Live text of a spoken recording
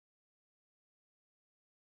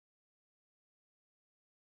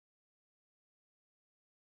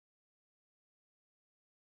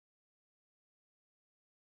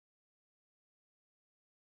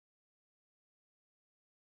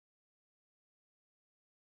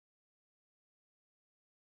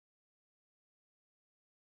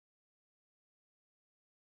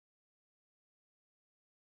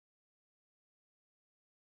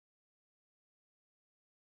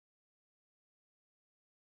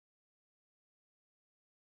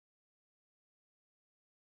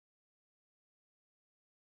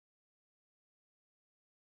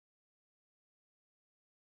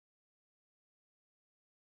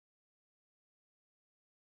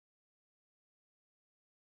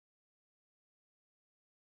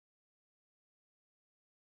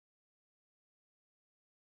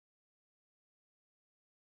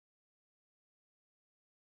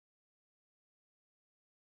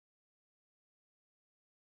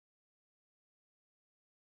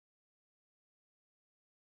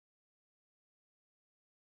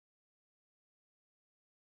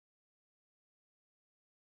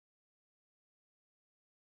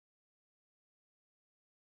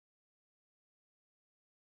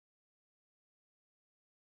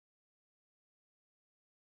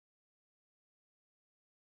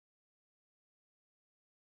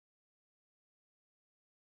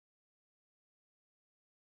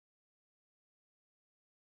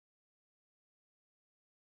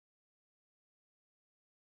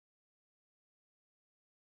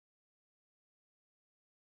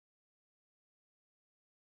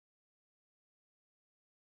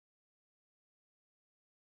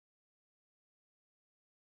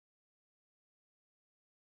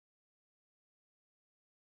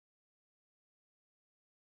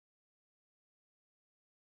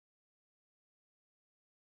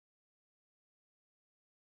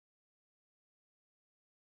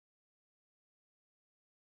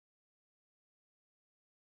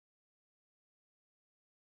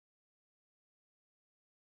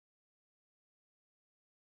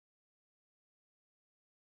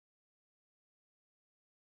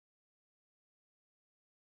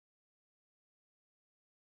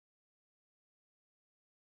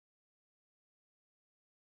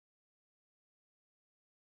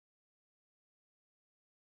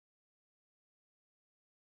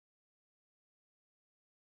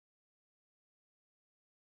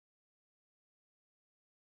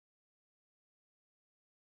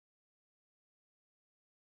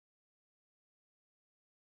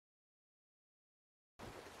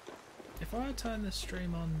if I turn the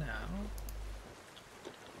stream on now...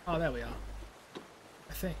 Oh, there we are.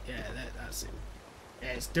 I think, yeah, that's it. Yeah,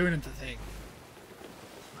 it's doing the thing.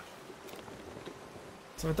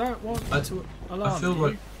 So I don't want to alarm I feel you,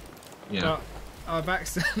 like... Yeah. but I've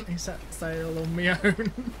accidentally set sail on my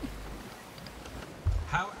own.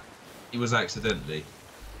 How? It was accidentally.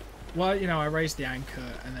 Well, you know, I raised the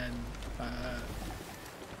anchor and then...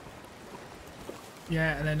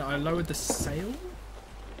 yeah, and then I lowered the sail.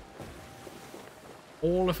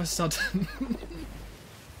 All of a sudden,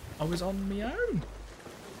 I was on my own.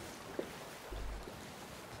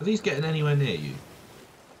 Are these getting anywhere near you?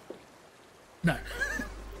 No.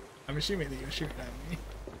 I'm assuming that you're shooting at me.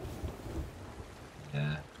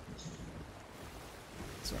 Yeah.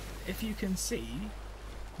 So, if you can see,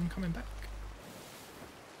 I'm coming back.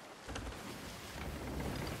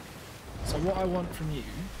 So what I want from you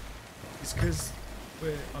is, because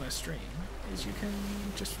we're on a stream, is you can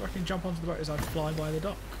just fucking jump onto the boat as I fly by the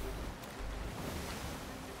dock.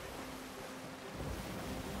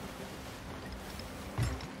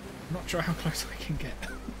 I'm not sure how close I can get.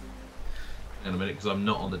 In a minute, because I'm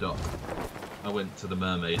not on the dock. I went to the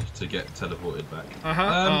mermaid to get teleported back.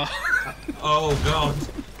 Oh god.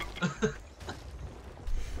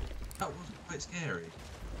 That was quite scary.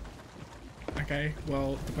 Okay,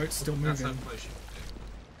 well, the boat's still moving. That's how close you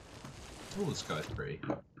get. Oh, the sky's pretty.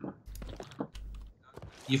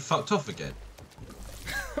 You fucked off again.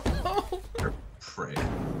 Oh. You're a prick.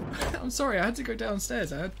 I'm sorry, I had to go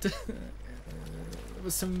downstairs. I had to... there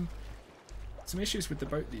was some issues with the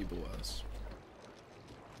boat that you bought us.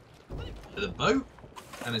 The boat?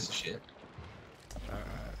 And it's a ship. Yeah,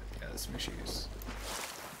 there's some issues.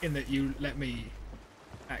 In that you let me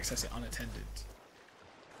access it unattended.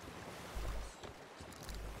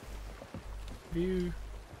 Have you...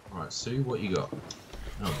 Alright, Sue, what you got?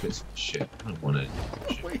 Oh, bits of shit. I don't want it.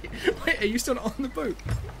 Wait, are you still not on the boat?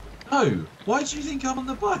 No! Why do you think I'm on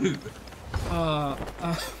the boat?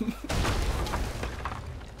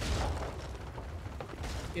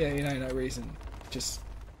 Yeah, you know, no reason. Just...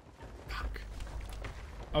 Fuck.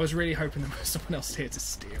 I was really hoping there was someone else here to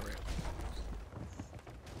steer it.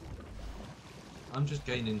 I'm just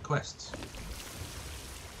gaining quests.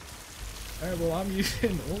 Oh, well, I'm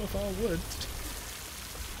using all of our wood.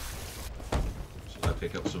 Should I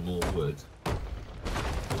pick up some more wood?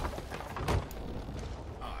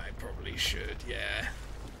 I probably should, yeah.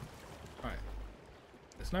 Right.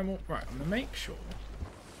 There's no more... Right, I'm going to make sure...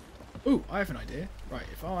 Ooh, I have an idea. Right,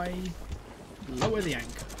 if I lower the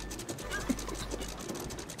anchor...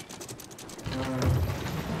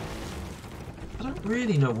 I don't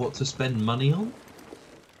really know what to spend money on.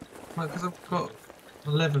 Like, because I've got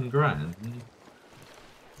 11 grand.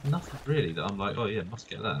 And nothing really that I'm like, oh yeah, must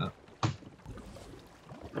get that.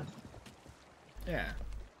 Yeah.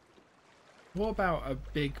 What about a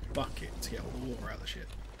big bucket to get all the water out of the ship?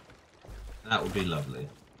 That would be lovely.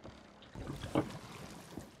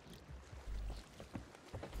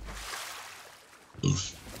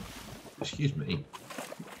 Excuse me.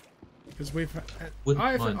 Because we've... Wouldn't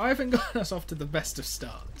I mind. haven't gotten us off to the best of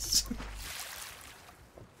starts.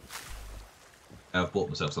 I've bought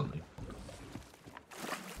myself something.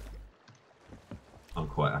 I'm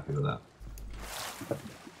quite happy with that.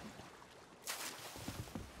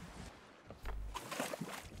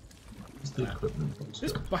 What's the equipment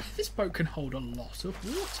box got? This boat can hold a lot of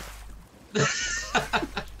water.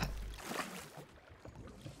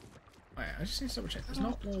 Wait, I just need to double check. There's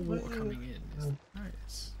not more water coming in. No,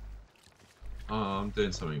 it's... Oh, I'm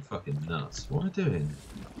doing something fucking nuts. What am I doing?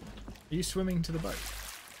 Are you swimming to the boat?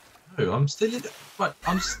 No, I'm still in. Right,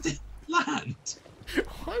 I'm still land.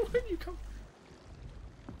 Why won't you come?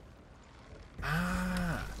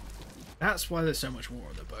 Ah, that's why there's so much water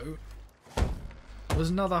on the boat.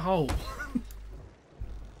 There's another hole.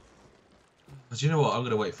 Do you know what? I'm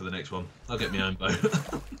gonna wait for the next one. I'll get my own boat.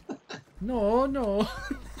 No, no.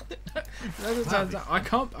 I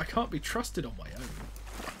can't be trusted on my own.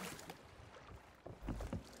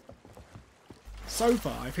 So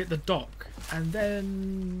far, I've hit the dock, and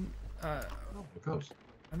then Oh my god.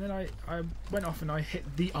 and then I went off and I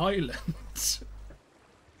hit the island.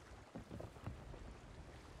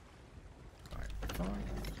 Right, if I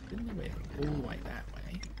spin the wheel all the way that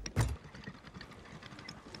way.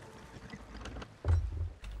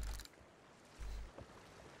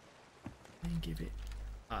 And give it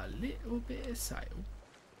a little bit of sail.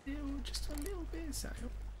 Just a little bit of sail.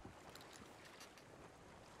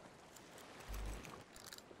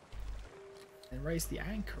 And raise the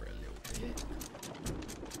anchor a little bit.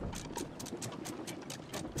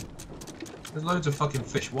 There's loads of fucking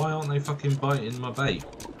fish. Why aren't they fucking biting my bait?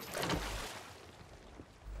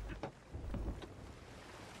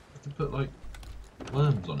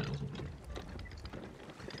 worms on it or something.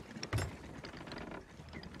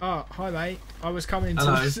 Oh, hi mate. I was coming to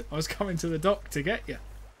Hello. I was coming to the dock to get you.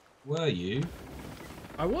 Were you?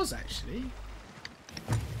 I was actually.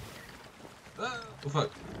 Oh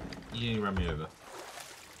fuck! You nearly ran me over.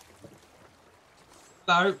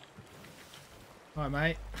 Hello. Hi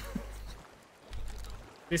mate.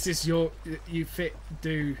 This is your you fit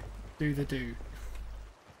do the do.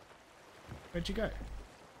 Where'd you go?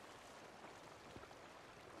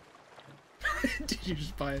 Did you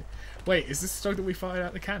just buy it? Wait, is this the dog that we fired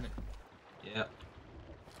out the cannon? Yeah.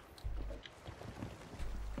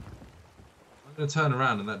 I'm gonna turn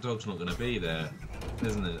around and that dog's not gonna be there,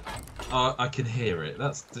 isn't it? Oh, I can hear it.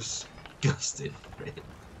 That's disgusting.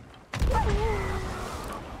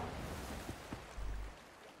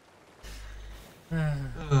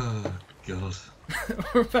 Oh god.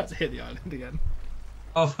 We're about to hit the island again.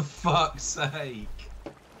 Oh, for fuck's sake.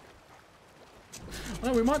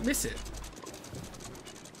 Oh, we might miss it.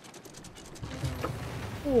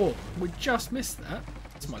 Oh, we just missed that.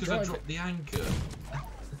 It's my Because I drive. dropped the anchor.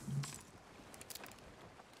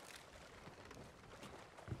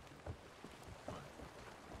 I've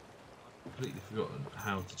completely forgotten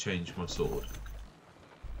how to change my sword.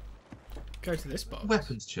 Go to this box.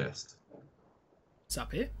 Weapons chest. It's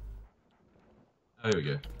up here. There we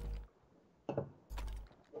go.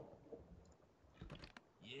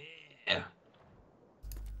 Yeah. Got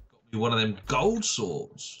me one of them gold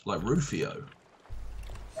swords, like Rufio.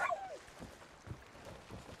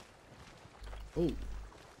 Oh.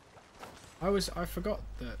 I forgot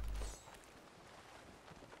that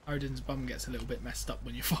Odin's bum gets a little bit messed up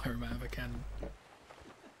when you fire him out of a cannon.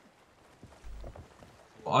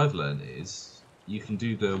 What I've learned is you can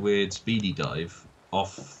do the weird speedy dive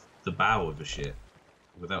off the bow of a ship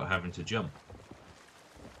without having to jump.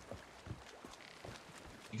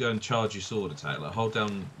 You go and charge your sword attack, like hold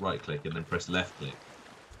down right click and then press left click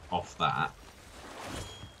off that.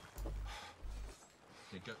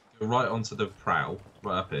 Okay, go right onto the prow,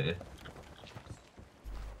 right up here.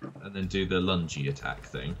 And then do the lungy attack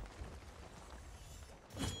thing.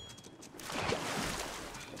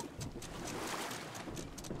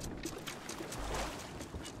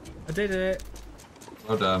 I did it.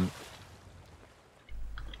 Well done.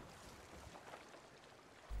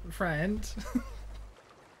 Friend.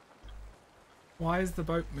 Why is the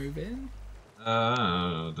boat moving?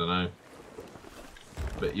 I don't know.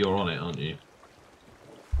 But you're on it, aren't you?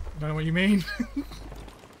 I don't know what you mean.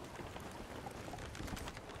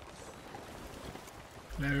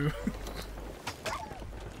 No.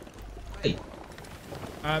 Hey.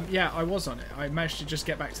 Yeah, I was on it. I managed to just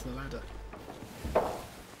get back to the ladder.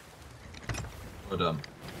 Well done.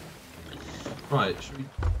 Right, should we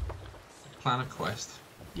plan a quest?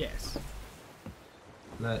 Yes.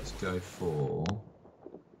 Let's go for...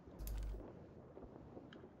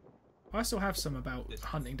 I still have some about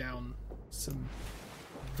hunting down some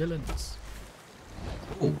villains.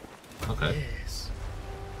 Oh, okay. Yes.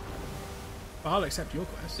 But I'll accept your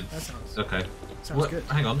quest. That sounds Okay. sounds good.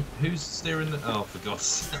 Hang on, who's steering the... Oh, for God's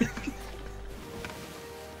sake.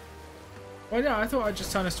 Well, yeah, I thought I'd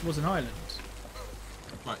just turn us towards an island.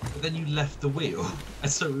 Right, but then you left the wheel,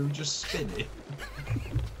 and so we were just spinning.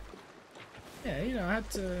 Yeah, you know, I had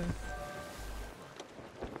to...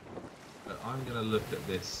 But I'm going to look at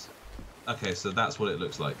this. Okay, so that's what it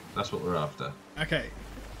looks like. That's what we're after. Okay.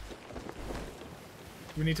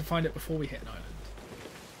 We need to find it before we hit an island.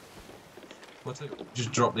 What's it?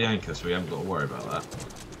 Just drop the anchor so we haven't got to worry about that.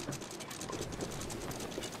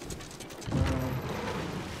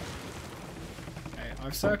 Okay,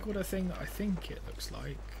 I've circled a thing that I think it looks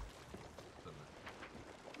like.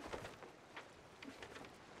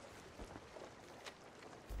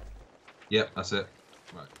 Yep, that's it.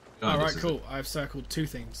 Right. Alright, cool. I've circled two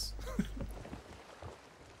things.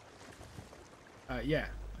 Yeah,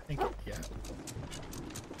 I think yeah.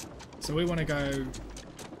 So we want to go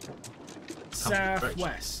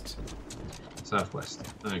southwest. Southwest.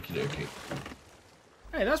 Okie dokie.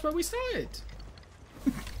 Hey, that's where we started.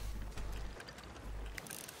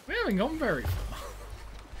 We haven't gone very far.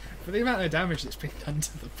 For the amount of damage that's been done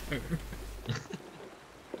to the boat.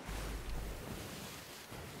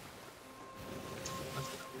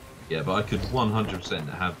 Yeah, but I could 100%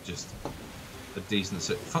 have just a decent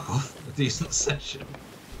fuck off, a decent session.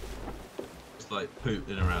 Just like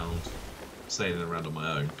pooping around, sailing around on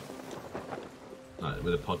my own. Like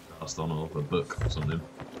with a podcast on or a book or something.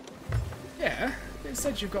 Yeah,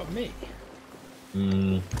 instead you've got me.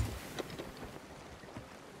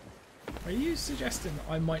 Are you suggesting that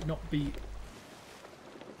I might not be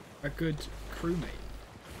a good crewmate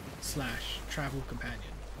 / travel companion?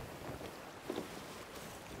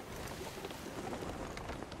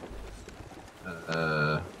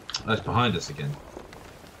 Oh, it's behind us again.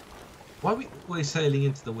 Why are we always sailing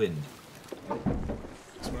into the wind?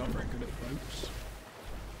 Because we're not very good at boats.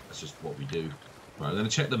 That's just what we do. Right, I'm going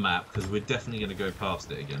to check the map because we're definitely going to go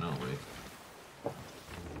past it again, aren't we?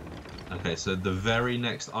 Okay, so the very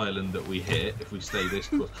next island that we hit, if we stay this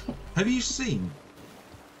close... Have you seen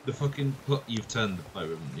the fucking... You've turned the boat,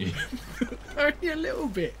 haven't you? Only a little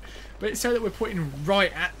bit. But it's so that we're pointing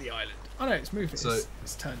right at the island. Oh no, it's moving. So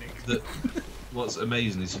it's turning. What's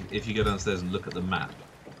amazing is if you go downstairs and look at the map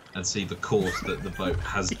and see the course that the boat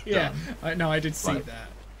has Yeah, done. I did see that.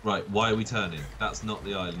 Right, why are we turning? That's not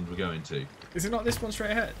the island we're going to. Is it not this one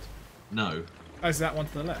straight ahead? No. Oh, is that one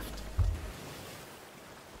to the left?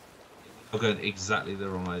 We're going exactly the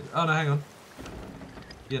wrong way. Oh no, hang on.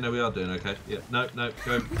 Yeah, no, we are doing okay. Yeah, no,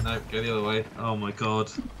 go the other way. Oh my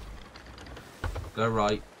god. Go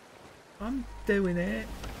right. I'm doing it.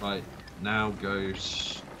 Right, now go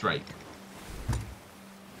straight.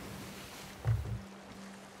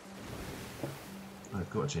 I've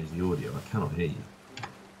got to change the audio. I cannot hear you.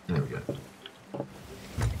 There we go.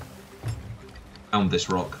 Found this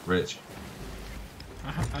rock, Rich.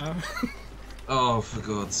 Oh, for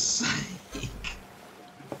God's sake.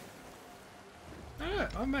 Oh,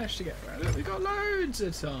 look, I managed to get around it. We got loads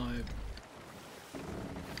of time.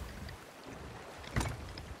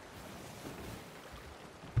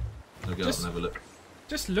 I'll go up and have a look.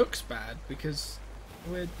 Just looks bad because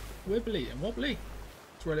we're wibbly and wobbly.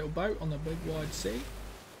 It's a little boat on the big wide sea.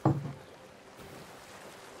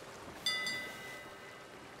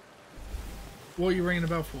 What are you ringing the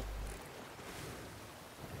bell for?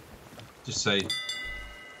 Just say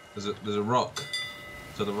there's a rock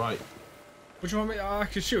to the right. What do you want me? I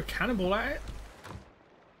could shoot a cannonball at it.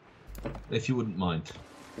 If you wouldn't mind.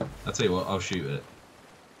 I'll tell you what, I'll shoot it.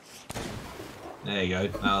 There you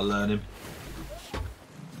go, now I'll learn him.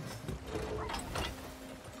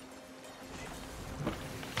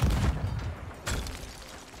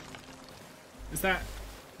 Is that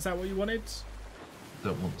what you wanted?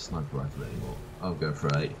 Don't want the sniper rifle anymore. I'll go for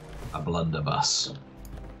a blunderbuss.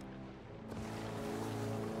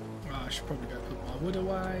 Oh, I should probably go put my wood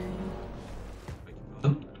away.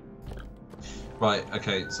 Right,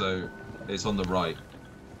 okay, so it's on the right.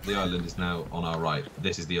 The island is now on our right.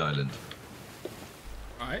 This is the island.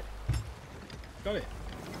 Right. Got it.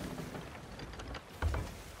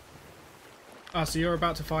 Ah, so you're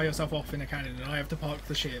about to fire yourself off in a cannon and I have to park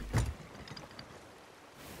the ship.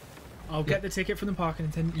 I'll get the ticket from the parking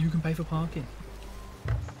attendant. You can pay for parking.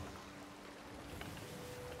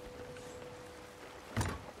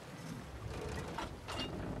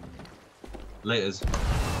 Laters.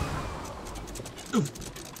 Oof.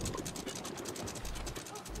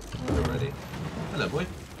 Already. Hello, boy.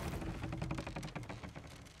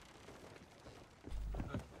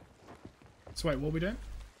 So wait, what are we doing?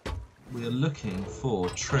 We are looking for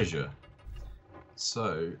treasure.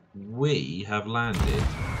 So we have landed.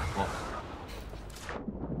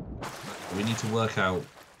 We need to work out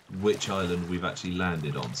which island we've actually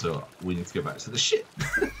landed on. So we need to go back to the ship.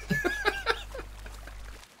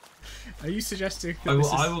 Are you suggesting that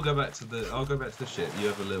I will go back to the. I'll go back to the ship. You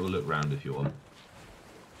have a little look round if you want.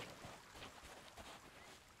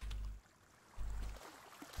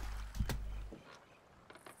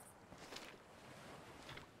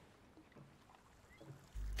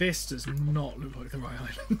 This does not look like the right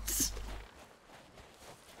islands.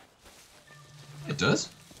 It does.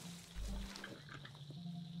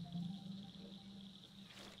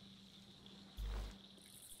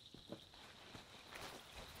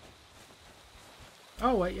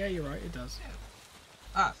 Oh wait, yeah, you're right. It does.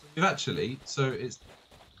 Ah, so you've actually. So it's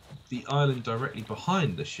the island directly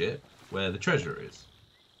behind the ship where the treasure is.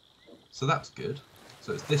 So that's good.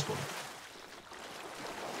 So it's this one.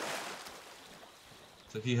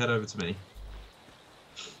 So if you head over to me.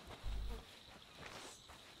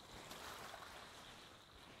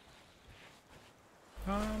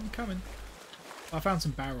 I'm coming. I found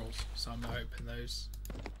some barrels, so I'm gonna open those.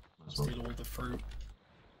 Steal all the fruit.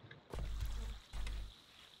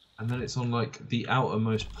 And then it's on like the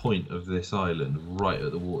outermost point of this island, right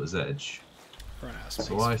at the water's edge. Run out of space.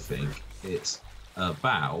 So I think it's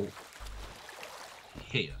about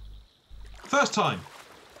here. First time!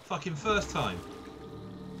 Fucking first time!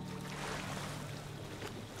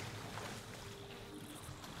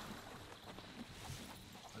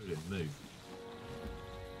 I didn't move.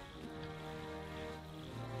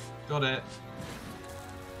 Got it.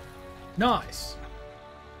 Nice.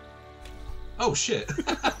 Oh shit!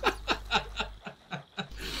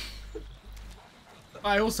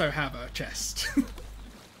 I also have a chest.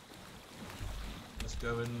 Let's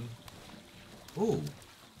go and... Ooh.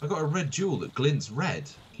 I got a red jewel that glints red.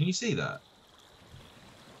 Can you see that?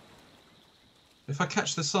 If I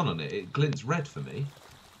catch the sun on it, it glints red for me.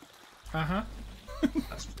 Uh-huh.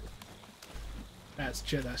 That's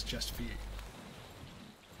That's just for you.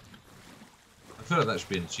 I feel like that should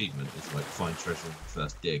be an achievement. It's like find treasure on the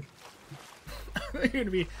first dig. You're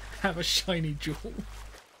going to have a shiny jewel.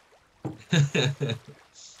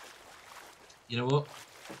 You know what?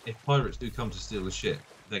 If pirates do come to steal the ship,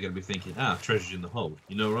 they're going to be thinking, treasure's in the hold.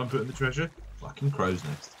 You know where I'm putting the treasure? Fucking crow's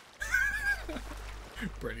nest.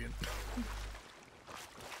 Brilliant.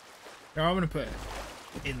 Now I'm going to put it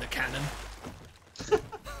in the cannon.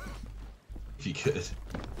 If you could.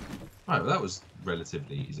 Right, well that was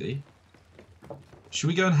relatively easy. Should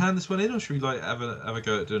we go and hand this one in, or should we like have a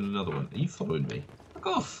go at doing another one? Are you following me? Fuck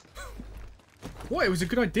off! What? It was a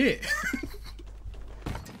good idea.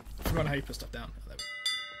 I forgot how you put stuff down.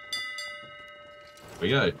 There we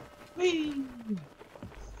go. Whee!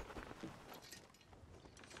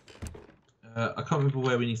 I can't remember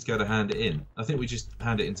where we need to go to hand it in. I think we just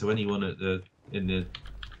hand it into anyone at in the.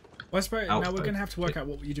 Well, I suppose now we're going to have to work out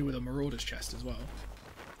what you do with a Marauder's chest as well,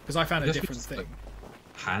 because I found a different thing. Like,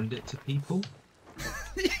 hand it to people.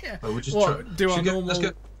 Yeah. Oh, we'll just do our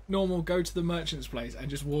normal go to the merchant's place and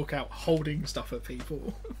just walk out holding stuff at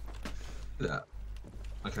people. Yeah.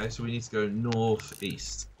 Okay, so we need to go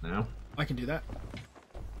northeast now. I can do that.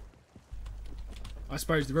 I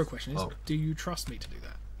suppose the real question is, do you trust me to do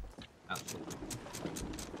that? Absolutely.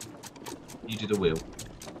 You do the wheel.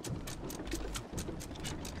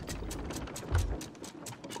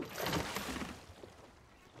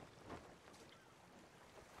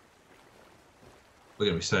 We're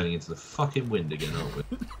going to be sailing into the fucking wind again, aren't we?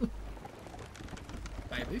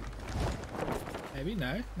 Maybe. Maybe,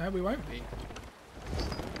 no. No, we won't be.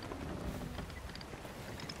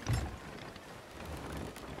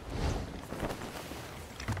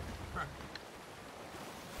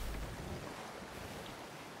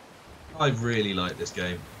 I really like this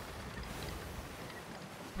game.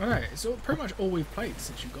 I know, it's pretty much all we've played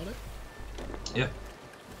since you got it. Yeah.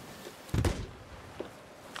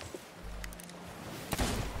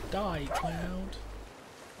 Die, Cloud.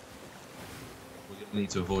 We're going to need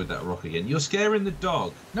to avoid that rock again. You're scaring the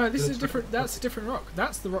dog. No, this is different. That's a different rock.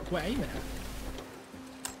 That's the rock we're aiming at.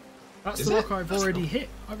 That's the rock I've already hit.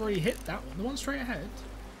 I've already hit that one. The one straight ahead.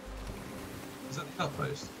 Is that the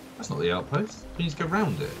outpost? That's not the outpost. We need to go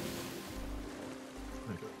round it.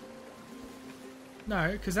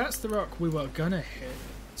 No, because that's the rock we were gonna hit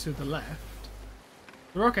to the left.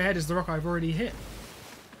 The rock ahead is the rock I've already hit.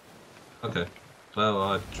 Okay. Well,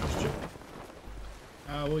 I trust you.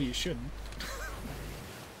 Well, you shouldn't.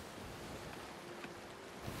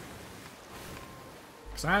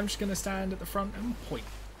 Because I'm just gonna stand at the front and point.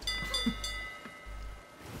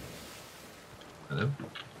 Hello.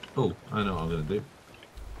 Oh, I know what I'm gonna do.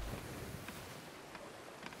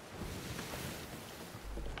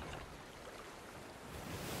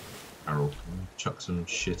 Barrel. Chuck some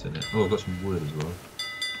shit in it. Oh, I've got some wood as well.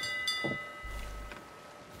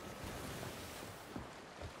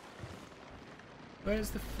 Where's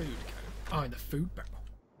the food go? Oh, in the food barrel.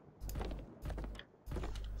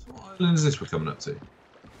 So what island is this we're coming up to?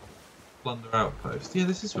 Plunder Outpost. Yeah,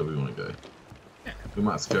 this is where we want to go. Yeah. We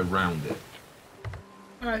might have to go round it.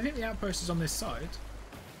 I think the outpost is on this side.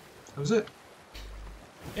 That was it?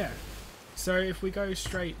 Yeah. So if we go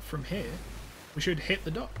straight from here, we should hit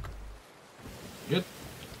the dock. Good.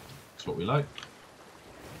 That's what we like.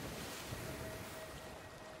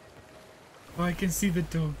 Oh, I can see the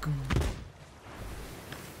dog.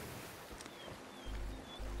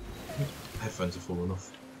 Headphones have fallen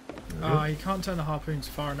off. Oh, you can't turn the harpoons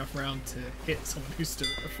far enough around to hit someone who's stood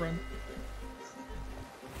at the front.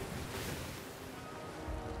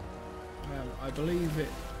 I believe it.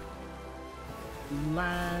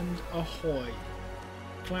 Land ahoy.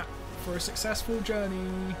 Clap for a successful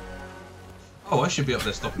journey. Oh, I should be up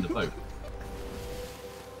there stopping the boat.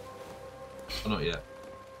 Oh, not yet.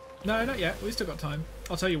 No, not yet. We've still got time.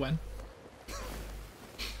 I'll tell you when.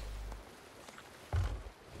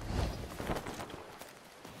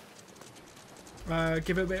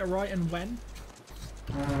 Give it a bit of right and when.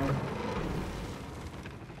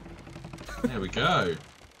 There we go.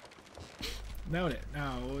 Nailed it.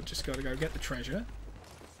 Now we'll just gotta go get the treasure.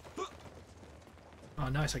 Oh,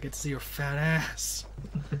 nice. I get to see your fat ass.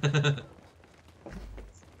 Oh.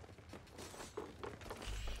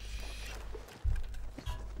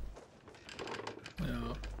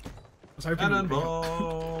 I was hoping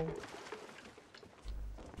Cannonball!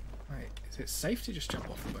 Wait, is it safe to just jump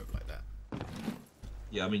off the boat like that?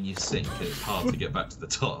 Yeah, I mean you sink and it's hard to get back to the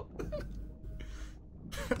top.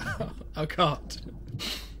 Oh god.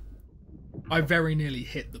 I very nearly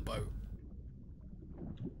hit the boat.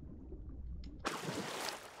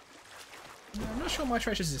 I'm not sure my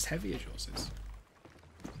treasure's as heavy as yours is.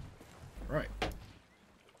 Right.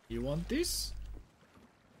 You want this?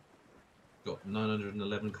 Got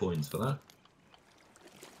 911 coins for that.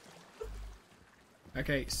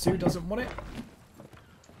 Okay, Sue doesn't want it.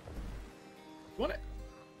 Want it?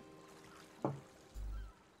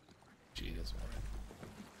 She doesn't want it.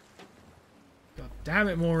 God damn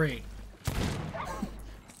it, Maureen.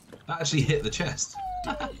 That actually hit the chest.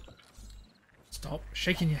 Stop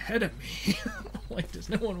shaking your head at me. Why does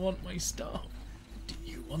no one want my stuff? Do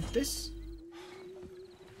you want this?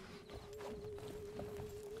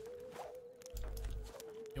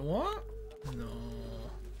 You what? No.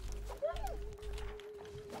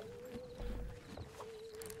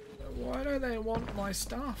 Why do they want my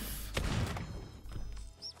stuff?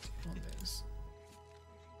 Want this?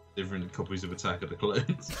 Different copies of Attack of the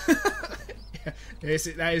Clones. Yeah,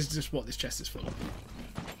 that is just what this chest is full of.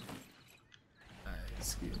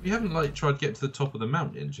 Excuse me. We haven't like tried to get to the top of the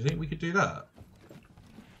mountain. Do you think we could do that?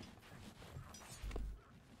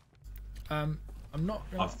 I'm not.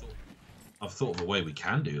 I've thought of a way we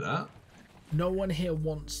can do that. No one here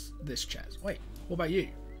wants this chest. Wait, what about you?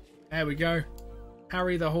 There we go.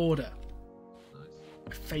 Harry the Hoarder. Nice.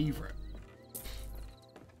 My favourite.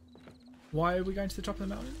 Why are we going to the top of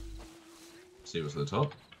the mountain? See what's at the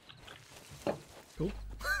top. Cool.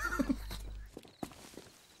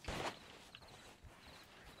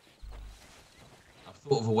 I've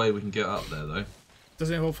thought of a way we can get up there though. Does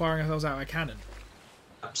it involve firing ourselves out of a cannon?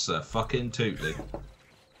 Abso-fucking-totally.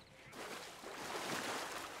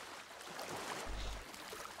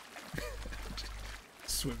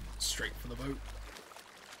 Swim straight for the boat.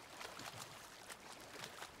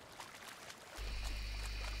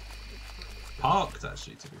 Parked,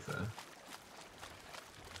 actually, to be fair.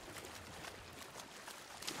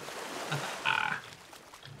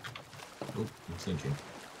 Oh, I'm sinking.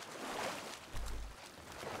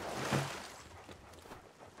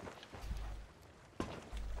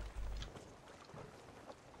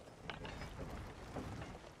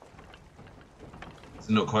 Does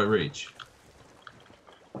it not quite reach?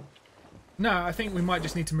 No, I think we might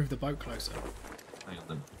just need to move the boat closer. Hang on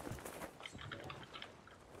then.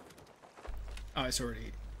 Oh, it's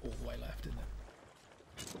already all the way left, isn't it?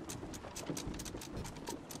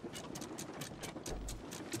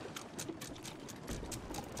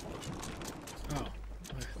 Oh,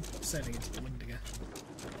 we're sailing into the wind again.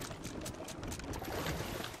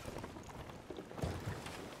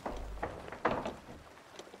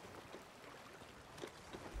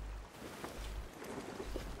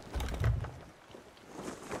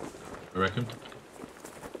 I reckon.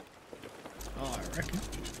 Oh, I reckon.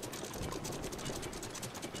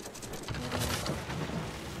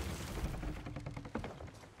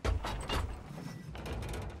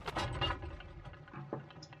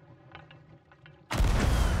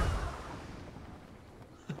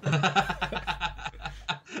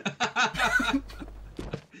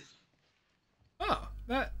 Oh,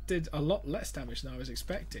 that did a lot less damage than I was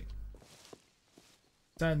expecting.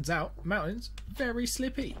 Turns out, mountains, very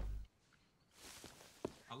slippy.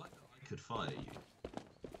 I like that I could fire you.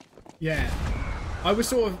 Yeah. I was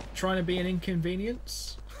sort of trying to be an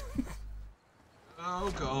inconvenience.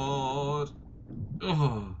 Oh god.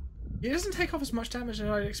 Oh. It doesn't take off as much damage as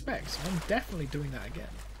I'd expect, so I'm definitely doing that again.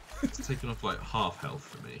 It's taken off like half health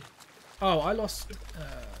for me. Oh, I lost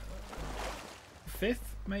 5th,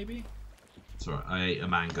 maybe? It's alright, I ate a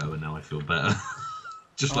mango and now I feel better.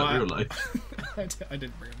 Just like real life. I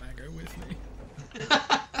didn't bring a mango with me.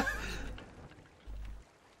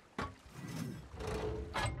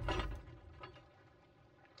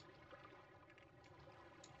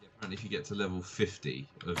 Apparently if you get to level 50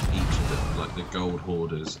 of each of them, like the gold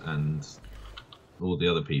hoarders and all the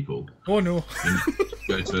other people, Oh no. you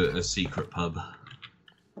go to a secret pub.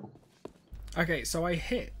 Okay, so I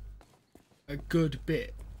hit a good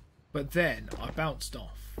bit, but then I bounced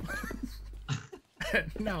off.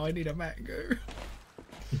 And now I need a mango.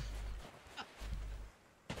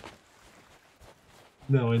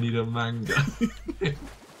 No, I need a mango.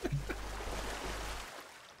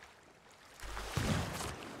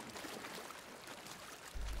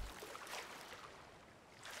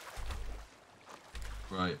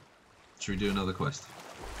 Right. Should we do another quest?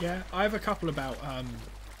 Yeah, I have a couple about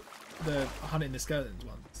the hunting the skeletons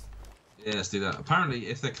ones. Yeah, let's do that. Apparently,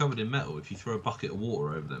 if they're covered in metal, if you throw a bucket of water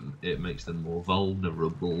over them, it makes them more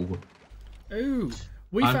vulnerable. Ooh,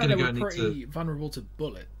 we I'm found they gonna were go pretty vulnerable to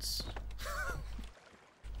bullets. I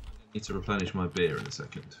need to replenish my beer in a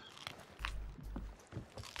second.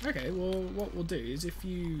 Okay, well, what we'll do is if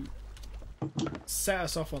you set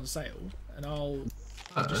us off on sail, and I'll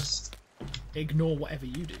First, ignore whatever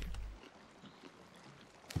you do.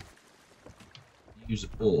 use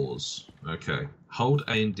oars. Okay. Hold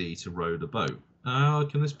A and D to row the boat. How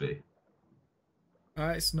can this be?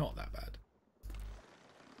 It's not that bad.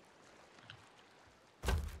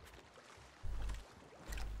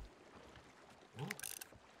 What?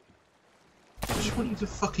 I just want you to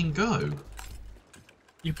fucking go.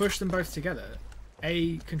 You push them both together.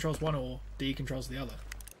 A controls one oar, D controls the other.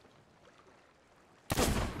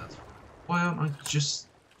 That's... Why aren't I just...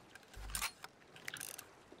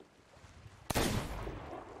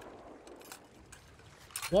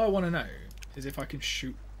 What I want to know is if I can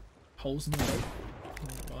shoot holes in the boat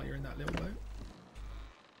while you're in that little boat.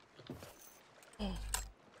 Oh,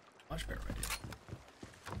 much better idea.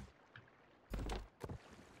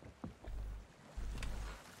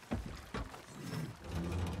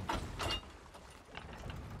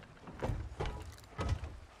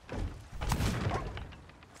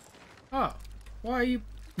 Ah, why are you...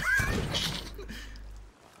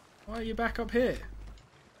 Why are you back up here?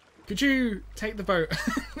 Could you take the boat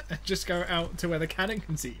and just go out to where the cannon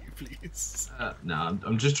can see you, please? No,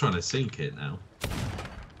 I'm just trying to sink it now.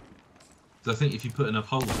 So I think if you put enough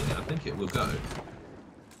holes in it, I think it will go.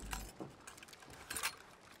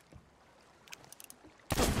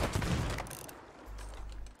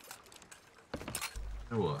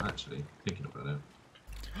 You know what, actually, thinking about it.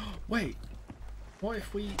 Wait, what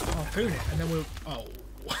if we harpoon it and then we'll... Oh.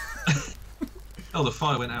 Oh, the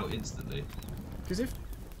fire went out instantly. Because if...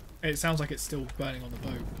 It sounds like it's still burning on the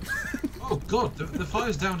boat. Oh god, the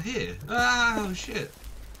fire's down here. Oh shit.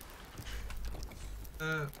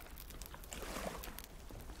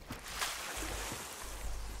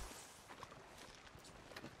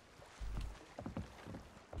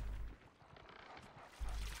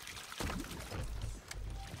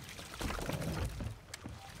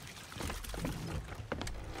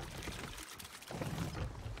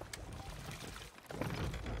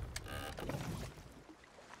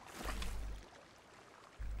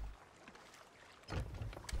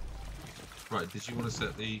 Right, did you want to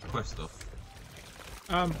set the quest off?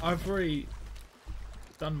 I've already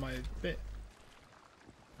done my bit.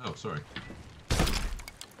 Oh, sorry.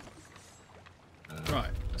 Right,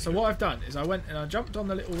 so what I've done is I went and I jumped on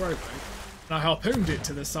the little rowboat and I harpooned it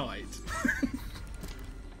to the side.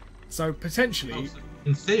 So potentially... Oh, so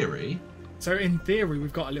in theory... So in theory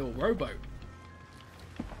we've got a little rowboat.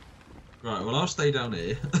 Right, well I'll stay down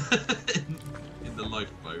here. in the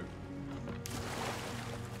lifeboat.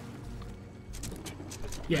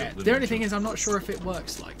 Yeah, the only thing is I'm not sure if it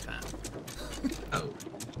works like that. Oh.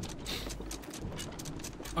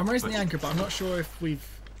 I'm raising the anchor, but I'm not sure if we've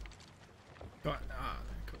got... Ah,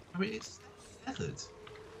 cool. I mean, it's tethered.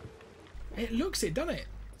 It looks it, doesn't it?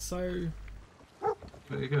 So...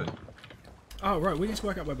 There you go. Oh, right, we need to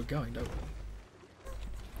work out where we're going, don't we?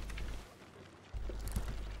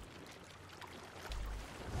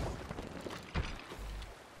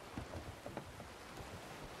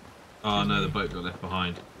 Oh no, the boat got left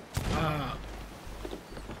behind. Ah.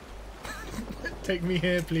 Take me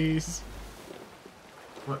here, please.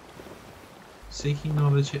 What? Seeking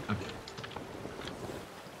knowledge here? Okay.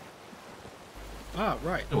 Ah,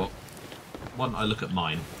 right. You know what? Why don't I look at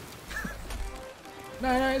mine?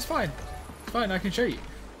 No, it's fine. It's fine, I can show you.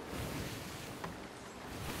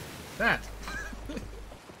 That.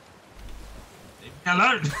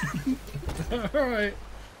 Hello! Alright.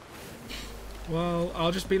 Well,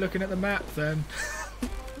 I'll just be looking at the map then.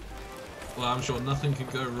 Well, I'm sure nothing could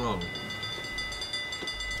go wrong.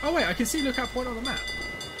 Oh wait, I can see lookout point on the map.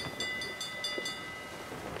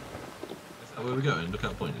 Is that where we're going?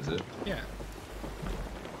 Lookout point, is it? Yeah.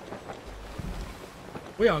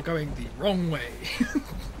 We are going the wrong way.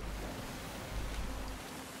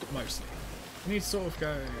 Mostly. We need to sort of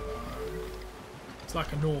go... it's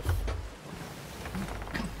like a north.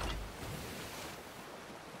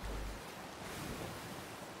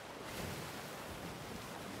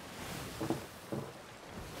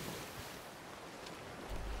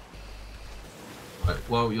 Right,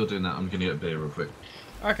 while you're doing that, I'm going to get a beer real quick.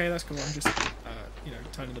 Okay, that's cool. I'm just, you know,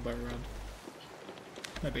 turning the boat around.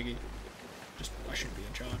 No biggie. Just, I shouldn't be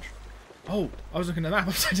in charge. Oh, I was looking at the map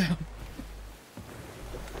upside down.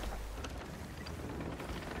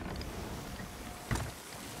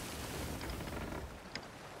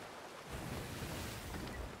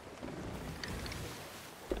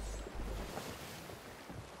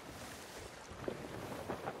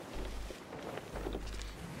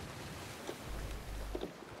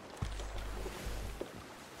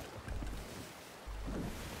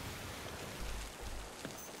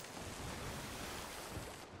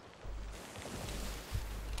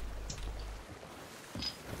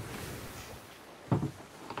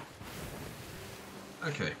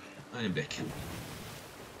 Okay, I am back.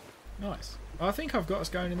 Nice. Well, I think I've got us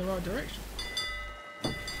going in the right direction.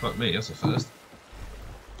 Fuck me, that's a first.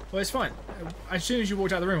 Well, it's fine. As soon as you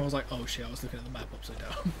walked out of the room, I was like, oh shit, I was looking at the map upside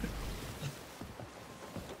down.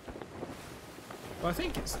 Well, I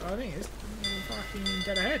think it's fucking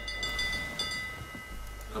dead ahead.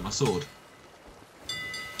 Got my sword.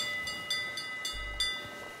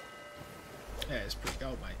 Yeah, it's pretty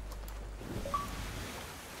gold, mate.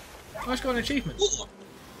 I just got an achievement.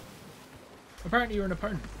 Apparently you're an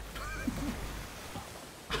opponent.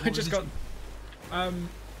 I just got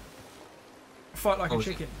fight like a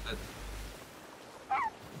chicken.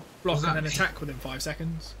 Block and then attack within 5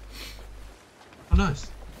 seconds. Oh, nice.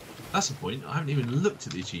 That's the point. I haven't even looked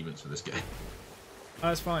at the achievements for this game.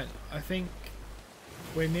 That's fine. I think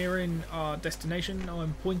we're nearing our destination.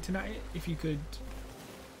 I'm pointing at it. If you could,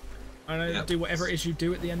 I don't know, do whatever it is you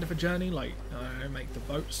do at the end of a journey, like, I don't know, make the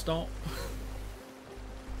boat stop.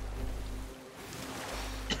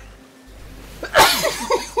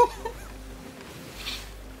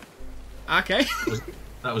 Okay.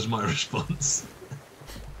 That was my response.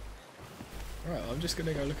 Right, I'm just going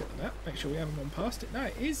to go look at the map, make sure we haven't gone past it. No,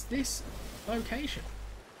 it is this location.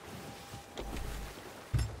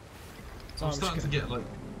 So I'm starting to get like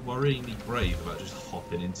worryingly brave about just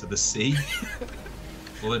hopping into the sea.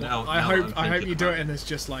 Well, now, I hope you do it and there's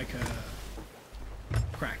just like a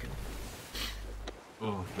kraken.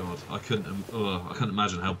 Oh god, I couldn't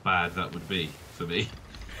imagine how bad that would be for me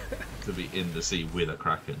to be in the sea with a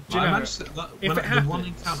kraken. Do you know, the one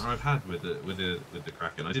encounter I've had with the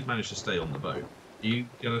kraken, I did manage to stay on the boat. Are you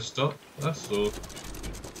gonna stop us or?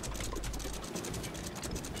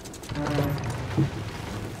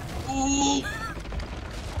 Oh,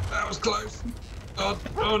 that was close. God,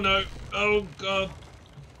 oh no, oh god.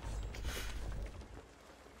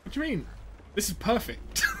 What do you mean? This is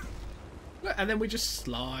perfect. And then we just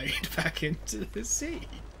slide back into the sea.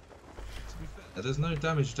 To be fair, there's no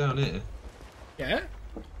damage down here. Yeah?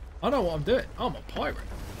 I know what I'm doing. I'm a pirate.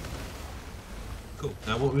 Cool.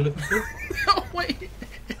 Now what are we looking for? Oh, wait.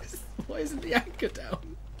 Why isn't the anchor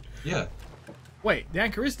down? Yeah. Wait, the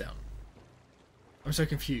anchor is down. I'm so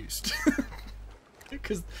confused.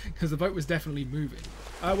 Because the boat was definitely moving.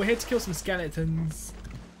 We're here to kill some skeletons.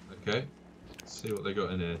 Okay. Let's see what they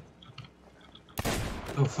got in here.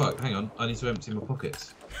 Oh fuck, hang on. I need to empty my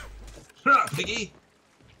pockets. Piggy!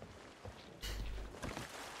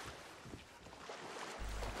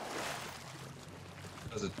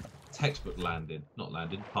 There's a textbook landing. Not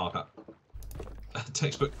landing, park up. A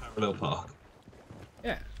textbook parallel park.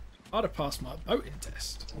 Yeah. I'd have passed my boating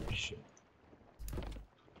test. Oh, shit.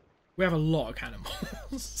 We have a lot of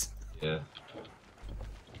cannonballs. Yeah.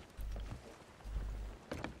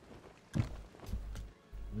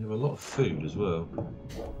 We have a lot of food as well.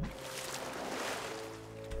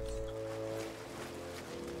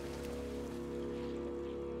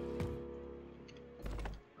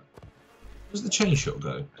 Where's the chain shot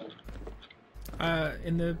go?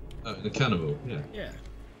 In the... Oh, in the cannibal, yeah. Yeah.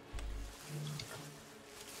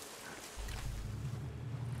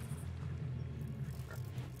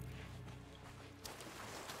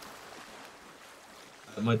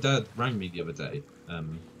 My dad rang me the other day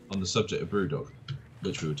on the subject of Brewdog,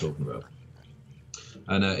 which we were talking about.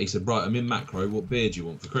 And he said, right, I'm in Macro, what beer do you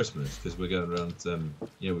want for Christmas? Because we're going around,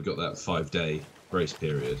 we've got that 5-day grace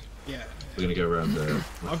period. Yeah. We're going to go around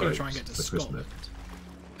I've got to try and get to Christmas. Scotland.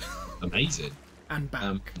 Amazing. And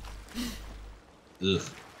back. Ugh.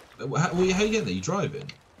 How are you getting there? You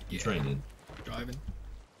driving? You Yeah. training? Driving.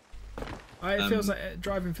 It feels like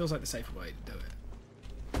driving feels like the safer way to do it.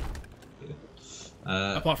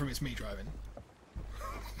 Apart from it's me driving.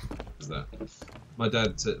 Is that? My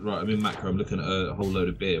dad said, right, I'm in Macro, I'm looking at a whole load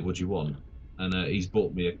of beer, what do you want? And he's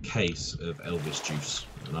bought me a case of Elvis juice,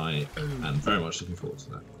 and I am very much looking forward to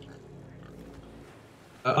that.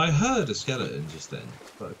 I heard a skeleton just then,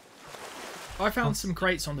 but... I found some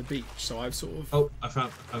crates on the beach, so I've sort of... Oh, I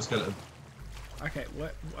found a skeleton. Okay,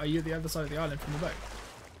 what, are you the other side of the island from the boat?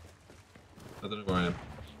 I don't know where I am.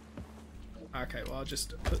 Okay, well I'll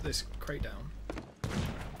just put this crate down.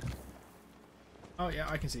 Oh yeah,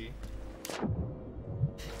 I can see you.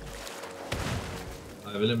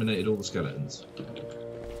 I've eliminated all the skeletons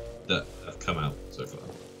that have come out so far.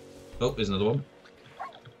 Oh, there's another one.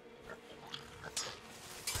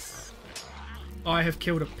 I have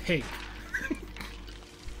killed a pig.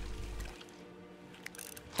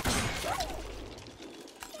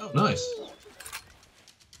 Oh, nice.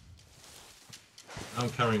 I'm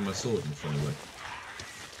carrying my sword in a funny way.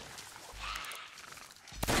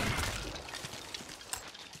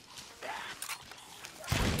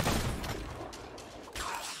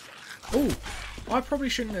 Oh, I probably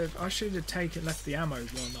shouldn't have. I should have left the ammo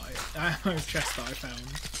ammo chest that I found.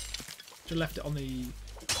 Should have left it on the.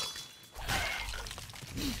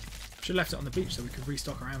 Should have left it on the beach so we could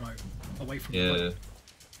restock our ammo away from the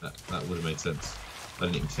boat. That would have made sense. I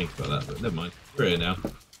didn't even think about that, but never mind. We're here now.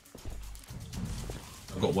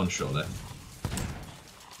 I've got one shot left.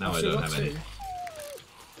 Now I don't have any.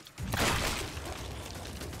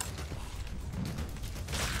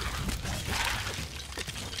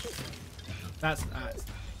 That's.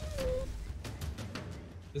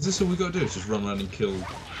 Is this all we got to do? Is just run around and kill?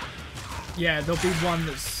 Yeah, there'll be one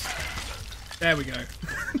that's. There we go.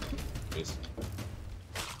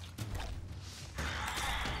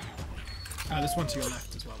 There's one to your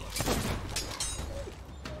left as well. If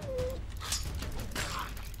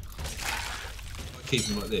I keep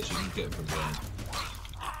them like this, you can get them from behind.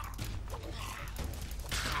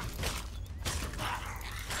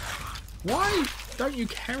 Why don't you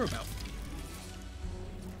care about me?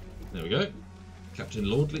 There we go. Captain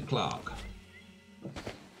Lordley Clark.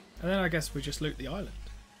 And then I guess we just loot the island.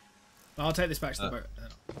 I'll take this back to the boat.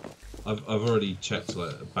 I've already checked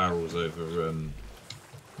like barrels over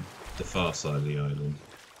the far side of the island.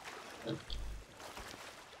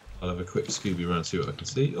 I'll have a quick Scooby around, see what I can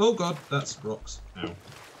see. Oh god, that's rocks. Ow.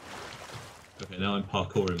 Okay, now I'm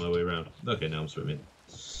parkouring my way around. Okay, now I'm swimming.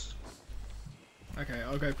 Okay,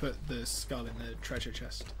 I'll go put the skull in the treasure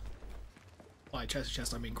chest. By treasure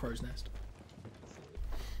chest, I mean crow's nest.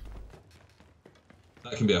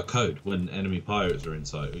 That can be our code when enemy pirates are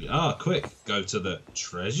inside. Ah, quick! Go to the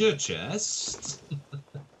treasure chest!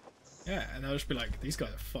 Yeah, and I'll just be like, these guys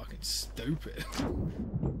are fucking stupid.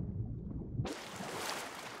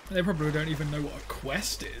 They probably don't even know what a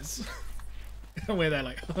quest is. Where they're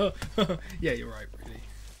like, yeah, you're right, really.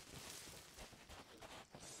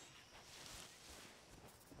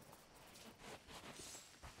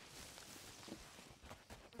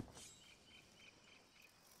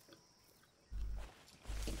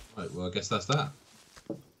 Right, well, I guess that's that.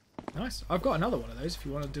 Nice. I've got another one of those if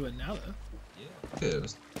you want to do another. Yeah. Okay,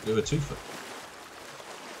 let's do a twofer.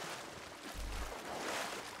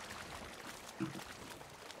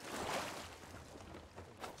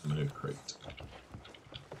 Ammo crate.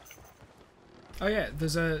 Oh yeah,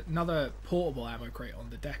 there's another portable ammo crate on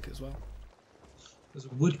the deck as well. There's a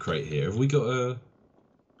wood crate here. Have we got a...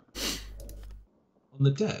 on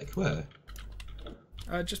the deck? Where?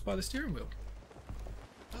 Just by the steering wheel.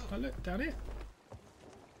 Oh, look, down here.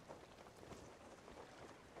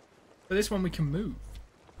 But this one we can move.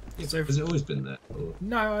 Yeah, So has it always been there? Or...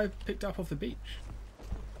 No, I picked it up off the beach.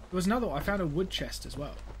 There was another one. I found a wood chest as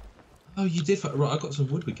well. Oh, you did? Right, I've got some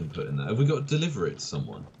wood we can put in there. Have we got to deliver it to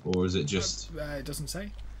someone? Or is it just... it doesn't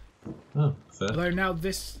say. Oh, fair. Although now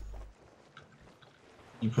this...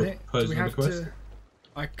 You propose a request?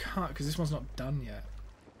 I can't, because this one's not done yet.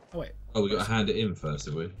 Oh, wait. Oh, we got to hand it in first,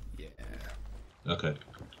 have we? Yeah. Okay.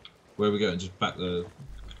 Where are we going? Just back to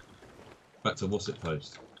what's it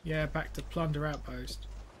post? Yeah, back to Plunder Outpost.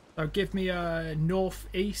 So give me a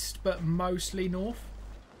northeast, but mostly north.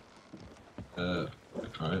 Alright.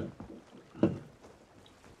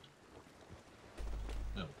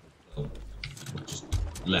 Oh, well, just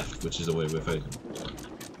left, which is the way we're facing.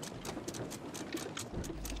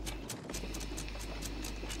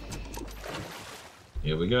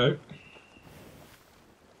 Here we go.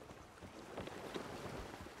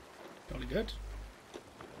 Jolly good.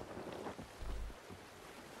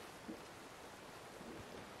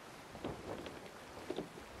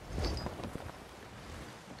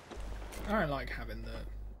 I don't like having the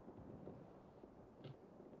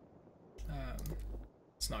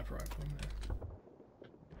sniper rifle in there.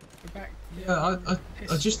 Go back. Yeah,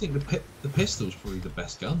 I just think the pistol's probably the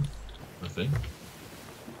best gun. I think.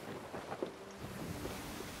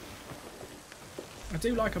 I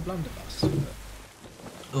do like a blunderbuss. But...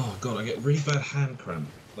 Oh god, I get really bad hand cramp,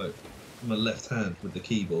 like my left hand with the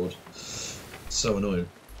keyboard. So annoying.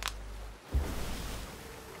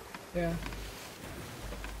 Yeah.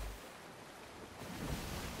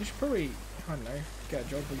 You should probably, I don't know, get a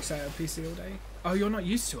job where you stay at a PC all day. Oh, you're not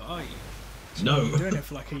used to it, are you? No. You've been doing it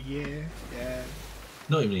for like a year. Yeah.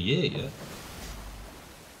 Not even a year yet.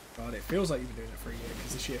 But it feels like you've been doing it for a year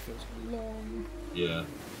because this year feels long. Yeah.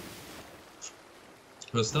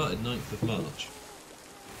 Well, I started 9th of March.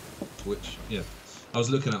 Which, yeah. I was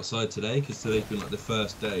looking outside today because today's been like the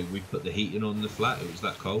first day we put the heating on the flat. It was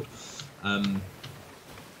that cold. Oh,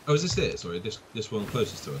 is this it? Sorry, this one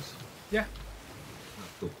closest to us. Yeah. Oh,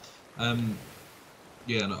 cool.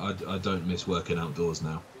 Yeah, no, I don't miss working outdoors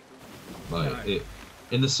now. Like No.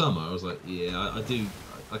 in the summer, I was like, yeah, I do.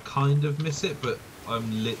 I kind of miss it, but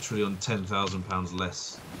I'm literally on £10,000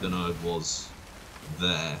 less than I was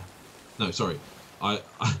there. No, sorry. I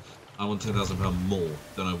want £10,000 more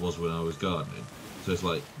than I was when I was gardening. So it's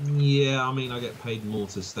like, yeah, I mean, I get paid more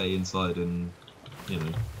to stay inside and, you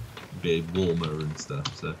know, be warmer and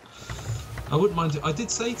stuff. So I wouldn't mind. I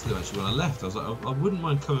did say to them actually when I left, I was like, I wouldn't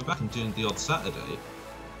mind coming back and doing the odd Saturday.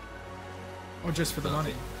 Or just for the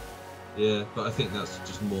money. Yeah, but I think that's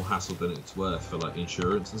just more hassle than it's worth for like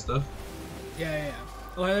insurance and stuff. Yeah.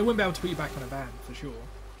 Well, they wouldn't be able to put you back on a van for sure.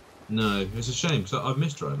 No, it's a shame because I've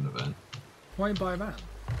missed driving a van. Why don't you buy a van?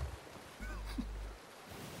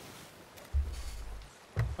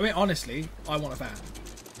 I mean, honestly, I want a van.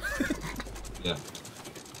 Yeah.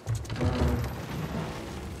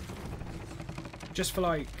 Just for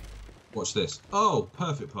like... Watch this. Oh,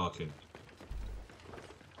 perfect parking.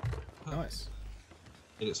 Nice.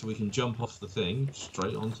 Get it so we can jump off the thing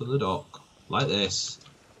straight onto the dock. Like this.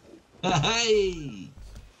 Hey!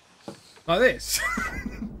 Like this?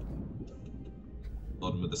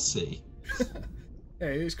 Bottom of the sea. Yeah,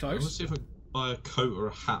 it is close. Let's see if I can buy a coat or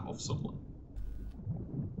a hat off someone.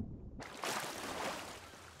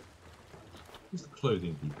 Who's the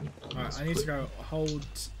clothing people? Alright, I need to go hold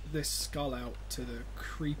this skull out to the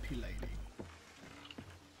creepy lady.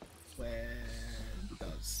 Where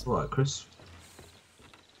does... Alright, Chris.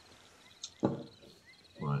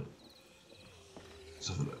 Right. Let's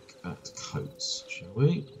have a look at coats, shall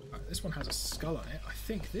we? Right, this one has a skull on it. I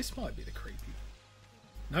think this might be the creepy.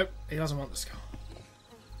 Nope, he doesn't want the skull.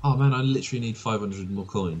 Oh man, I literally need 500 more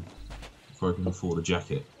coin before I can afford a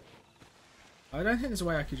jacket. I don't think there's a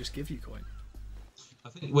way I could just give you coin. I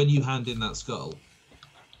think when you hand in that skull,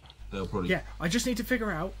 they'll probably... Yeah, I just need to figure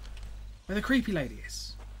out where the creepy lady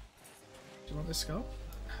is. Do you want this skull?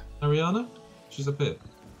 Ariana? She's up here.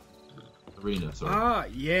 Arena, sorry. Ah,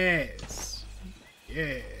 yes.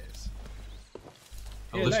 Yes.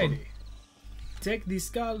 Oh, Here, this lady. one. Take the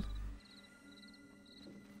skull.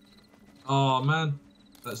 Oh man,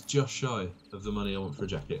 that's just shy of the money I want for a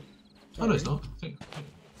jacket. Sorry. Oh no, it's not. I think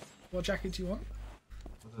What jacket do you want?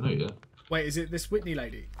 I don't know yet. Wait, is it this Whitney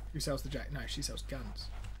lady who sells the jacket? No, she sells guns.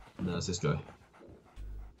 No, it's this guy.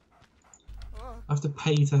 I have to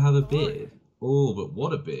pay to have a beard. Oh, but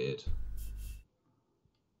what a beard.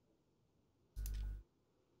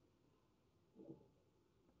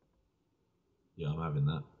 Yeah, I'm having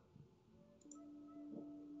that.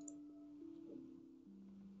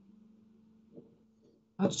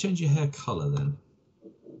 How to change your hair colour then?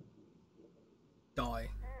 Die.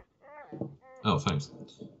 Oh, thanks.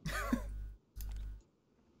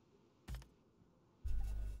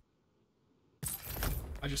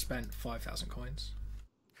 I just spent 5,000 coins.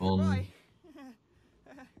 On Goodbye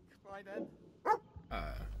then.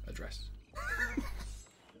 Address.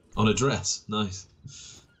 on a dress. Nice.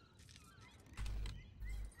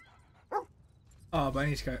 Oh, but I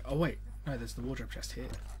need to go. Oh wait, no, there's the wardrobe chest here.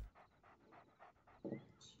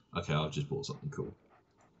 Okay, I've just bought something cool.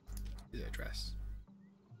 Is it a dress?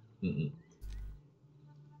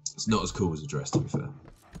 It's not as cool as a dress, to be fair.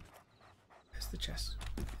 There's the chest.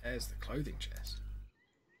 There's the clothing chest.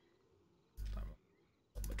 I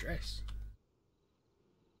want my dress.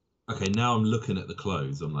 Okay, now I'm looking at the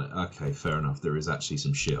clothes. I'm like, okay, fair enough. There is actually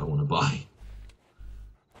some shit I want to buy.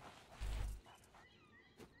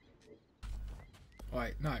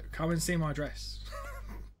 Wait, no, come and see my dress.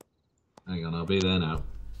 Hang on, I'll be there now.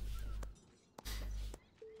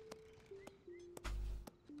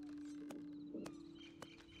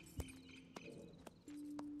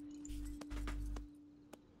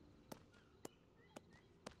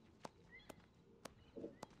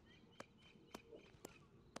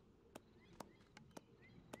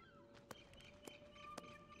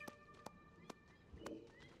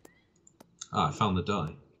 Ah, I found the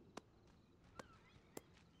die.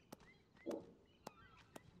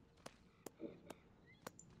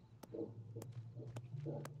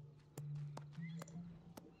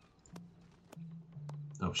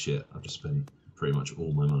 Oh shit, I've just spent pretty much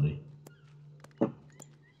all my money.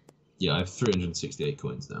 Yeah, I have 368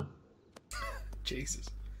 coins now. Jesus.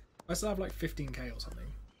 I still have like 15k or something.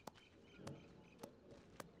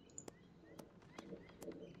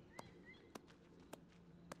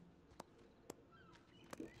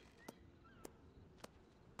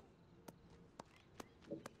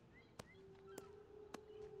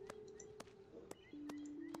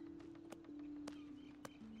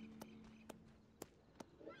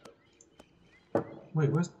 Wait,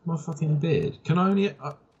 where's my fucking beard? Can I only...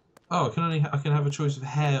 oh, I can have a choice of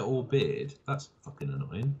hair or beard? That's fucking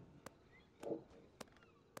annoying.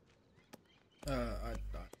 Yeah.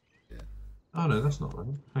 Oh no, that's not right.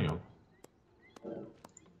 Hang on.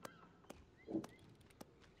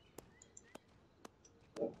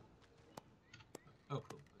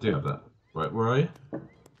 Do have that. Right, where are you?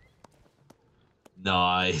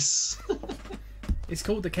 Nice. It's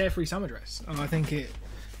called the Carefree Summer Dress, and I think it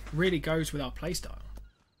really goes with our playstyle.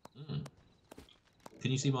 Mm.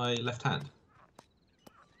 Can you see my left hand?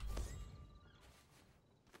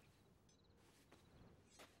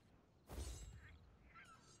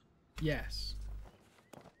 Yes.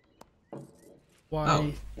 Why?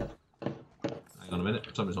 Oh. Hang on a minute,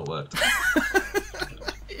 something's not worked.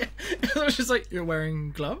 Yeah. I was just like, you're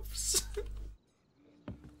wearing gloves?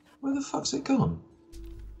 Where the fuck's it gone?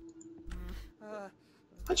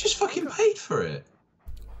 I just fucking paid for it.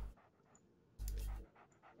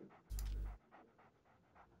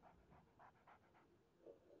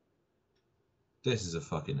 This is a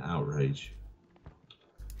fucking outrage.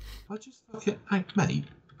 I just fucking... Hey, mate.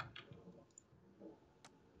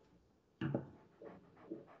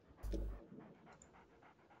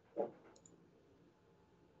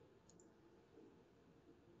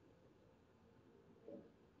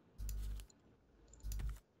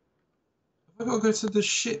 Have I got to go to the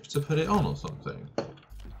ship to put it on or something?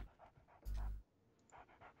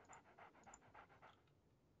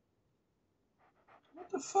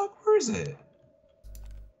 What the fuck? Where is it?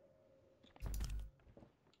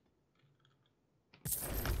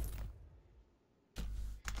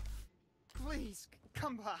 Please,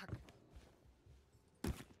 come back.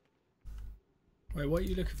 Wait, what are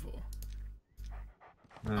you looking for?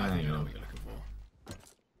 I think I know what you're looking for.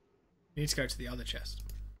 You need to go to the other chest.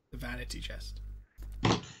 The vanity chest.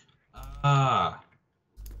 Ah.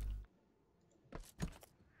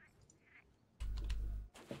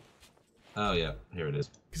 Oh yeah, here it is.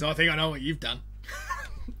 Because I think I know what you've done.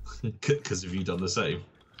 Because have you done the same?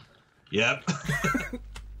 Yep.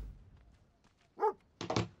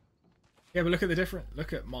 Yeah, but look at the different.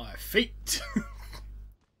 Look at my feet.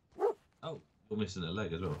 Oh, you're missing a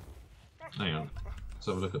leg as well. Hang on. Let's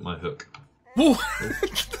have a look at my hook. Whoa!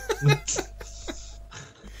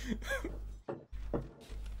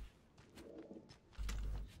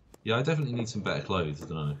 Yeah, I definitely need some better clothes,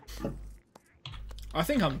 don't I? I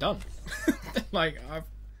think I'm done. Like,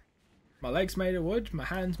 my legs made of wood, my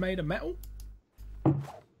hands made of metal,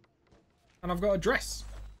 and I've got a dress.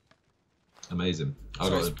 Amazing. I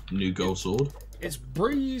got a new gold sword. It's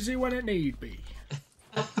breezy when it need be.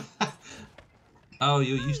 Oh,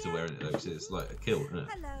 you're used to wearing it though, 'cause it's like a kilt, isn't it?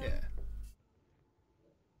 Hello. Yeah.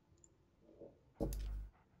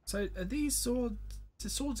 So, are these swords? Do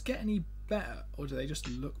swords get any better, or do they just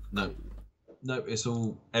look? No, no. It's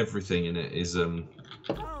all everything in it is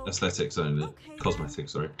aesthetics only, okay,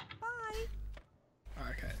 cosmetics. Sorry. Bye.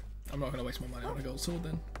 Okay, I'm not gonna waste my money on a gold sword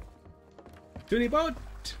then. Doody bod.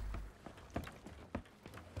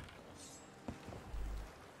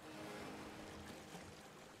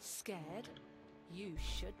 Scared? You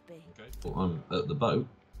should be. Okay. Well, I'm at the boat.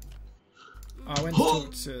 I went to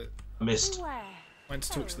talk to Missed. Where? went to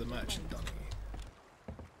talk to the merchant, Donny.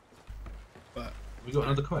 But We got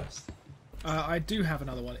another quest. I do have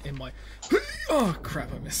another one in my. Oh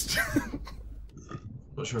crap! I missed.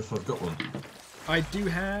 Not sure if I've got one. I do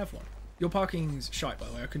have one. Your parking's shite, by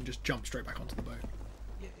the way. I couldn't just jump straight back onto the boat.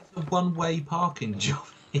 Yeah, it's a one-way parking job.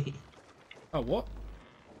 Oh, what?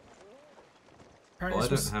 Apparently, Well, I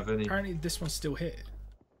this don't have any. apparently this one's still here.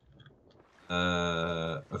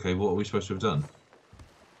 Okay, what are we supposed to have done?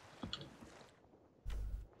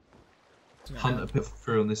 Hunt a pitiful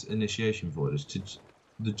crew on this initiation voyage to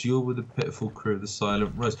the duel with the pitiful crew of the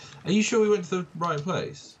Silent Rose. Are you sure we went to the right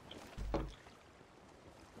place?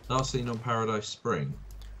 Last seen on Paradise Spring.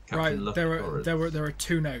 Captain Right, Lucky Forest. there are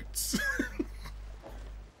two notes.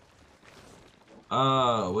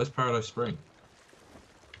 Ah, where's Paradise Spring?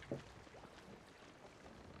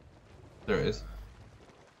 There it is.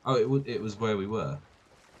 Oh, it was where we were,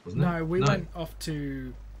 wasn't it? No, we went off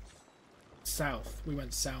to south. We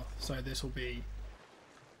went south, so this will be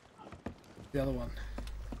the other one.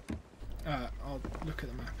 I'll look at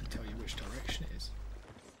the map and tell you which direction it is.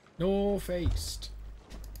 Northeast.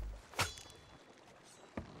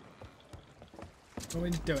 Want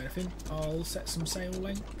me to do anything? I'll set some sail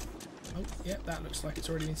length. Oh, yeah, that looks like it's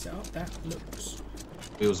already been set up. That looks.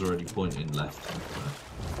 Wheels already pointing left.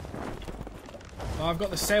 Oh, I've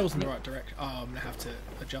got the sails in the right direction. Oh, I'm gonna have to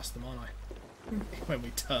adjust them, aren't I? When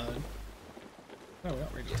we turn. No, we're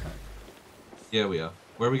not really turning. Yeah, we are.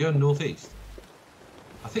 Where are we going? Northeast.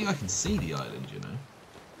 I think I can see the island, you know.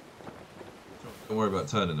 Don't worry about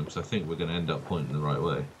turning them, because I think we're going to end up pointing the right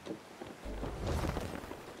way.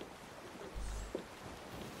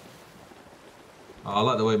 Oh, I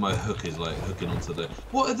like the way my hook is like hooking onto the.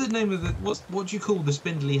 What are the name of the? What do you call the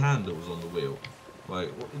spindly handles on the wheel?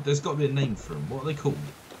 Like, there's got to be a name for them. What are they called?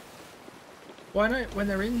 Well, I know when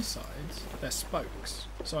they're inside, they're spokes.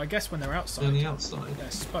 So I guess when they're outside, On the outside. they're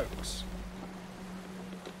spokes.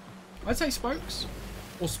 I'd say spokes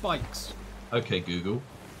or spikes. Okay, Google.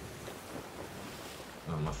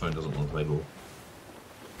 Oh, my phone doesn't want to play ball.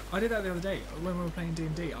 I did that the other day when we were playing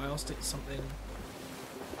D&D. I asked it something.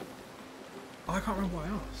 I can't remember what I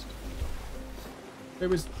asked. It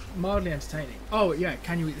was mildly entertaining. Oh yeah,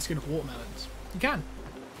 can you eat the skin of watermelons? You can.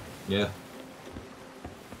 Yeah.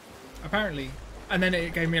 Apparently. And then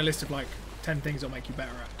it gave me a list of like 10 things that'll make you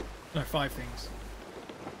better at. No, 5 things.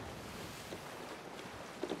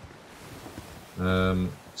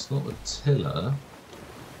 It's not the tiller.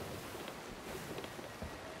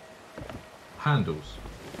 Handles.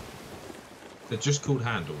 They're just called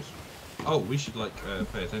handles. Oh, we should like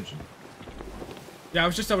pay attention. Yeah, I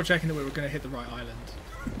was just double checking that we were going to hit the right island.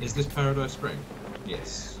 Is this Paradise Spring?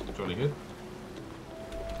 Yes. Jolly good.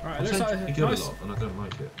 Alright, I it looks like tend to there's be a good nice, a lot, and I don't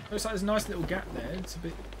like it. looks like there's a nice little gap there. It's a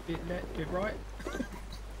bit right.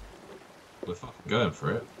 We're fucking going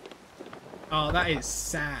for it. Oh, that is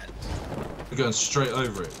sad. We're going straight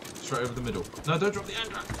over it. Straight over the middle. No, don't drop the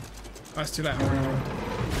anchor. That's too late.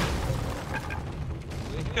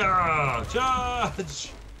 Yeah,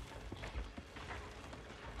 charge!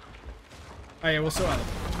 Oh yeah, we'll sort out the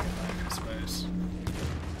I suppose.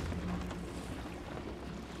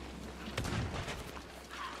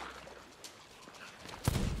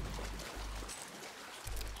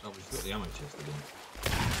 Oh, we've got the ammo chest again.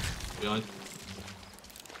 Behind.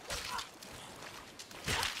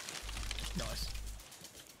 Nice.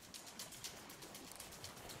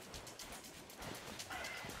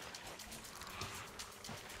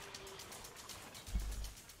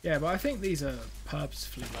 Yeah, but I think these are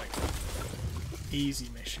purposefully like easy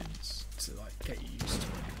missions to like get you used to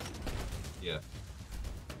it. Yeah.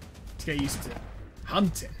 To get used to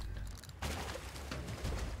hunting.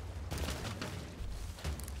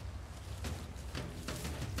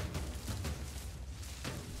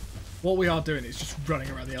 What we are doing is just running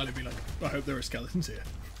around the island being like, I hope there are skeletons here.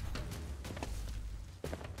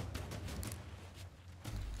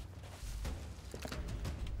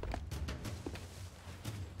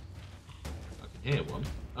 I can hear one.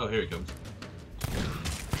 Oh, here he comes.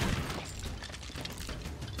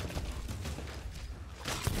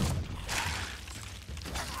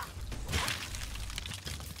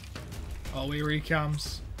 Oh, here he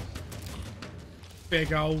comes.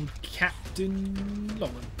 Big old Captain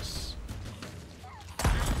Lawrence.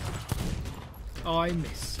 I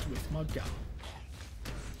missed with my gun.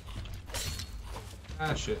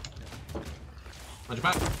 Ah, shit. On your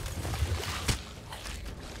back.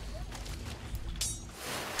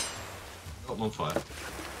 Got him on fire.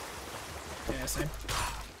 Yeah, same.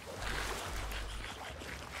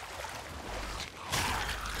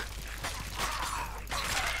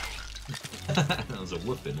 That was a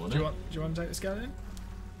whooping, wasn't it? Do you want to take the skeleton?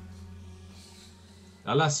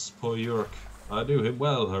 Alas, poor Yorick. I knew him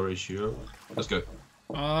well, Horatio. Let's go.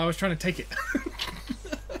 Oh, I was trying to take it.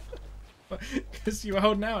 Because you were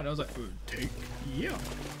holding out and I was like, oh, take, yeah.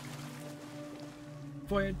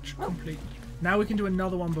 Voyage complete. Now we can do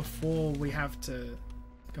another one before we have to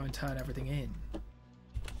go and turn everything in.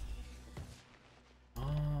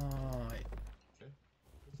 Alright. Okay.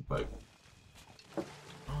 The boat.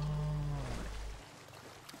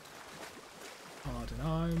 I don't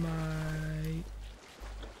know, mate.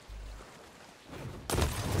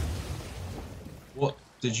 What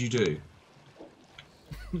did you do?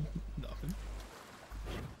 Nothing.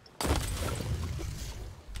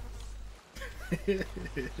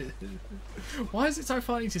 Why is it so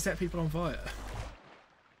funny to set people on fire?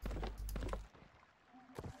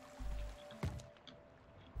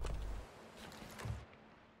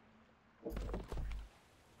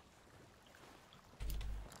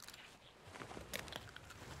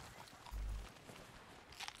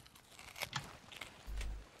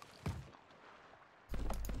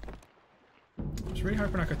 I was really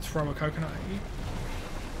hoping I could throw a coconut at you.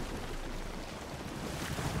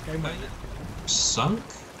 Game over. Sunk?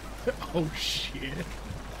 Oh shit.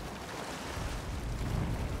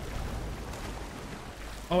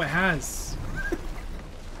 Oh, it has.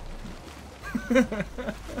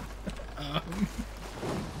 um.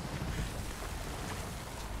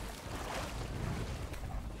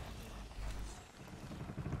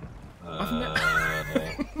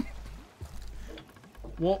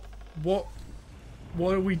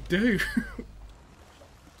 What do we do?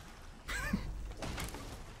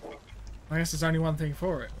 I guess there's only one thing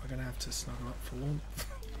for it. We're gonna have to snuggle up for warmth.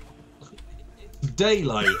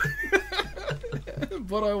 Daylight.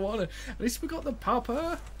 But I want it. At least we got the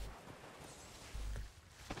pupper.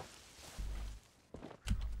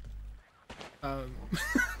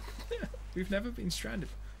 We've never been stranded.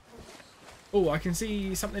 Oh, I can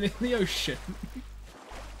see something in the ocean.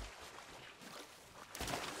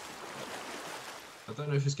 I don't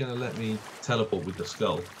know if it's going to let me teleport with the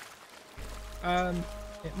skull.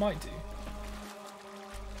 It might do.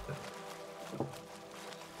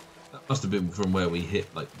 That must have been from where we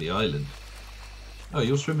hit, like, the island. Oh,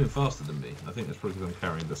 you're swimming faster than me. I think that's probably because I'm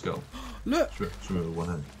carrying the skull. Look! Swimming with one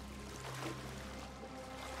hand.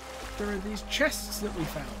 There are these chests that we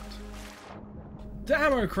found. The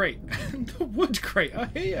ammo crate and the wood crate are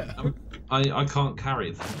here. I can't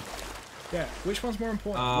carry them. Yeah, which one's more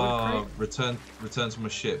important? Wood crate? Return to my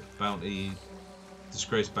ship. Bounty,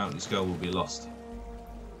 disgraced bounty skull will be lost.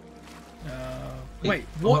 Wait,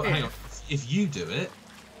 what hang if? on. If you do it,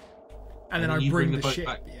 And then I you bring the boat ship.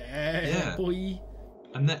 back. Yeah, boy.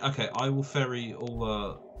 And then, okay, I will ferry all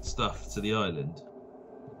our stuff to the island.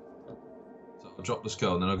 So I'll drop the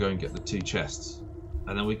skull, and then I'll go and get the 2 chests,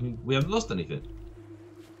 and then we haven't lost anything.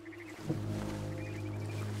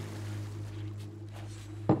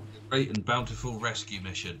 Great and bountiful rescue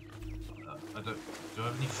mission. Do I have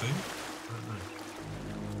any food? I don't know.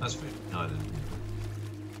 That's food. No, I didn't.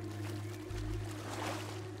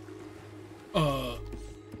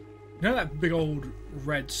 You know that big old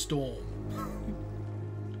red storm?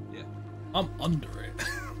 Yeah. I'm under it.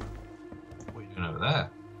 What are you doing over there?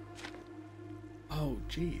 Oh,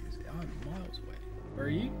 jeez. I'm miles away. Where are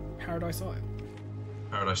you? Paradise Isle.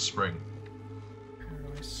 Paradise Spring.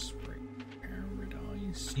 Paradise Spring.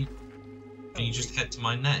 Paradise. Can you just head to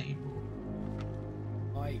my name?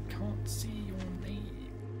 I can't see your name.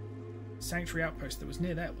 Sanctuary Outpost that was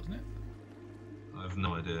near there, wasn't it? I have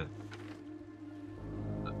no idea.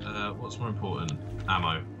 What's more important?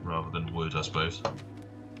 Ammo rather than wood, I suppose.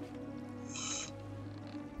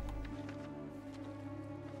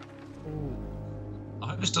 Oh. I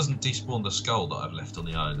hope this doesn't despawn the skull that I've left on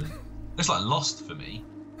the island. It's like Lost for me.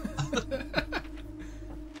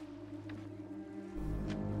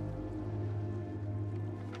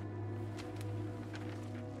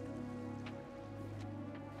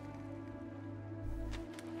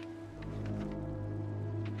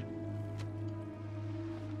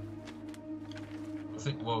 I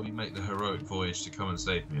think while you make the heroic voyage to come and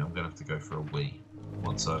save me, I'm going to have to go for a wee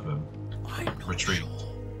once I've I'm not retrieved.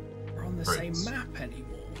 sure we're on the Prince. same map anymore.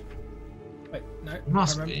 Wait, no.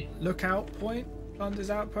 Must I remember. be. Lookout Point, Plunder's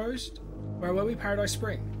Outpost. Where were we? Paradise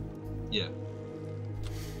Spring. Yeah.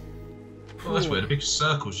 Well, that's weird. A big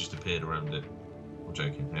circle's just appeared around it. I'm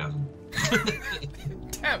joking. It hasn't.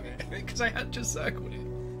 Damn it! Because I had just circled it.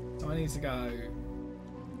 So I need to go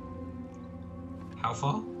How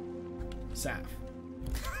far? south.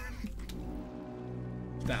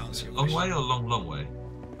 That's your Long question. way or long way?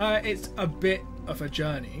 It's a bit of a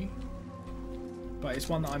journey, but it's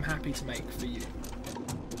one that I'm happy to make for you.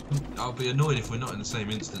 I'll be annoyed if we're not in the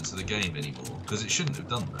same instance of the game anymore, because it shouldn't have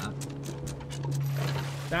done that.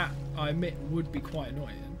 That, I admit, would be quite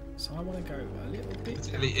annoying. So I want to go a little bit.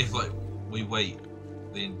 Particularly if, like, we wait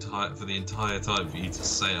for the entire time for you to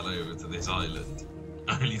sail over to this island,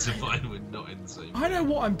 only to find we're not in the same. I know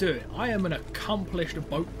what I'm doing. I am an accomplished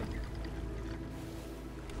boatman.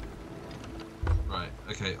 Right.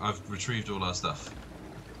 Okay. I've retrieved all our stuff.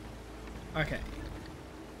 Okay.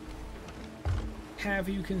 Have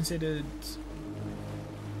you considered?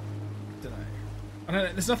 Don't know. I don't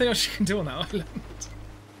know. There's nothing else you can do on that island.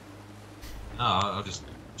 No, I'll just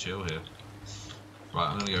chill here. Right.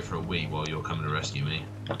 I'm gonna go for a wee while you're coming to rescue me.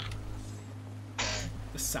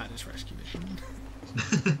 The saddest rescue mission.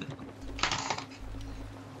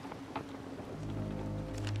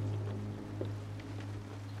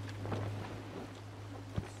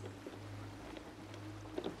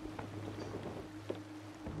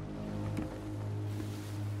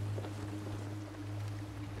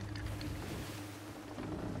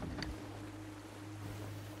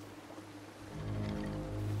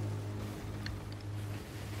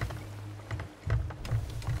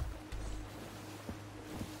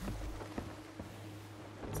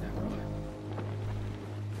 Is that right?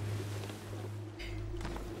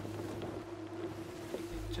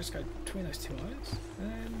 Just go between those two eyes, and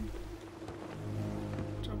then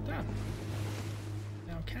drop down.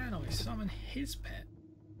 Now, can I summon his pet?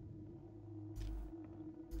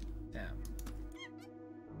 Damn.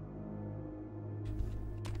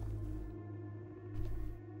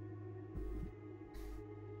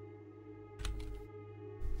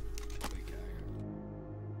 There we go.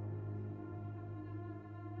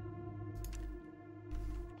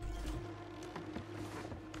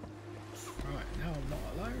 Right, now I'm not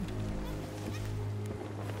alone.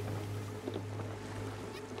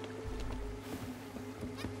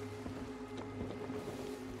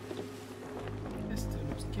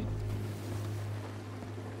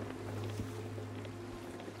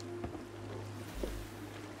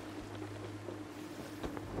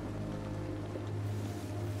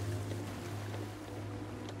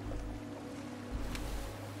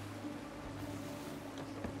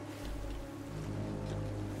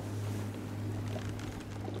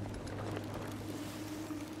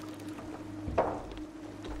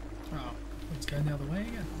 going the other way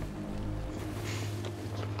again.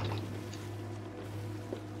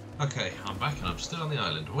 Okay, I'm back and I'm still on the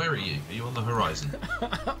island. Where are you? Are you on the horizon?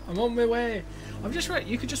 I'm on my way. I'm just right.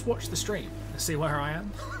 You could just watch the stream and see where I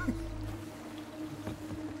am.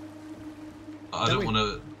 I don't want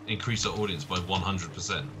to increase our audience by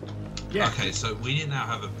 100%. Yeah. Okay, so we now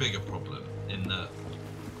have a bigger problem in that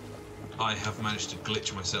I have managed to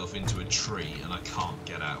glitch myself into a tree and I can't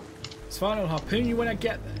get out. It's fine. I'll harpoon you when I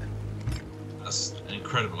get there. That's an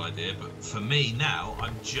incredible idea, but for me now,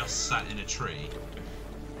 I'm just sat in a tree.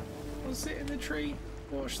 I'll sit in the tree,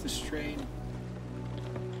 watch the stream.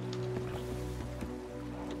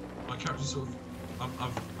 My character's sort of...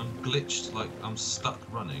 I'm glitched, like I'm stuck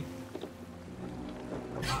running.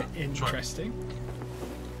 Interesting.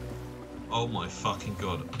 Oh my fucking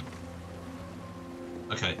god.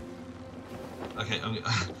 Okay. Okay,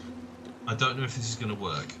 I don't know if this is going to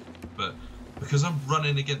work, but because I'm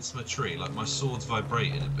running against my tree, like my sword's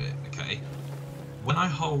vibrating a bit, okay? When I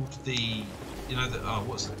hold the... You know,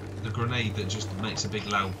 what's the grenade that just makes a big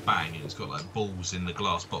loud bang and it's got like balls in the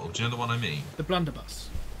glass bottle? Do you know the one I mean? The blunderbuss.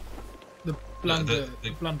 The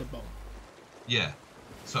blunder bomb. Yeah.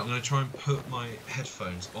 So I'm going to try and put my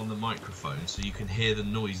headphones on the microphone so you can hear the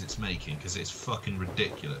noise it's making, because it's fucking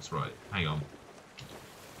ridiculous. Right, hang on.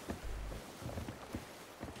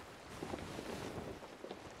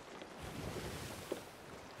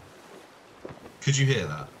 Could you hear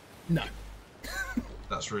that? No.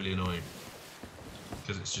 That's really annoying.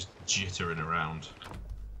 Because it's just jittering around.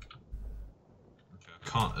 Okay, I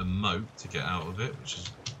can't emote to get out of it, which is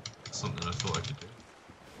something I thought I could do.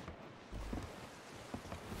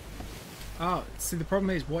 Oh, see, the problem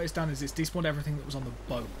is, what it's done is it's despawned everything that was on the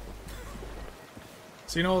boat.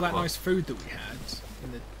 So you know all that nice food that we had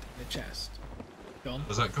in the chest? Gone?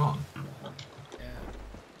 Was that gone? Yeah.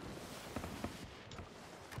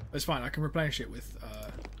 But it's fine, I can replenish it with...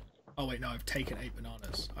 Oh wait, no, I've taken 8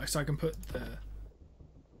 bananas. So I can put the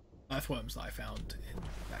earthworms that I found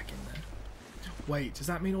back in there. Wait, does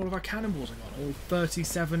that mean all of our cannonballs are gone? All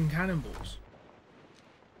 37 cannonballs?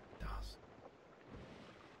 It does.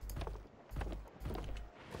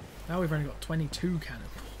 Now we've only got 22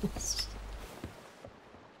 cannonballs.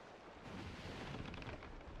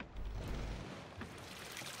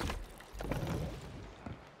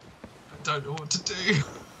 I don't know what to do.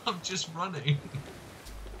 I'm just running.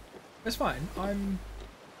 It's fine. I'm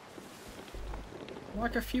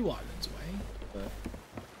like a few islands away, but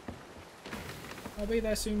I'll be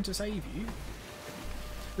there soon to save you.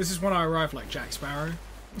 This is when I arrive like Jack Sparrow,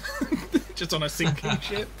 just on a sinking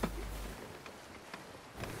ship.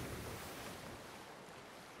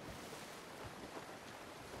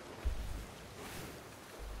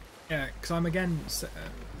 Yeah, because I'm again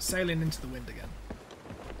sailing into the wind again.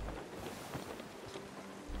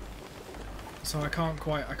 So I can't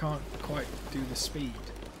quite do the speed.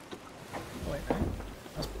 Oh wait, no,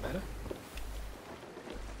 that's better.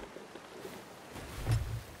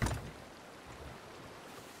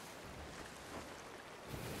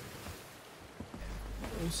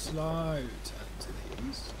 A little slow turn to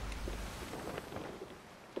these.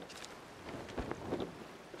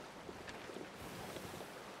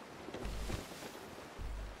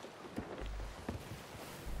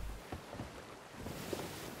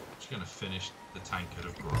 Going to finish the tankard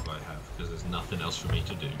of grog I have, because there's nothing else for me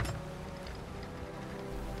to do.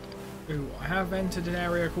 Ooh, I have entered an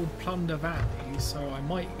area called Plunder Valley, so I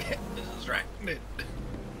might get distracted.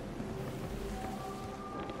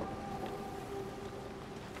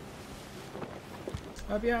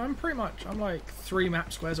 But yeah, I'm like 3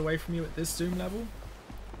 map squares away from you at this zoom level.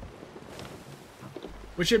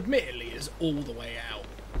 Which admittedly is all the way out.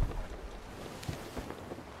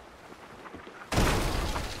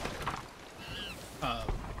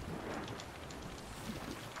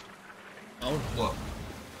 Oh, what?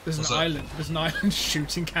 There's an island. There's an island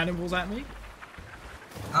shooting cannonballs at me.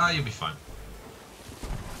 Ah, you'll be fine.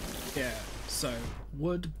 Yeah. So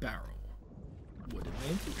wood barrel, wood in the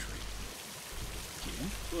infantry.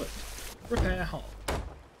 Use wood. Repair hull.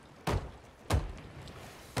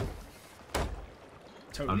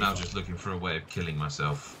 Totally I'm now fine. just looking for a way of killing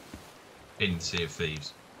myself in Sea of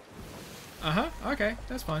Thieves. Okay,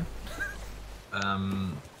 that's fine.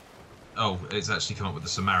 Oh, it's actually come up with the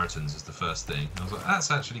Samaritans as the first thing. I was like,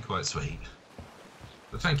 that's actually quite sweet.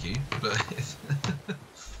 But thank you. But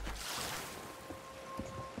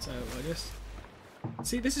So I just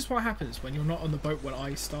see, this is what happens when you're not on the boat when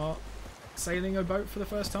I start sailing a boat for the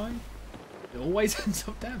first time. It always ends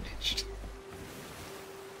up damaged.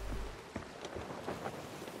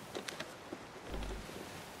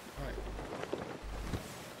 Right.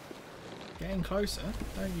 Getting closer,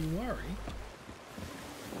 don't you worry.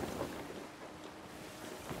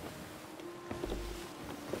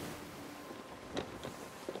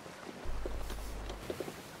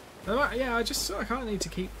 Yeah, I kind of need to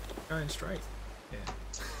keep going straight. Yeah.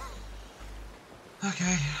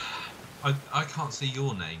 Okay. I can't see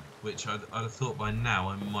your name, which I'd have thought by now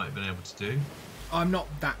I might have been able to do. I'm not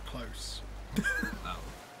that close. Oh.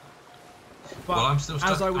 But Well, I'm still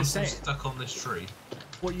stuck, as I was I'm still saying, stuck on this tree.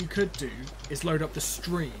 what you could do is load up the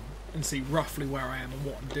stream and see roughly where I am and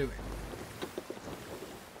what I'm doing.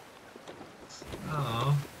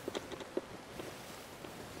 Oh.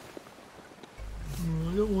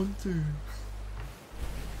 I don't want to.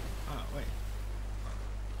 Oh, wait.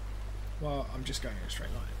 Well, I'm just going in a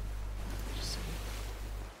straight line. Just see.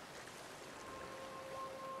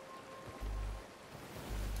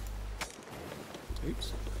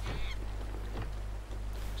 Oops.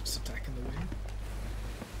 Just attacking the wind.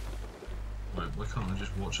 Right, why can't I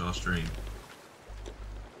just watch our stream?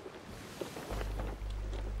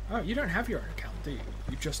 Oh, you don't have your own account, do you?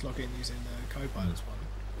 You just log in using the Copilot's one.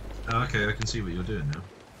 Oh, okay, I can see what you're doing now.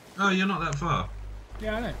 Oh, you're not that far.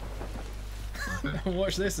 Yeah, I know. Okay.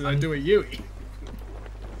 Watch this as I do a Yui.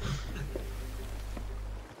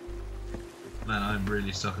 Man, I'm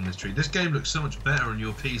really stuck on this tree. This game looks so much better on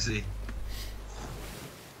your PC.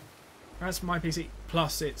 That's my PC.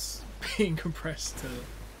 Plus, it's being compressed to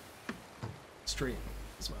stream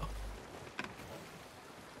as well.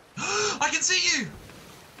 I can see you!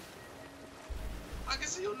 I can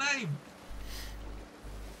see your name!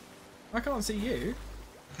 I can't see you.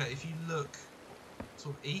 Okay, if you look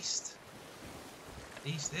sort of east,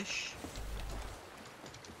 east-ish.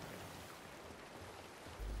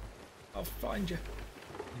 I'll find you.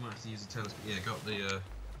 You might have to use a telescope. Yeah, got the.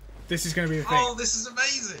 This is going to be the thing. Oh, this is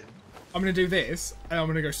amazing! I'm going to do this, and I'm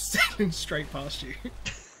going to go sailing straight past you.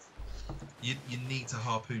 You need to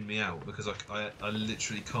harpoon me out because I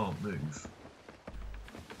literally can't move.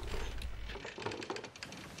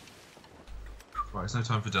 Right, it's no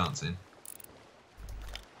time for dancing.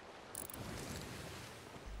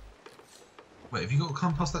 Wait, have you got to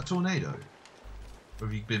come past that tornado? Or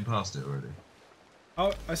have you been past it already?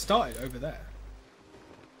 Oh, I started over there.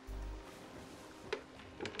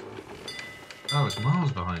 Oh, it's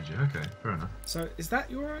miles behind you. Okay, fair enough. So, is that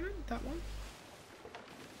your island? That one?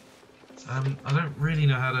 I don't really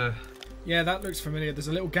know how to... Yeah, that looks familiar. There's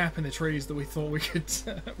a little gap in the trees that we thought we could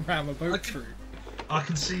ram a boat through. I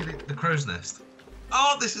can see the crow's nest.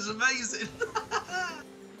 Oh, this is amazing!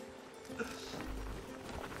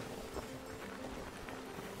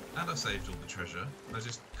 And I saved all the treasure. I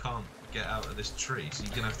just can't get out of this tree, so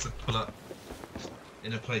you're going to have to pull up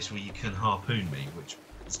in a place where you can harpoon me, which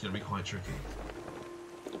is going to be quite tricky.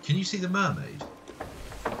 Can you see the mermaid?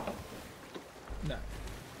 No.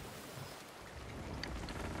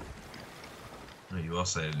 No, you are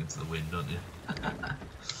sailing into the wind, aren't you?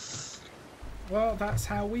 Well, that's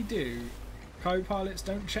how we do. Co-pilots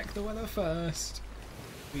don't check the weather first.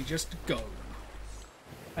 We just go.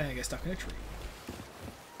 And then get stuck in a tree.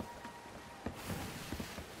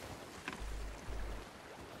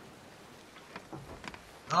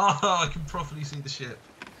 Oh, I can properly see the ship.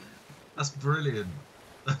 That's brilliant.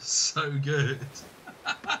 That's so good.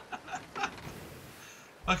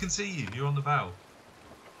 I can see you. You're on the bow.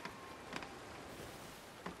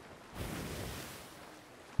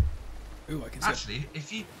 Ooh, I can see. Actually,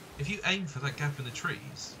 if you aim for that gap in the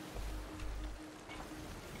trees,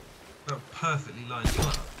 that perfectly lines you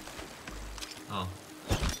up. Oh,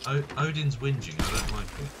 Odin's whinging. I don't like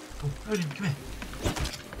it. Oh, Odin, come here.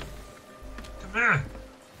 Come here.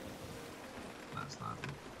 That's that.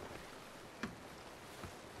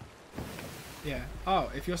 Yeah. Oh,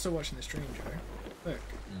 if you're still watching the stream, Joe, look.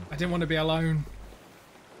 I didn't want to be alone.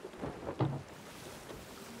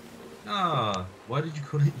 Ah, why did you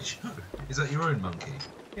call it Joe? Is that your own monkey?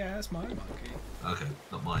 Yeah, that's my monkey. Okay,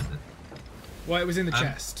 not mine then. Well, it was in the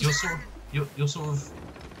chest. You're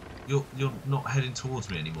not heading towards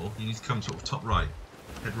me anymore. You need to come sort of top right.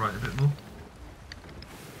 Head right a bit more.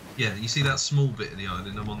 Yeah, you see that small bit of the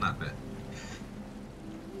island? I'm on that bit.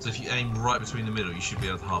 So if you aim right between the middle, you should be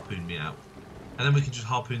able to harpoon me out. And then we can just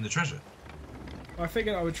harpoon the treasure. I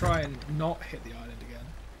figured I would try and not hit the island again.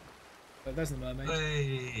 But there's the mermaid.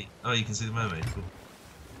 Hey! Oh, you can see the mermaid. Cool.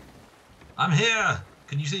 I'm here!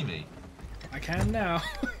 Can you see me? I can now.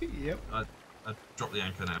 Yep. I drop the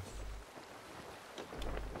anchor now.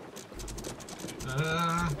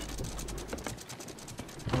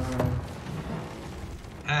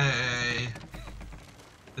 Hey!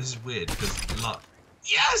 This is weird because like,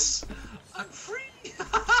 yes! I'm free!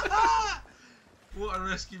 What a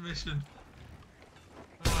rescue mission!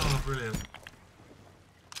 Oh, brilliant!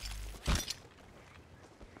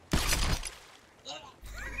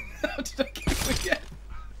 How did I get him again?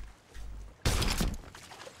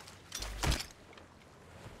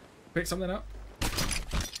 Pick something up.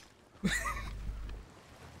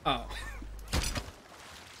 Oh.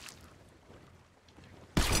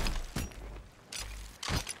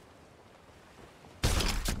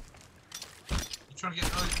 You trying to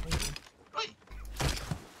get Wait!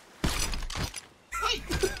 Wait!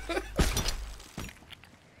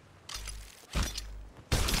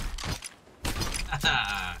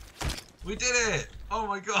 We did it! Oh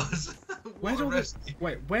my god! Where's all this?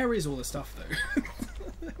 Wait, where is all the stuff though?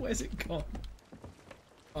 Where's it gone?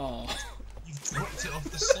 Oh. You've dropped it off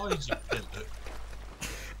the side, you pillow.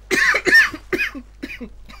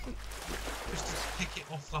 Just to pick it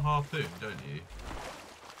off the harpoon, don't you?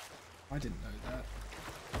 I didn't know that.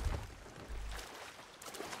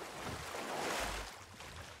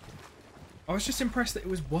 I was just impressed that it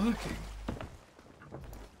was working.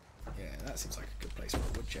 Yeah, that seems like a good place for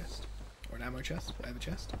a wood chest. Or an ammo chest, whatever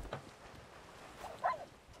chest.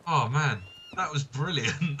 Oh man, that was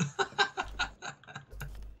brilliant.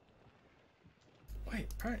 Wait,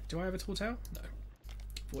 apparently, do I have a tall tale? No.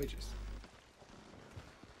 Voyages.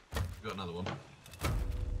 We've got another one.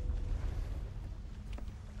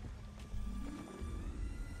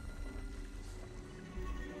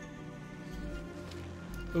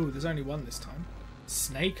 Oh, there's only one this time.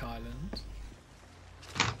 Snake Island.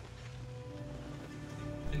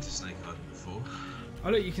 Been to Snake Island before. Oh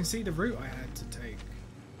look, you can see the route I had to take.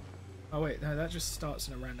 Oh wait, no, that just starts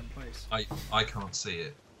in a random place. I can't see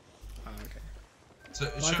it. Oh, okay. So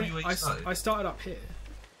Well, show me where you started. I started up here.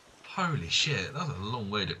 Holy shit, that's a long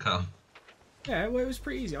way to come. Yeah, well, it was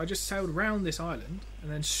pretty easy. I just sailed around this island and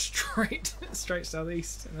then straight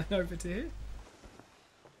southeast and then over to here.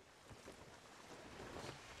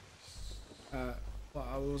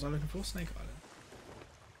 What was I looking for? Snake Island.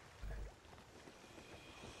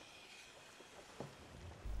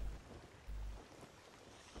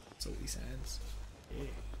 Salty sands. Yeah.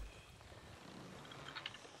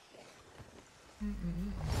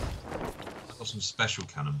 I've got some special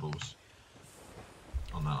cannonballs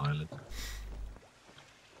on that island.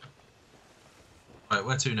 Right,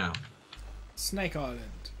 where to now? Snake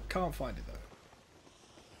Island. Can't find it though.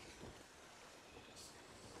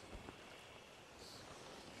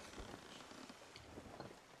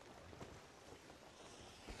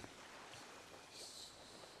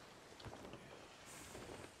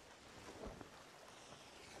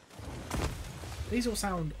 These all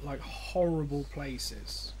sound like horrible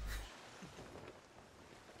places.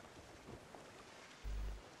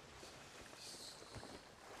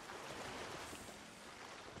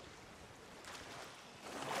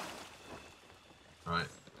 Right,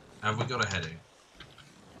 have we got a heading?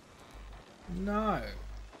 No.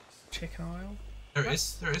 Chicken Isle? There it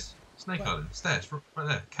is, there it is. Snake Where? Island, stairs, right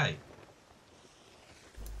there, K.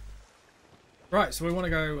 Right, so we want to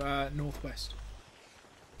go northwest.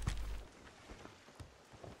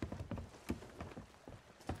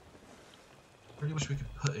 I really wish we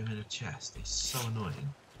could put him in a chest, he's so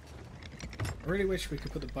annoying. I really wish we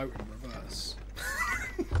could put the boat in reverse.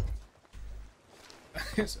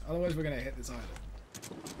 Otherwise we're going to hit this island.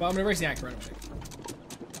 But I'm going to raise the anchor anyway.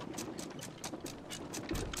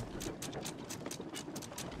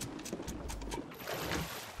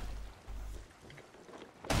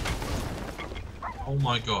 Oh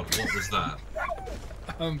my god, what was that?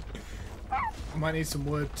 I might need some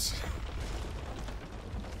wood.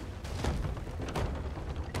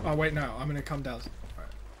 Oh wait, no, I'm gonna come down.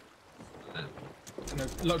 Alright. No,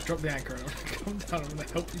 look, drop the anchor and I'm gonna come down. I'm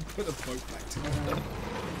gonna help you put the boat back together.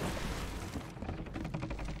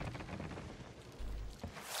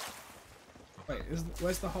 Wait,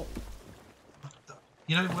 where's the hole?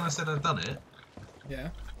 You know when I said I'd done it? Yeah.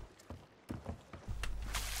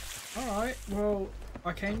 Alright, well,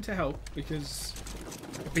 I came to help because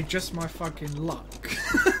it'd be just my fucking luck.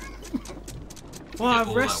 Well,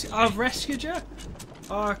 I've rescued you.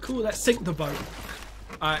 Ah, cool, let's sink the boat.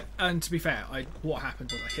 And to be fair, what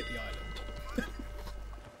happened was I hit the island.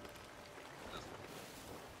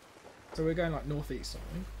 So we're going like northeast,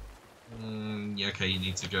 aren't we? Yeah, okay, you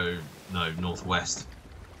need to go, no, northwest.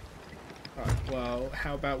 Alright, well,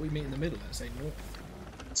 how about we meet in the middle and say north?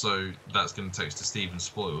 So that's going to take us to Stephen's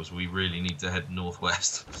Spoils. We really need to head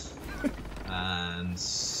northwest. And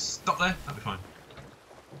stop there, that'll be fine.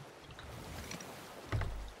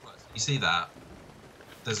 Right, you see that?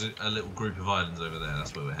 There's a little group of islands over there,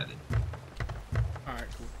 that's where we're heading. Alright,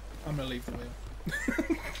 cool. I'm gonna leave the wheel.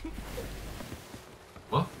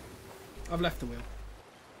 What? I've left the wheel.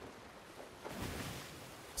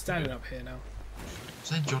 Standing up here now.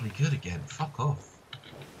 Saying jolly good again, fuck off.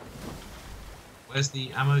 Where's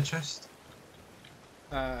the ammo chest?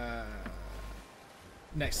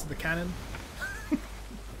 Next to the cannon.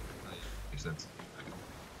 makes sense.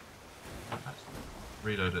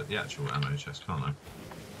 Reload at the actual ammo chest, can't I?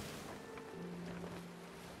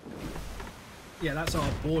 Yeah, that's our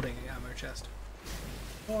boarding ammo chest.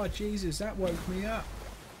 Oh Jesus, that woke me up.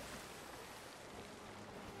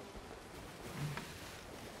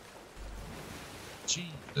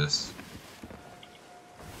 Jesus.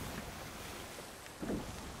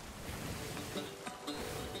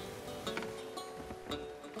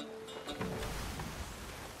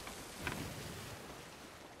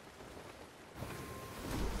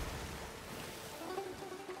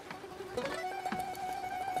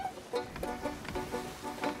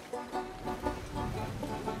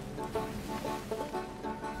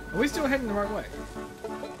 Are we still heading the right way?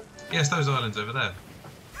 Yes, those islands over there.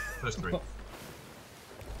 Those three. I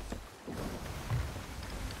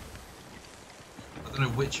don't know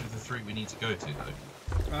which of the three we need to go to, though.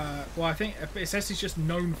 Well, I think it says he's just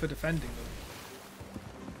known for defending them.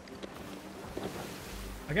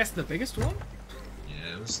 I guess the biggest one?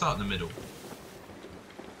 Yeah, let's start in the middle.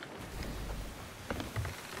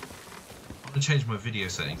 I'm going to change my video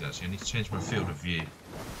settings, actually. I need to change my field of view.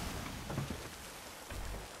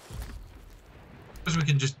 Because we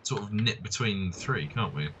can just sort of nip between three,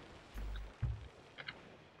 can't we?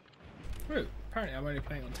 Ooh, apparently I'm only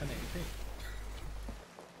playing on 1080p.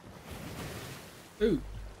 Ooh,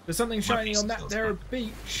 there's something shiny on that there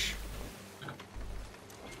beach.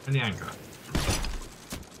 In the anchor.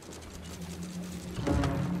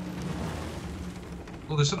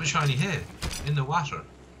 Oh, there's something shiny here, in the water.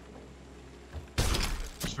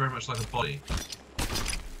 It's very much like a body.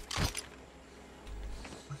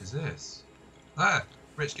 What is this? Ah!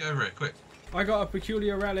 Rich, get over it, quick. I got a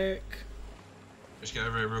peculiar relic. Rich, get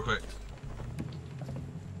over it real quick.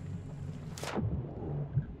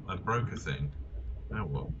 I broke a thing. Now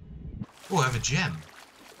what? Oh, I have a gem.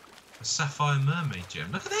 A sapphire mermaid gem.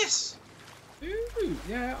 Look at this! Ooh,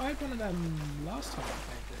 yeah, I had one of them last time I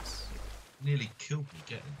played this. Nearly killed me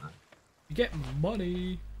getting that. You get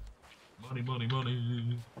money. Money, money,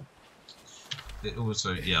 money. It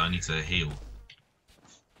also, yeah, I need to heal.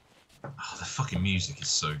 Oh, the fucking music is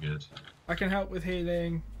so good. I can help with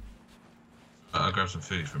healing. I'll grab some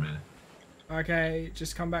food from here. Okay,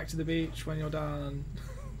 just come back to the beach when you're done.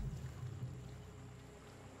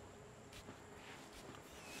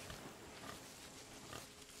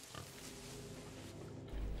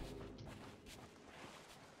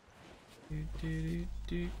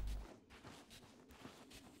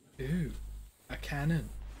 Ooh, a cannon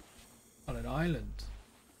on an island.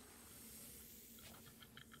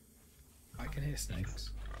 I can hear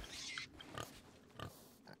snakes.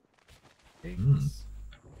 Snakes.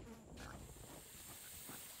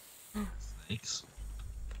 Snakes.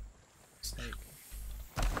 Snake.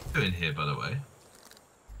 What's doing here, by the way?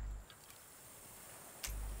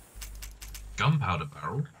 Gunpowder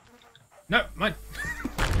barrel. No, mine.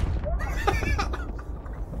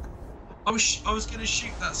 I was going to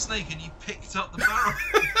shoot that snake and you picked up the barrel.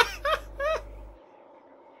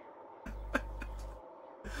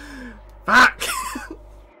 Fuck!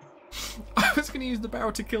 I was going to use the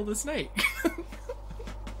barrel to kill the snake.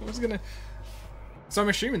 I was going to... So I'm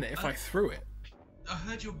assuming that if I threw it... I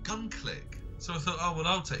heard your gun click, so I thought, oh well,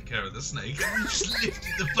 I'll take care of the snake, and you just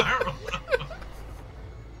lifted the barrel up.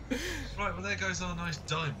 Right, well there goes our nice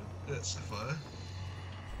diamond. Sapphire.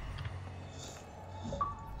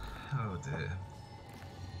 Oh dear.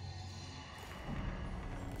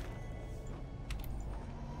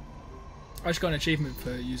 I just got an achievement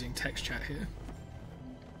for using text chat here.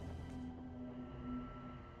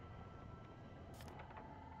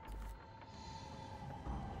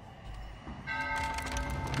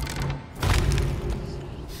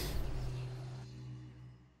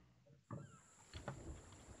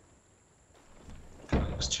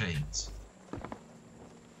 Chains.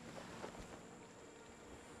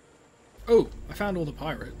 Oh, I found all the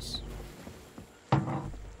pirates. They're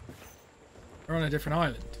on a different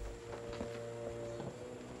island.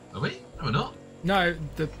 Are we? No, we're not. No,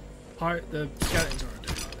 the skeletons are on a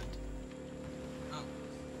different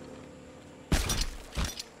island.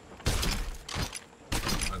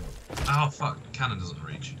 Oh fuck, cannon doesn't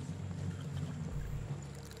reach.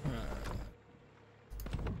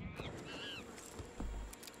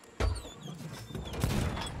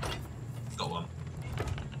 Got one.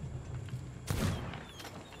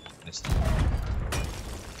 Missed.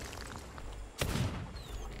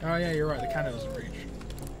 Oh yeah, you're right, the cannon doesn't reach.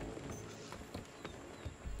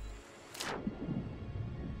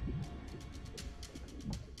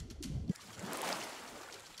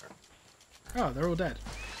 Oh, they're all dead.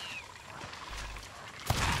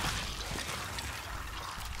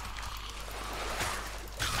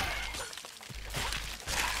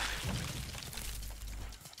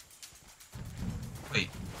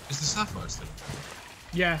 sapphire still?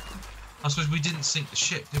 Yeah. I suppose we didn't sink the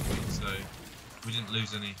ship, did we? So we didn't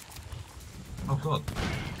lose any. Oh god,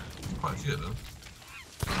 quite a few of them.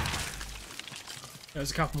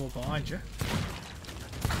 There's a couple more behind you.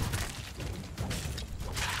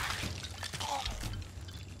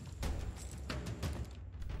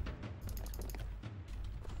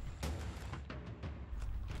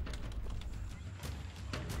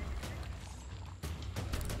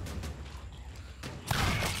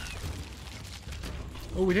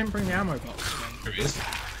 Oh, we didn't bring the ammo box again. Here he is.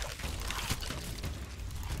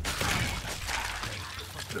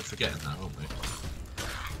 We're forgetting that, aren't we?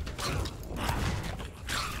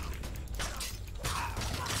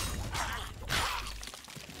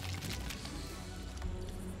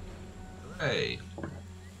 Hey.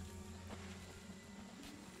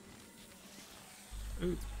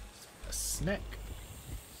 Ooh, a snake.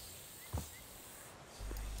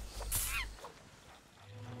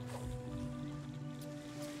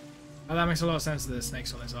 Oh, that makes a lot of sense. The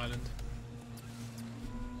snakes on this island.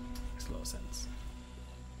 Makes a lot of sense.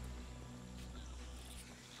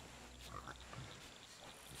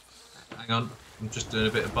 Hang on, I'm just doing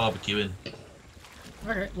a bit of barbecuing.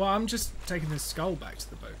 Okay, well, I'm just taking this skull back to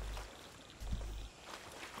the boat.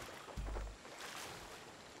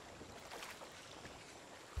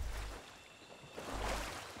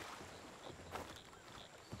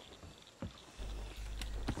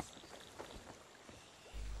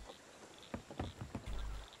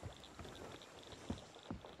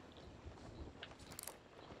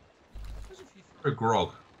 Throw a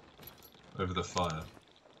grog over the fire.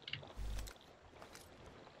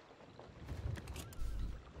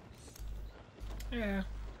 Yeah.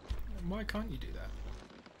 Why can't you do that?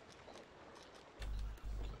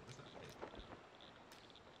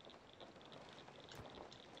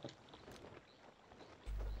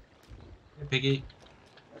 Hey, piggy.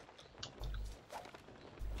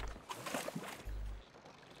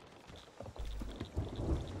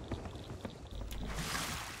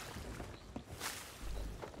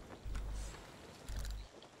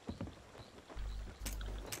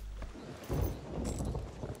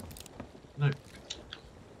 No.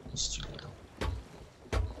 Stupid dog.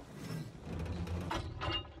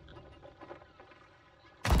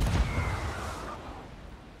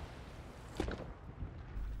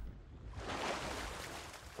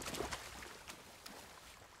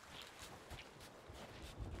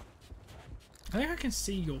 I think I can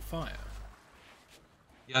see your fire.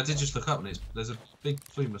 Yeah, I did just look up and there's a big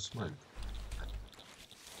plume of smoke.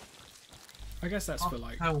 I guess that's for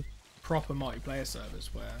like How? proper multiplayer servers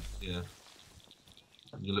where, Yeah.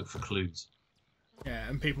 You look for clues. yeah,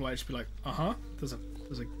 and people might just be like, there's a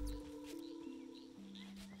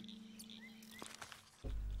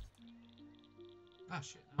Ah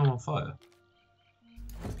shit, I'm on fire.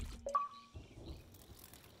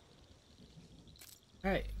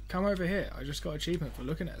 hey, come over here. I just got achievement for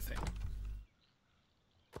looking at a thing.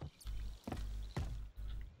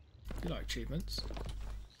 You like achievements?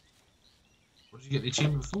 What did you get the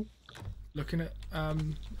achievement for? Looking at a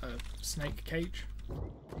snake cage.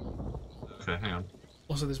 Okay, hang on.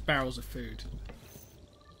 Also, there's barrels of food.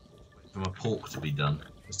 For my pork to be done.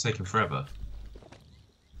 It's taking forever.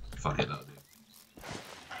 Fuck it, that'll do.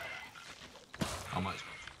 I might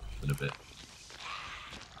in a bit.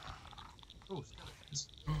 Oh, skeletons.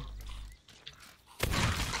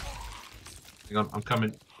 Hang on, I'm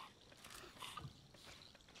coming.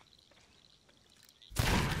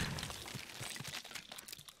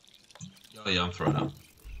 Oh yeah, I'm throwing up.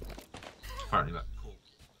 Apparently that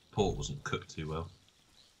pork wasn't cooked too well.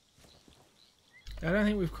 I don't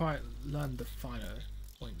think we've quite learned the finer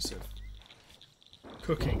points of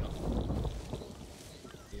cooking.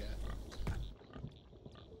 Yeah.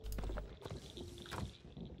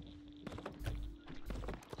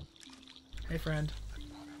 Hey, friend.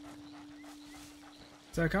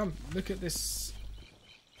 So come look at this.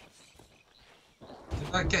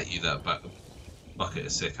 Did that get you that bucket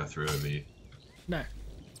of sick I threw over you? No.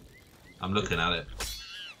 I'm looking at it.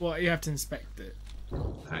 Well, you have to inspect it.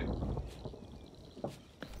 Okay.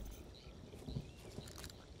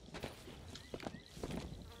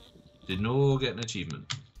 Did not get an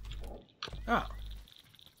achievement. Ah.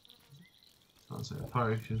 Can't say a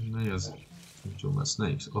pirate has talking about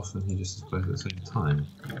snakes. Often he just both at the same time.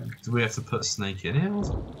 Do we have to put a snake in here?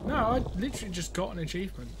 No, I literally just got an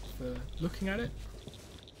achievement for looking at it.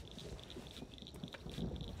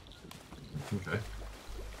 Okay.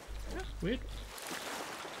 Yeah, weird.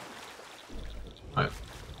 Right.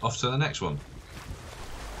 Off to the next one.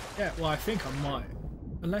 Yeah, well, I think I might.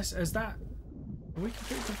 Unless, is that... Are we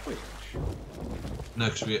completed the voyage? No,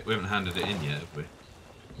 because we haven't handed it in yet, have we?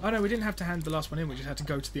 Oh no, we didn't have to hand the last one in. We just had to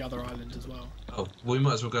go to the other island as well. Oh, we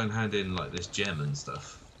might as well go and hand in like this gem and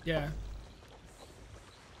stuff. Yeah.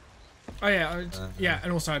 Oh yeah, yeah,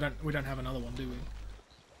 and also we don't have another one, do we?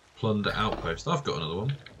 Plunder outpost. I've got another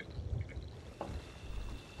one.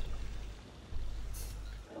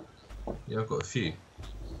 Yeah, I've got a few.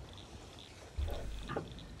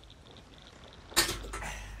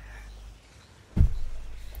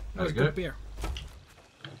 That was good beer.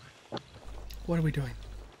 What are we doing?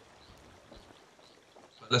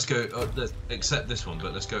 Let's go. Let's accept this one,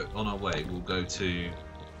 but let's go on our way. We'll go to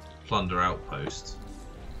Plunder Outpost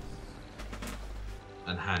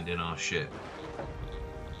and hand in our shit.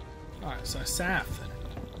 Alright, so south then.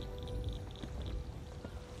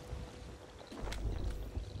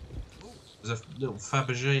 There's a little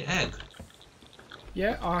Fabergé egg.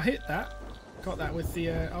 Yeah, I hit that. Got that with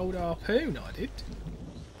the old harpoon, I did.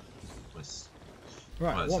 Nice.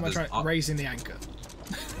 Right, Right, what so am I there's trying? Raising the anchor.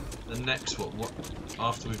 The next one,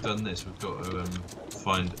 after we've done this, we've got to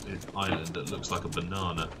find an island that looks like a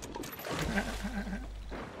banana.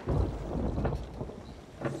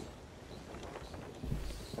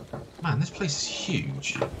 Man, this place is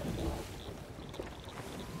huge.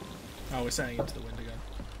 Oh, we're sailing into the wind again.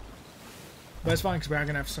 But it's fine because we are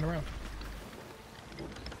going to have sun around.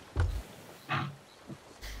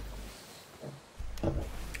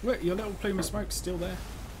 Look, your little plume of smoke's still there.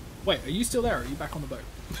 Wait, are you still there or are you back on the boat?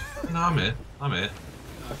 No, I'm here. I'm here.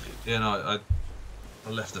 Okay. Yeah, no, I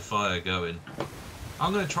left the fire going.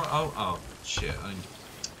 I'm going to try... Oh, shit. I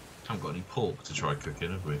haven't got any pork to try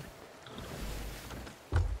cooking, have we?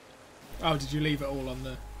 Oh, did you leave it all on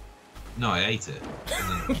the... No, I ate it.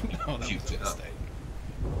 And then Oh, that was puked a it up. mistake.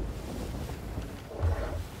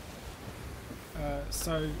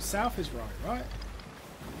 So, south is right?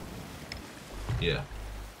 Yeah.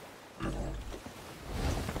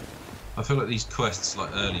 I feel like these quests, like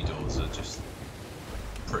early doors, are just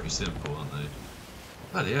pretty simple, aren't they?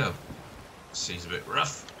 Bloody hell. Sea's a bit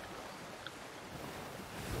rough.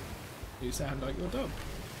 You sound like your dog.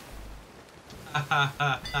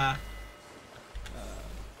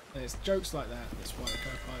 There's jokes like that, that's why the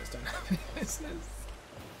co-pilots don't have any listeners.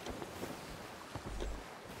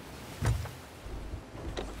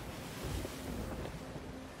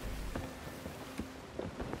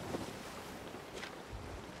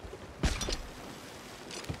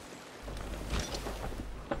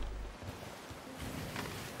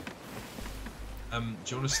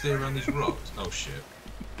 Do you want to steer around these rocks? Oh shit.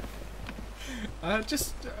 I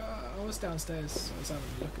was downstairs, I was having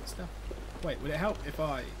a look at stuff. Wait, would it help if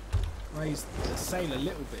I raise the sail a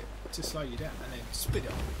little bit to slow you down and then spit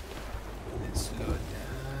up? And then slow it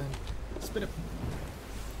down. Spit up.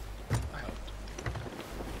 I helped.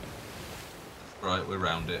 Right, we're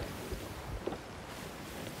round it.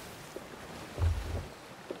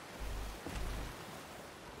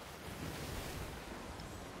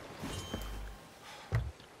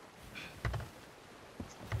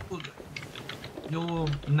 Your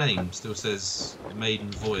name still says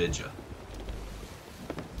Maiden Voyager.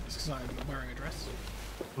 It's because I'm wearing a dress.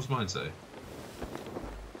 What's mine say?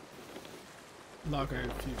 Largo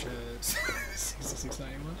Future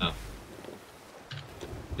 6691. Oh.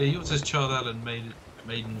 Yeah, yours says Child Allen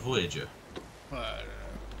Maiden Voyager. I don't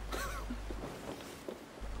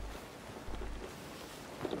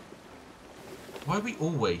know. Why are we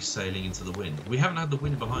always sailing into the wind? We haven't had the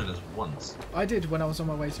wind behind us once. I did when I was on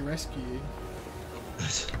my way to rescue you.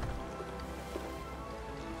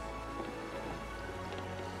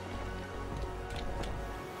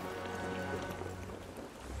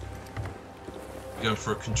 We're going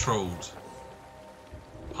for a controlled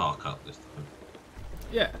park up this time.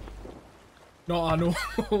 Yeah. Not our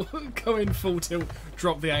normal go in full tilt,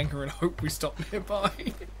 drop the anchor and hope we stop nearby.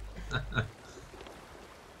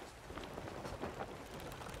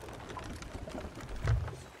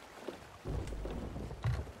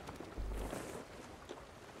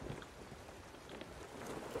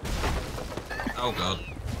 Oh god.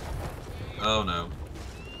 Oh no.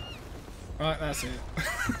 Right, that's it.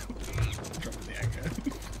 Dropping the anchor.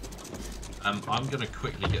 I'm gonna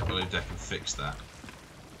quickly get below deck and fix that.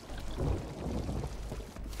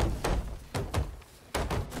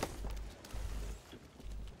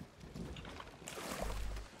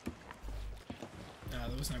 No,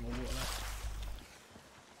 there was no more water left.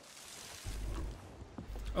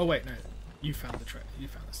 Oh wait, no. You found the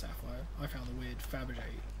sapphire. I found the weird Fabergé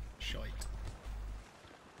shite.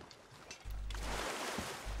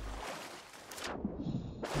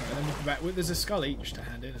 Alright, then we'll come back. There's a skull each to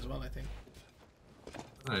hand in as well, I think.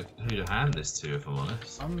 I don't know who to hand this to, if I'm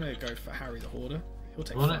honest. I'm gonna go for Harry the Hoarder. He'll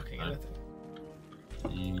take Want it? fucking No.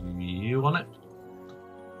 anything. You want it?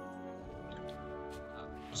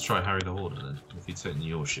 Let's try Harry the Horner then, if you're taking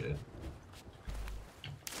your shit.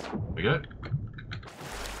 There we go.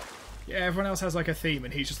 Yeah, everyone else has like a theme,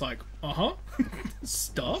 and he's just like,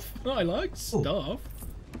 stuff. I like stuff.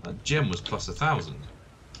 That gem was plus 1,000.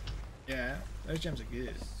 Yeah, those gems are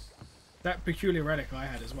good. That peculiar relic I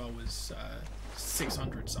had as well was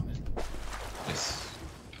 600 something. Yes.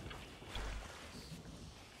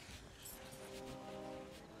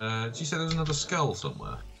 Did you say there was another skull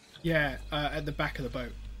somewhere? Yeah, at the back of the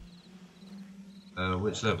boat.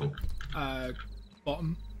 Which level?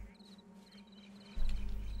 Bottom.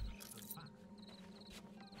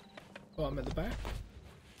 Bottom at the back.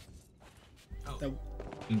 Oh.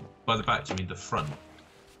 By the back, do you mean the front?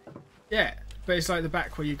 Yeah, but it's like the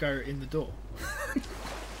back where you go in the door.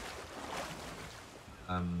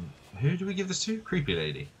 Who do we give this to? Creepy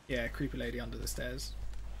lady. Yeah, creepy lady under the stairs.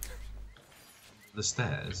 The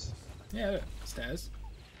stairs? Yeah, look, stairs.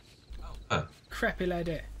 Oh. Creepy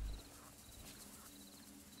lady.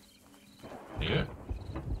 There you go.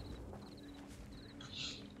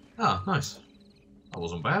 Ah, nice. That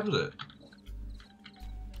wasn't bad, was it?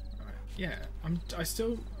 Right. Yeah, I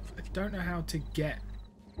don't know how to get.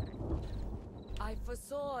 I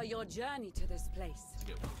foresaw your journey to this place.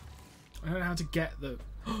 I don't know how to get the.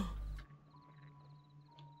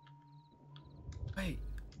 Wait,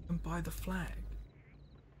 and buy the flag.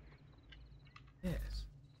 Yes.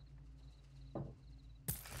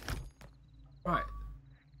 Right.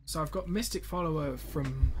 So I've got Mystic Follower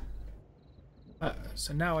from her.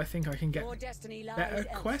 So now I think I can get Your destiny lies better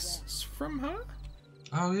elsewhere. quests from her.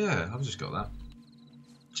 Oh yeah, I've just got that.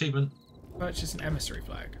 Achievement. Purchase an emissary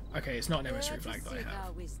flag. Okay, it's not an emissary Where to flag that I seek have.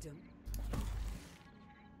 our wisdom?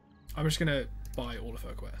 I'm just gonna buy all of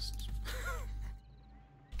her quests.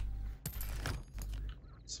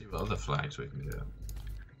 See what other flags we can get.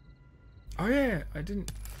 Oh yeah, I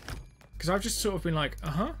didn't, because I've just sort of been like,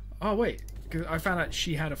 oh wait, because I found out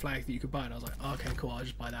she had a flag that you could buy, and I was like, oh, okay, cool, I'll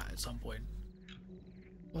just buy that at some point.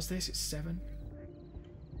 What's this? It's 7.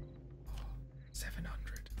 Oh,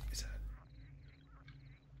 700. Is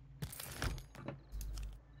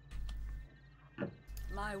it?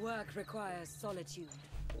 My work requires solitude.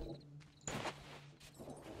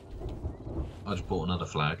 I just bought another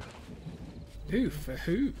flag. Who for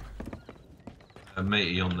who? A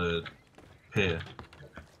matey on the pier.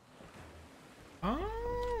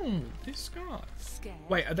 Oh, this guy. Scared?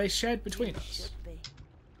 Wait, are they shared between You us? should be.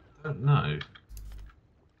 I don't know.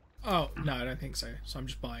 Oh no, I don't think so. So I'm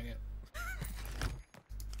just buying it.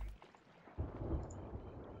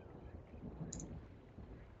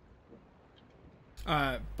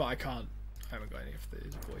 But I can't. I haven't got any of the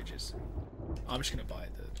voyages. I'm just gonna buy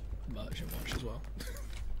the merchant watch as well.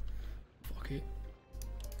 Fuck it.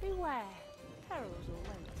 Beware, perils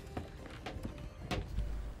await.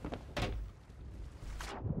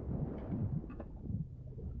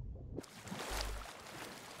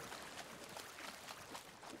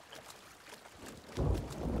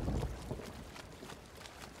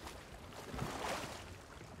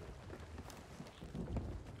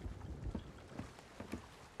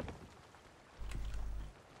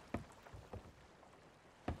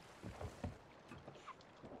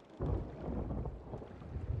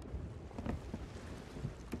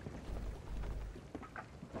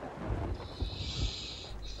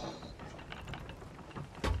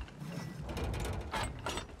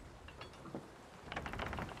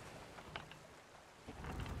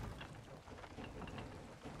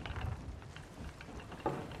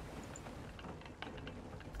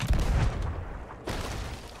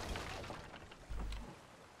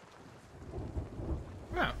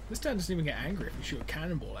 Wow, this town doesn't even get angry if you shoot a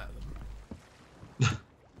cannonball at them.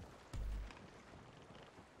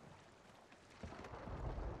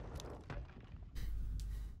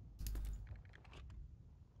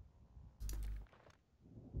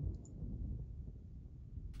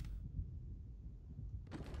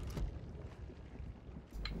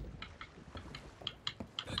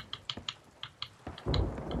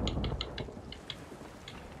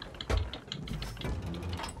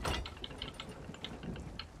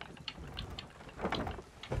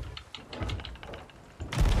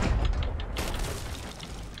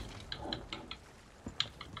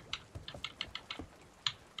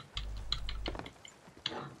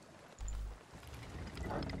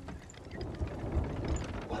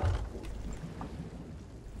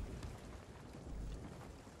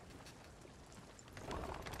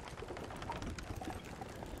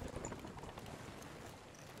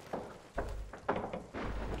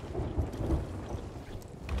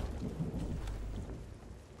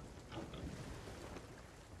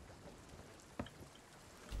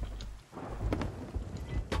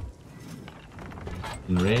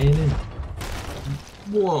 Raining.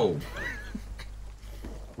 Whoa.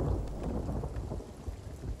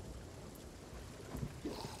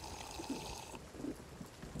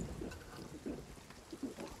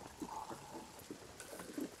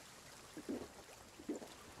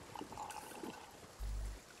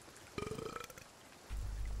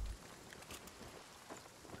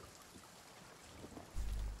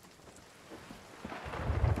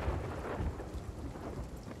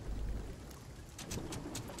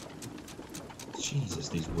 Jesus,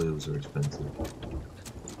 these wheels are expensive.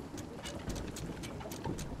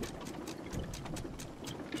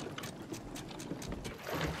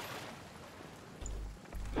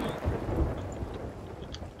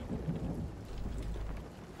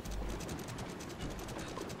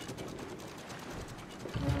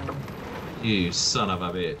 You son of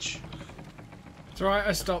a bitch. It's alright,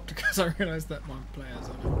 I stopped because I realised that my players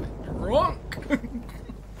are a little bit drunk.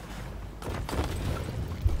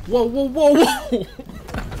 Whoa, whoa, whoa, whoa!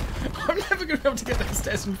 I'm never going to be able to get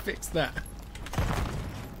downstairs and fix that.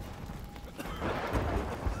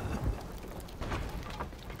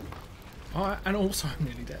 Oh, and also I'm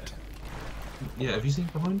nearly dead. Yeah, have you seen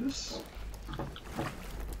behind us?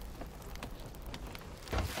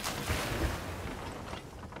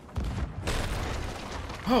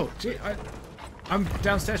 Oh, gee, I'm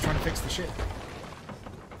downstairs trying to fix the shit.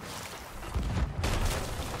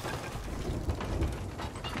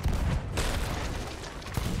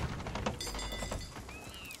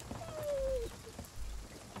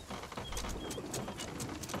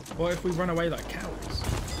 What if we run away like cowards?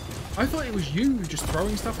 I thought it was you just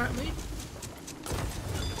throwing stuff at me.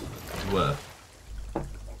 You were.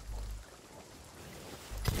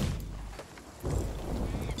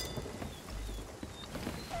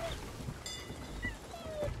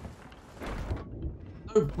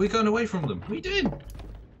 No, we're going away from them. What are you doing?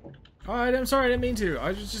 Oh, I'm sorry, I didn't mean to. I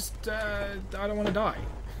was just, I don't want to die.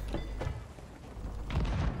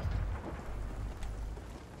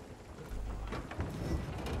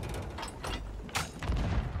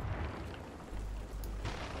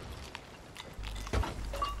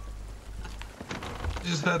 I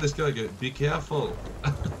just heard this guy go, "Be careful,"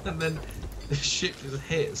 and then the ship just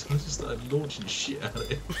hit, so I just started launching shit at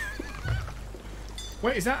it.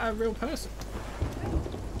 Wait, is that a real person?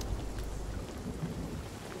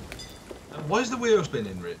 And why is the wheel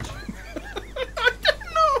spinning, Rich? I don't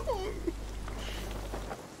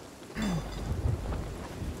know!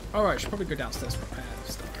 Alright, should probably go downstairs and repair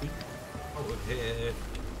stuff. Over here.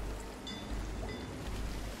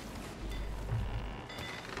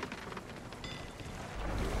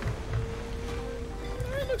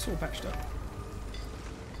 It looks all patched up.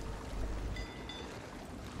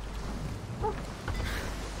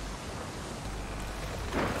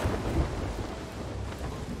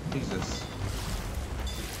 Jesus.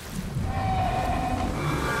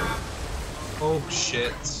 Oh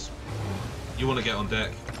shit. You want to get on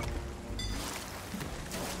deck?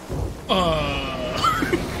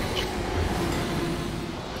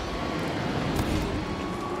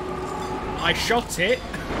 I shot it.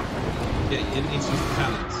 Yeah, it needs to use the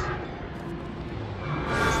cannons.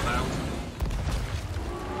 That's loud.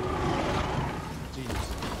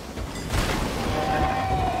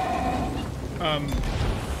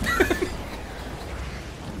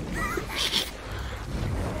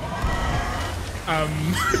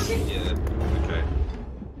 Yeah, okay.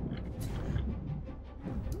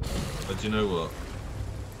 But do you know what?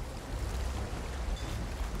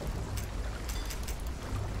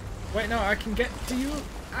 Wait, no, I can get to you.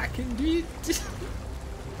 I can do it.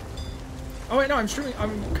 Oh wait, no, I'm streaming.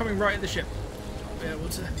 I'm coming right at the ship. I'll be able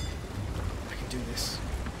to. I can do this.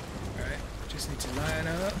 All right, just need to line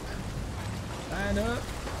up. Line up.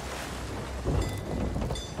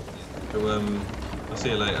 So, I'll see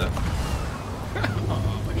you later.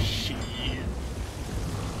 Oh shit!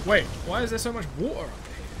 Wait, why is there so much water up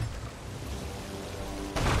here?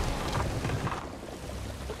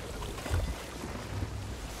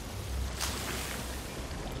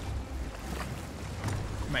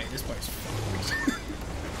 Mate, this boat's fucked.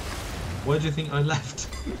 Where do you think I left?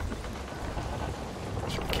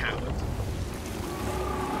 You coward.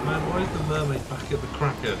 Man, why is the mermaid back at the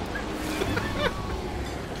Kraken?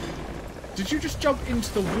 Did you just jump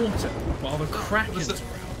into the water while the Kraken's it?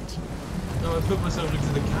 around? No, I put myself into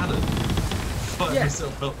the cannon. Fired Yeah.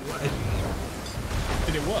 myself away.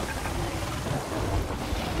 Did it work?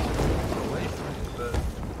 Away from it, but...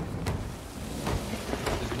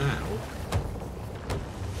 Because now...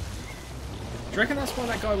 Do you reckon that's why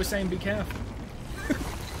that guy was saying be careful?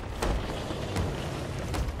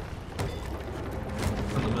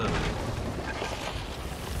 I'm the mermaid.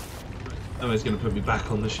 Somebody's going to put me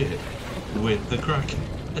back on the ship with the Kraken.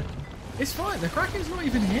 It's fine. The Kraken's not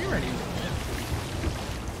even here anymore.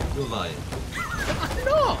 You're lying. I'm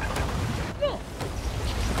not. No.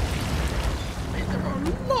 There are a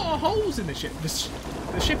lot of holes in the ship.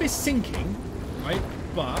 The ship is sinking, right?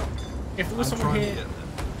 But if there was someone here,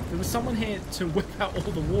 if there was someone here to whip out all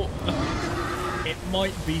the water, it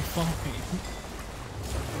might be fine.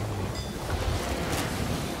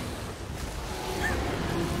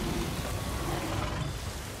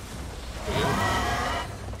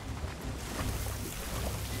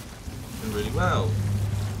 Really well.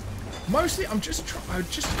 Mostly, I just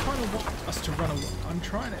kind of want us to run away. I'm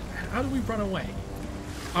trying to. How do we run away?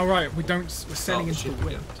 Oh right, we don't. We're sailing into the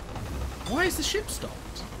wind. Why is the ship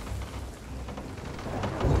stopped?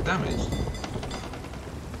 Is it damaged?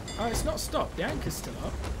 Oh, it's not stopped. The anchor's still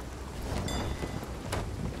up.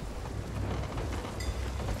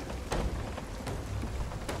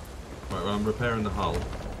 Right, well, I'm repairing the hull.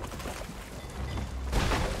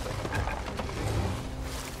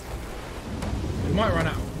 We might run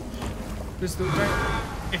out. If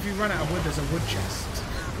you run out of wood, there's a wood chest.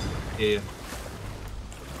 Here.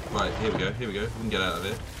 Right, here we go, here we go. We can get out of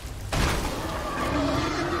here.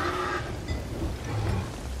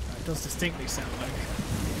 It does distinctly sound like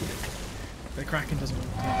the Kraken doesn't want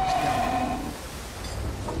to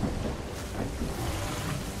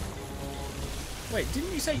go. Wait,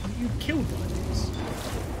 didn't you say you killed one of these?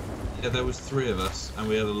 Yeah, there was 3 of us, and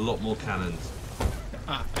we had a lot more cannons.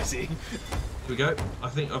 Ah, I see. Here we go. I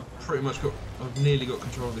think I've pretty much got... I've nearly got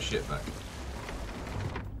control of the ship back.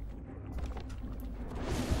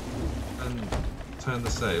 And turn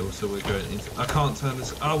the sail, so we're going into... I can't turn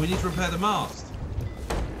this... Oh, we need to repair the mast!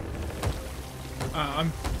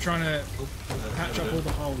 I'm trying to patch up there we all go.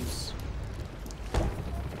 the holes.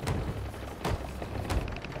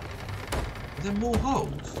 Are there more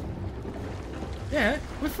holes? Yeah,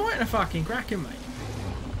 we're fighting a fucking Kraken, mate.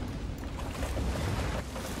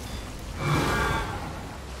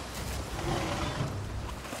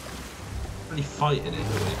 Really fighting it,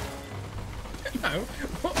 are we? No,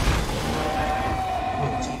 what?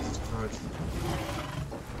 Oh, Jesus Christ.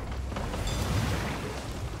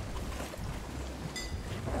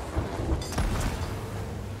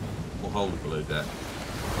 More holes below deck.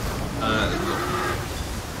 There's a lot.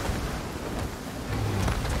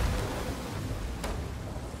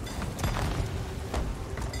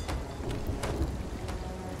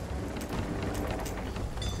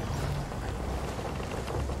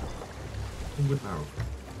 Wood barrel.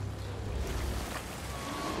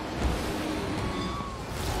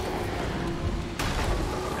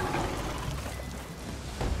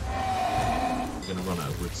 We're gonna run out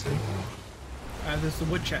of wood soon. There's the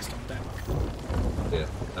wood chest on deck. Yeah.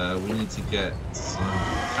 We need to get some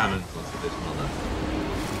cannons onto this mother.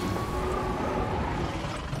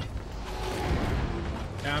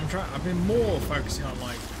 Yeah, I've been more focusing on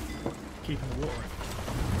like keeping the water in.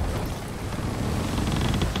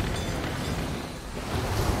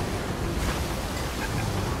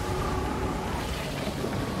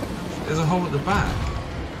 There's a hole at the back.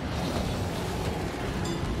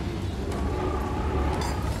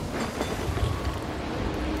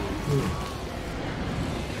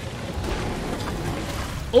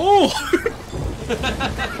 Oh!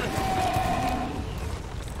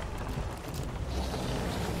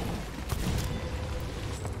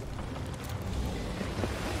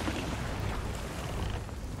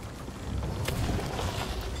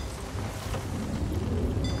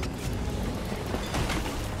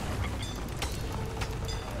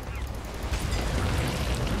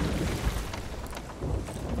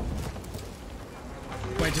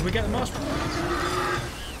 Wait, did we get the master?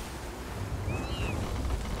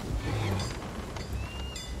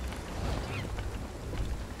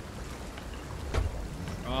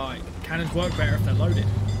 Right, cannons work better if they're loaded.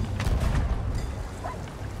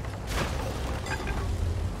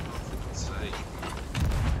 Say.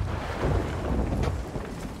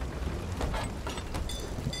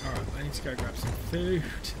 Alright, I need to go grab some food.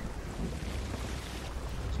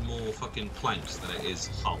 There's more fucking planks than it is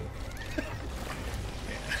hull.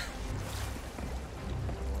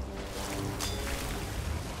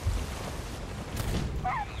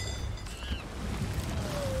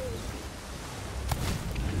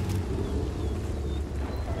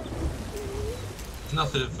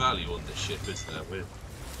 Nothing of value on this ship, is there?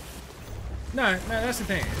 No, that's the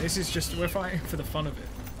thing. This is just, we're fighting for the fun of it.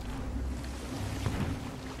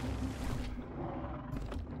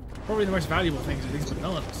 Probably the most valuable things are these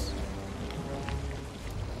bananas.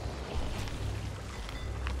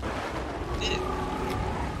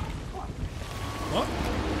 What?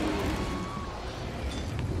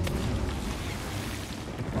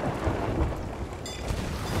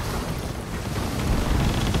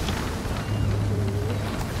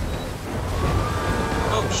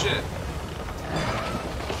 shit.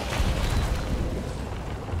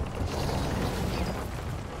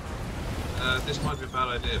 This might be a bad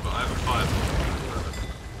idea, but I have a fireball.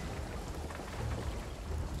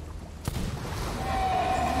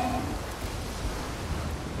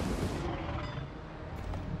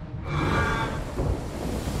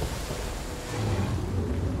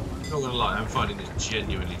 Not gonna lie, I'm finding this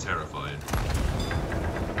genuinely terrifying.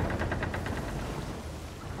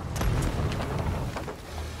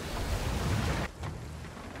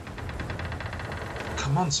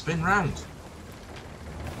 Come on, spin round.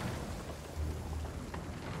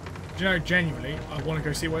 Do you know, genuinely, I want to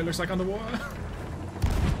go see what it looks like underwater.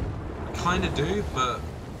 I kind of do, but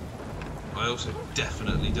I also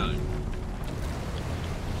definitely don't.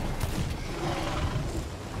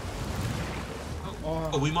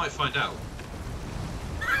 Oh, we might find out.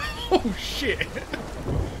 Oh shit!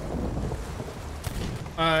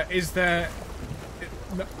 Is there?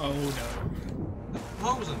 No, oh no!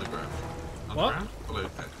 What was underground? What? Underground? Below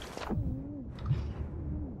deck.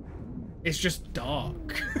 It's just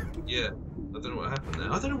dark. Yeah, I don't know what happened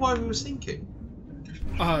there. I don't know why we were sinking.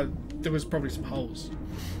 There was probably some holes.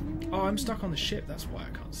 Oh, I'm stuck on the ship. That's why I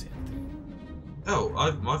can't see anything. Oh,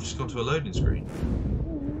 I've just gone to a loading screen.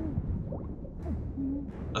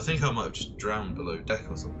 I think I might have just drowned below deck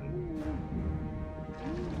or something.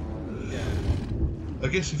 Yeah. I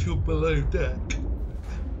guess if you're below deck,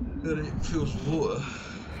 then it feels water.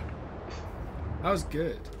 That was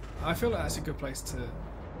good. I feel like that's a good place to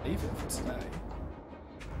leave it for today.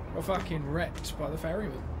 Got fucking wrecked by the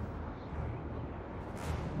ferryman.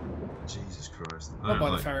 Jesus Christ. Not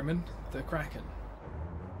by the ferryman, the Kraken.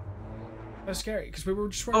 That's scary, because we were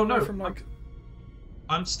just running away from like...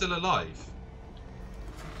 I'm still alive.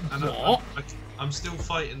 And what? I'm still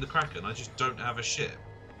fighting the Kraken, I just don't have a ship.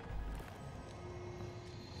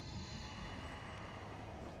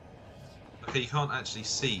 Okay, you can't actually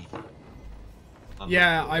see.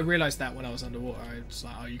 Yeah, I realised that when I was underwater. I was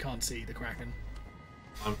like, oh, you can't see the Kraken.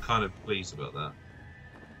 I'm kind of pleased about that.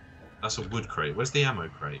 That's a wood crate. Where's the ammo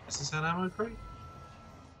crate? Is this an ammo crate?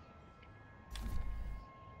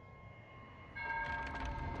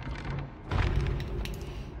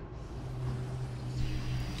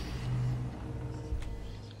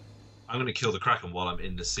 I'm gonna kill the Kraken while I'm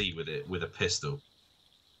in the sea with it with a pistol.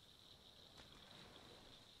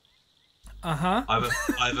 Uh-huh. I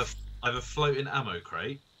have a floating ammo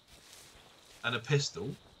crate and a pistol.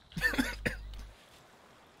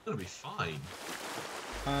 It's gonna be fine.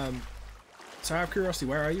 So out of curiosity,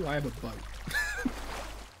 where are you? I have a boat.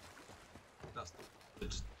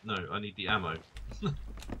 That's no, I need the ammo.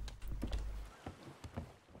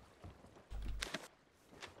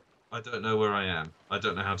 I don't know where I am. I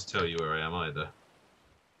don't know how to tell you where I am either.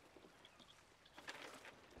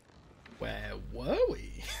 Where were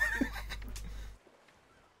we?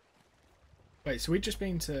 Wait, so we've just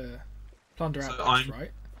been to Plunder Outpost,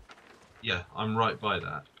 right? Yeah, I'm right by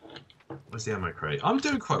that. Where's the ammo crate? I'm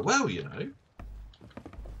doing quite well, you know.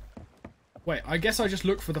 Wait, I guess I just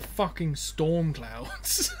look for the fucking storm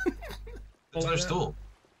clouds. There's no storm.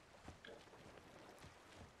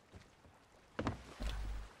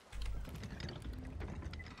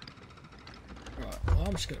 Right, well,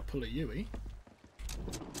 I'm just gonna pull a Yui.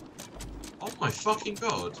 Oh my fucking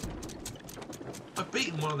god! I've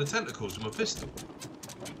beaten one of the tentacles with my pistol.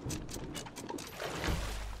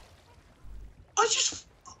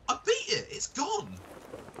 I beat it! It's gone!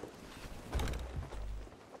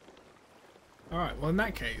 Alright, well in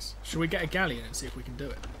that case, should we get a galleon and see if we can do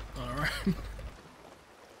it on our own?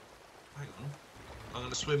 Hang on. I'm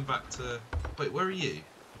gonna swim back to... Wait, where are you?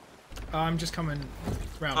 I'm just coming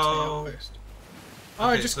round to the outpost. Oh,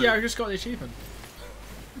 Okay, I just got the achievement.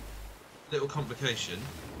 Little complication.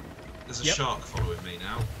 There's a Yep. shark following me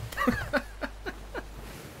now.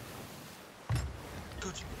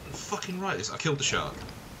 God, you're fucking right. I killed the shark.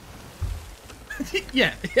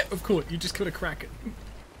 yeah, of course. You just killed a Kraken.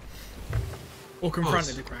 Or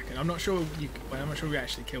confronted the Kraken. I'm not sure I'm not sure we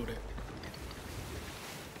actually killed it.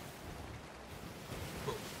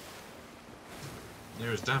 Well,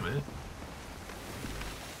 near as damn it.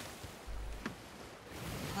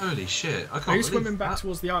 Holy shit! I can't. Are you believe swimming back that.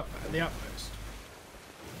 towards the outpost?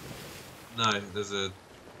 No, there's a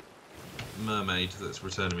mermaid that's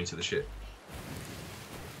returning me to the ship.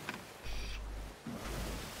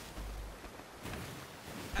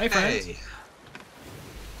 Hey friends!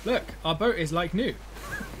 Look, our boat is like new.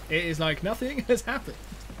 It is like nothing has happened.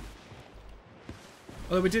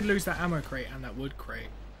 Although we did lose that ammo crate and that wood crate.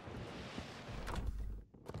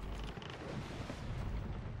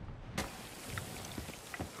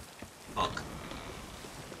 Fuck.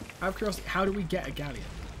 Out of curiosity, how do we get a galleon?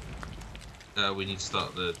 We need to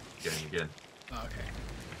start the game again. Oh, okay.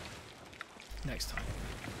 Next time.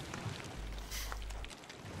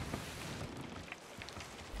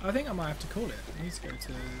 I think I might have to call it. I need to go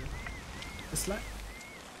to the Slack.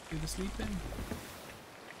 Do the sleeping.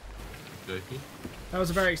 Dokey. That was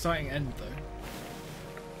a very exciting end,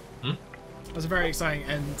 though. Hmm? That was a very exciting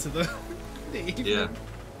end to the, the evening. Yeah.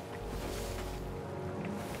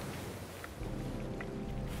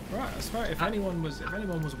 Right, I suppose if anyone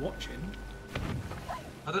was watching.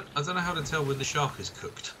 I don't know how to tell when the shark is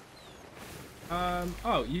cooked.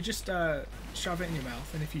 Oh, you just shove it in your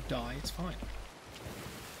mouth, and if you die, it's fine.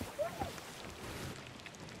 I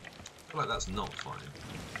feel like that's not fine.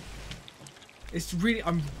 It's really.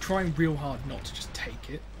 I'm trying real hard not to just take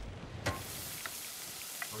it. I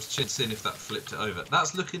was just seeing if that flipped it over.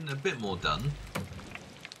 That's looking a bit more done.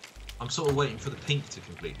 I'm sort of waiting for the pink to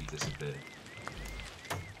completely disappear.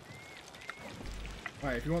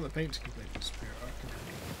 Right, if you want the paint to completely disappear, I can.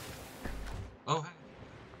 Oh, hang on.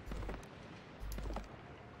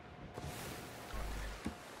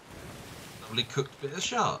 Lovely cooked bit of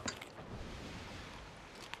shark.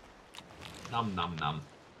 Num num num.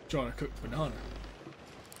 Trying to cook banana.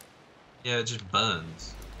 Yeah, it just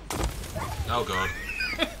burns. Oh god.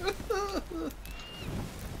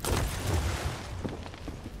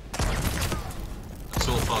 I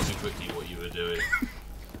saw far too quickly what you were doing.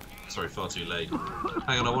 Sorry, far too late.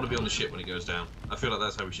 Hang on, I want to be on the ship when it goes down. I feel like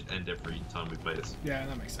that's how we should end every time we play this. Yeah,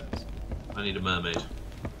 that makes sense. I need a mermaid. Is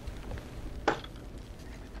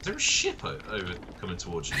there a ship over coming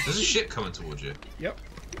towards you? There's a ship coming towards you. Yep.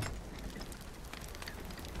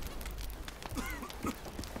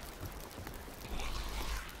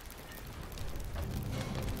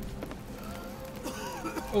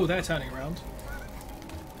 Oh, they're turning around.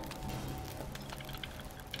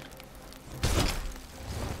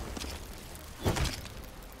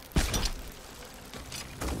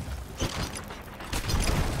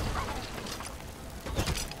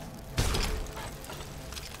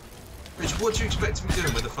 Rich, what do you expect to be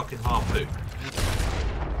doing with a fucking harpoon?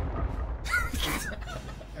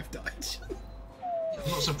 I've died.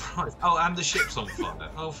 I'm not surprised. Oh, and the ship's on fire.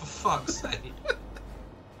 Oh, for fuck's sake.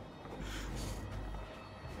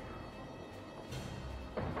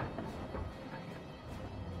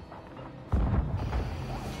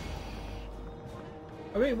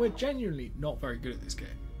 I mean, we're genuinely not very good at this game.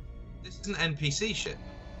 This is an NPC ship.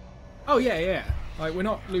 Oh yeah, yeah. Like we're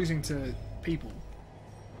not losing to people.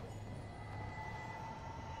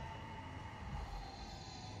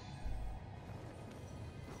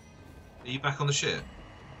 Are you back on the ship?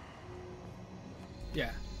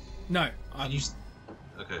 Yeah. No, I'm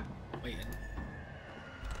Okay. waiting.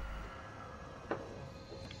 But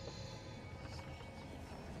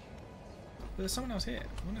there's someone else here.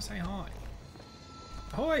 I want to say hi.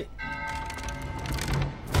 Ahoy!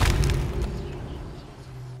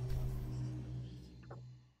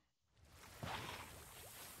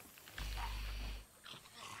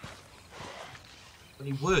 But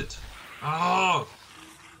he would. Oh!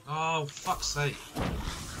 Oh, fuck's sake.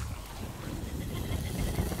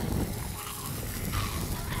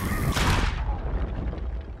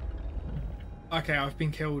 Okay, I've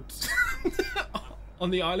been killed on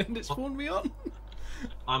the island it spawned me on.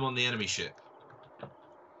 I'm on the enemy ship.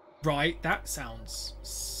 Right, that sounds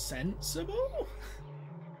sensible.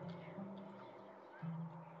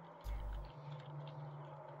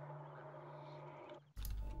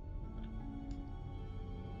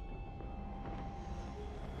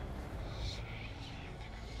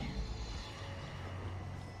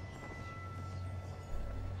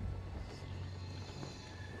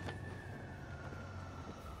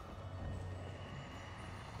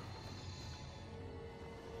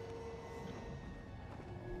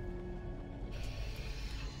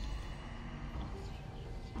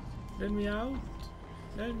 Let me out.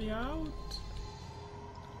 Let me out.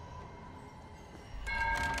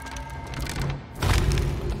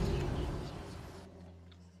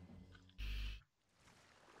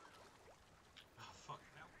 Oh, fuck.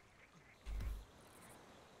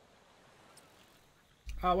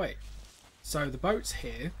 Oh, wait. So the boat's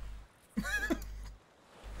here.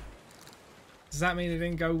 Does that mean it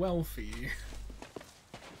didn't go well for you?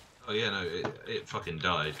 Oh, yeah, no, it fucking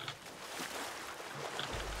died.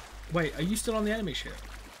 Wait, are you still on the enemy ship?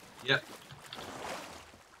 Yep.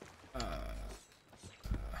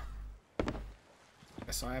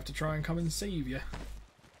 Guess I have to try and come and save you.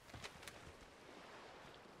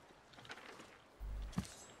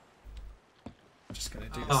 Just gonna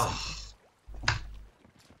do this. Oh,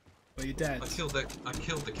 Well, you're dead. I killed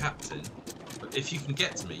the captain. But if you can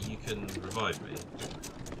get to me, you can revive me.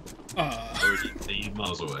 Or are you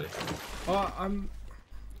miles away? I'm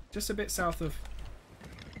just a bit south of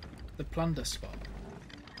the plunder spot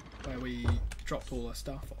where we dropped all our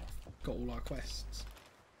stuff off, got all our quests.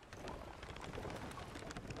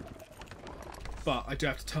 But I do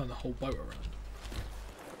have to turn the whole boat around.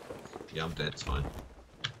 Yeah, I'm dead, it's fine.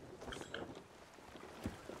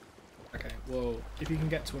 Okay, well, if you can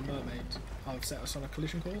get to a mermaid, I've set us on a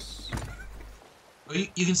collision course. Oh,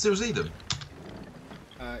 you can still see them?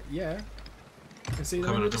 Yeah. You can see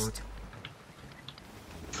them. Come on, Just...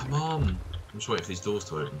 Come on! I'm just waiting for these doors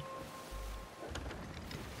to open.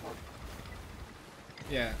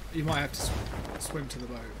 Yeah, you might have to swim to the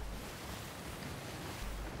boat.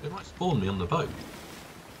 They might spawn me on the boat.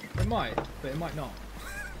 It might, but it might not.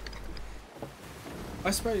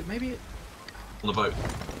 I suppose, maybe it... On the boat.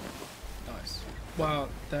 Nice. Well,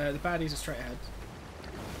 the baddies are straight ahead.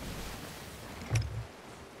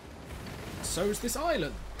 So is this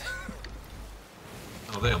island.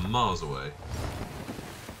 Oh, they are miles away.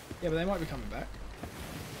 Yeah, but they might be coming back.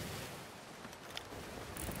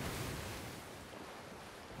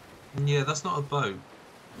 Yeah, that's not a boat.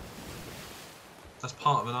 That's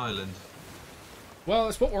part of an island. Well,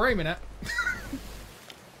 that's what we're aiming at.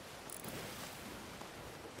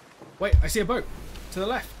 Wait, I see a boat. To the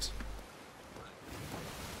left.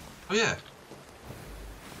 Oh yeah.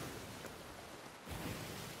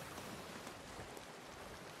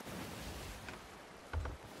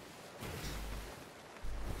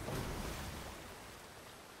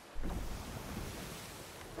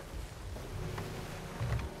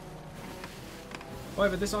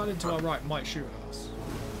 However, this island to our right might shoot at us.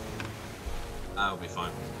 That'll be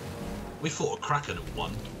fine. We fought a kraken and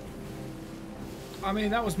won. I mean,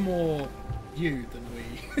 that was more you than we.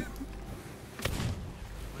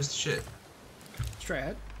 Where's the ship? Straight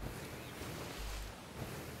ahead.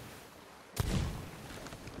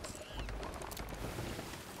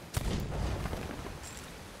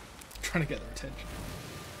 Trying to get their attention.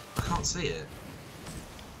 I can't see it.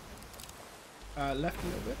 Left a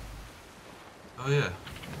little bit. Oh yeah.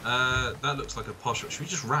 That looks like a posh. Should we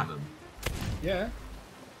just ram them? Yeah.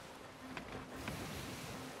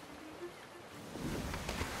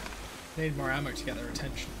 Need more ammo to get their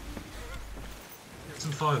attention. Get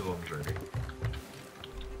some firebombs ready.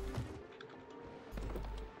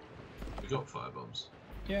 We got firebombs.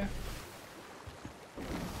 Yeah.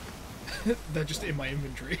 They're just in my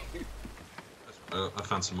inventory. I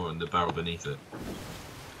found some more in the barrel beneath it.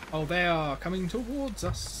 Oh, they are coming towards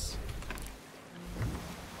us.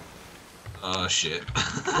 Oh shit.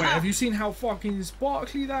 Wait, have you seen how fucking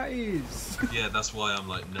sparkly that is? Yeah, that's why I'm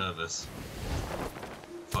like nervous.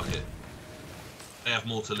 Fuck it. They have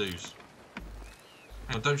more to lose.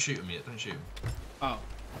 Hang on, don't shoot them yet, don't shoot them. Oh,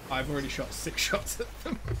 I've already shot 6 shots at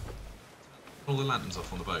them. All the lanterns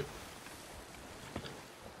off on the boat.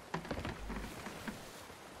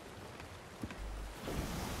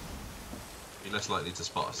 Be less likely to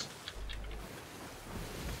spot us.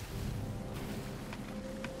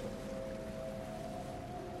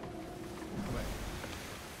 Wait,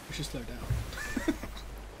 we should slow down.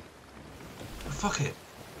 Oh, fuck it.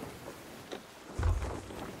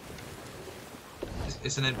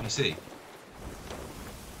 It's an NPC.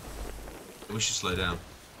 We should slow down.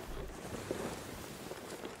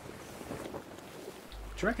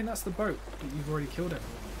 Do you reckon that's the boat that you've already killed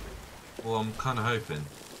everyone? Well, I'm kind of hoping.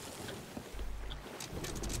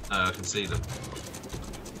 I can see them.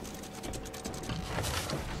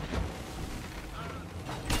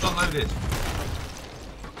 It's unloaded.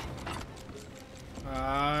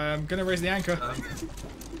 I'm gonna raise the anchor.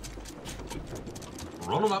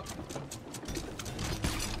 Roll them up.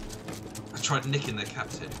 I tried nicking their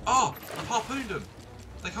captain. Oh! I've harpooned them!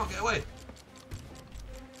 They can't get away.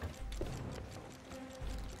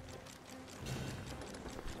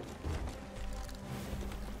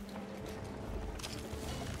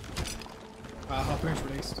 Harpoon's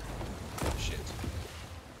released. Shit.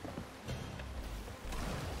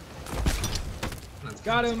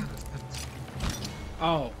 Got him!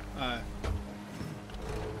 Oh,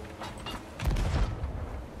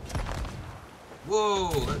 Whoa,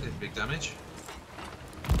 that did big damage.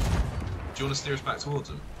 Do you want to steer us back towards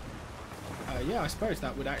them? yeah, I suppose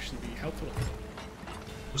that would actually be helpful.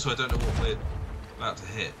 Also, I don't know what we're about to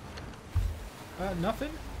hit. Nothing?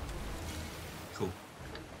 Cool.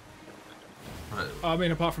 Right, I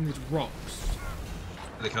mean, apart from these rocks.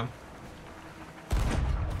 here they come.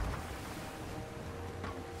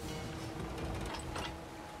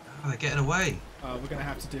 Oh, they're getting away. We're gonna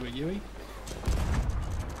have to do a Yui.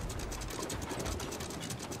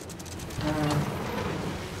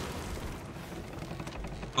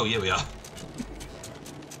 Oh, yeah, we are.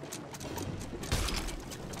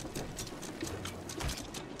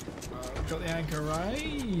 got the anchor right.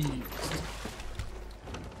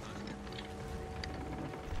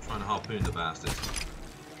 Trying to harpoon the bastard.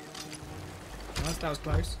 Nice, that was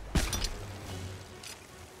close.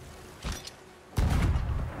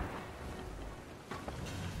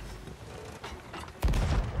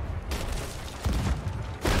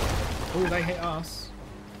 Oh, they hit us.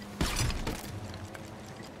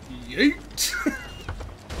 Yeet!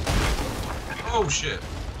 Oh shit!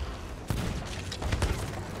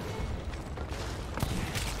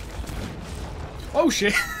 Oh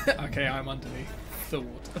shit! Okay, I'm underneath the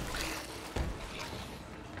water.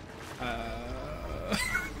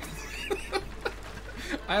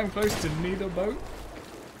 I am close to neither boat.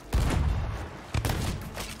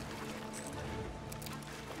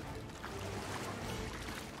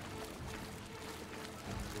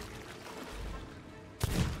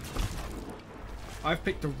 I've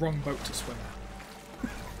picked the wrong boat to swim at.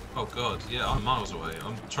 Oh god, yeah, I'm miles away.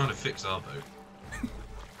 I'm trying to fix our boat.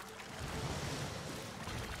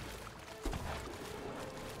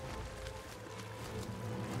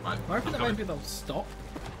 Right, I reckon I'm that coming. maybe they'll stop.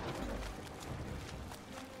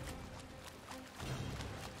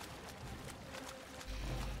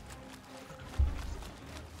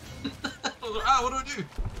 Ah, what do I do?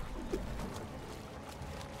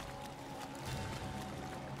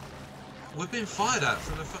 We're being fired at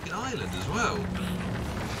from the fucking island as well.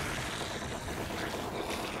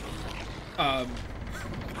 I'm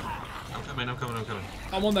coming.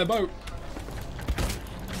 I'm on their boat.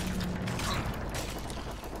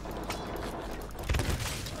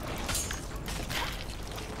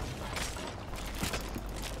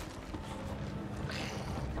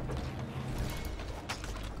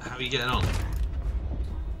 How are you getting on?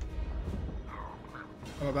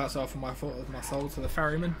 I'm about to offer my thought of my soul to the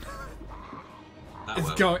ferryman.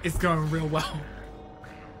 That well. It's going real well.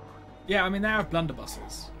 Yeah, I mean they have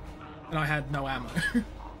blunderbusses, and I had no ammo.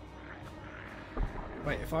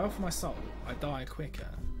 Wait, if I offer my soul, I die quicker,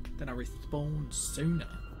 then I respawn sooner.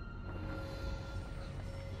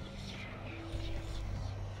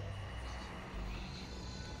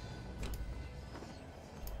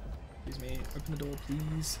 Excuse me, open the door,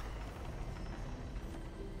 please.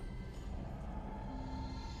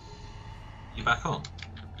 You back on?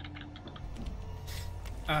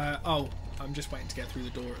 Oh, I'm just waiting to get through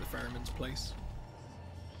the door at the ferryman's place.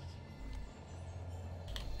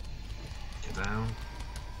 Get down.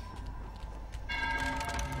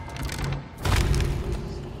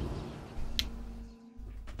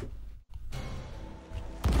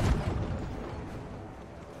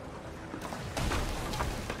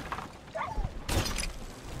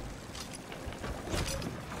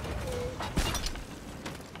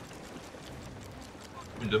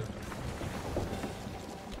 Window.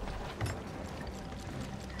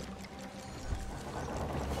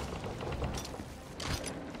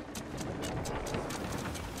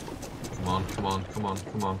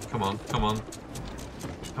 Come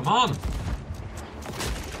on!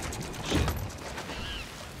 Shit.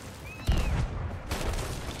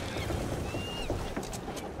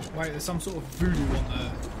 Wait, there's some sort of voodoo on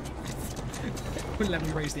there. Wouldn't let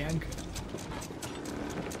me raise the anchor.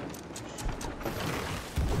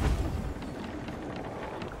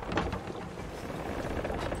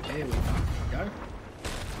 Here we go.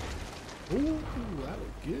 Ooh, that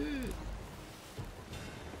looked good.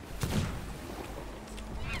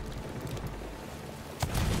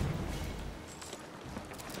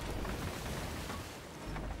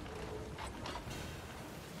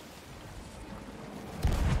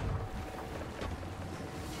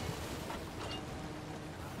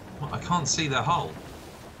 I can't see their hull.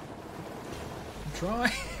 I'm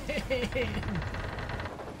trying.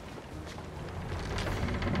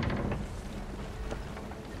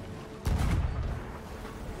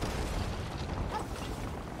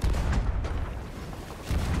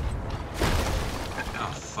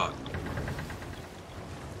 Oh fuck.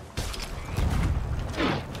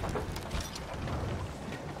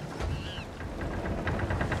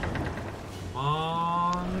 Come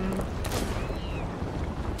on.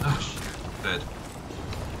 Oh shit. Dead.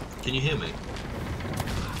 Can you hear me?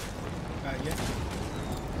 Yeah.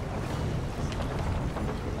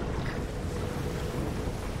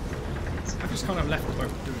 I've just kind of left the boat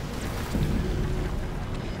doing it.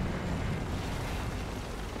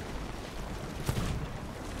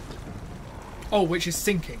 Oh, which is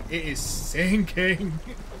sinking. It is sinking.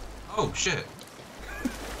 Oh shit.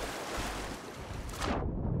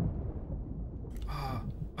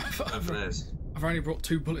 Over there. I've only brought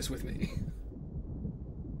 2 bullets with me.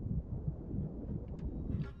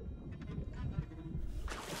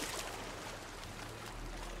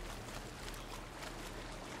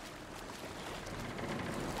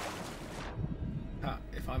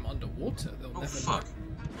 underwater. They'll Oh never fuck!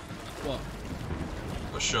 What?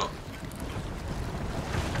 Got shot.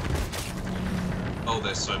 Oh,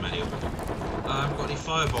 there's so many of them. I haven't got any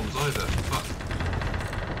fire bombs either. Fuck.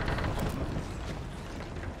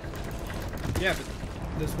 Yeah, but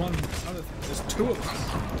there's one other thing. There's two of them.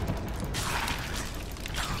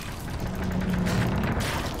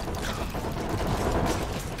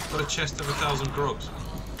 Got a chest of 1,000 grogs.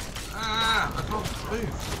 Ah! I can't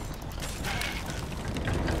move.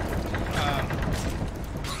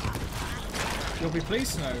 You'll be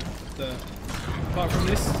pleased to know that apart from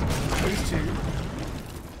these two.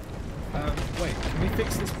 Wait, can we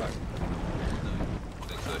fix this boat? No, I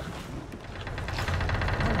think so.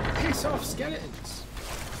 Oh, piss off, skeletons!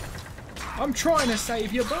 I'm trying to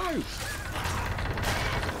save your boat!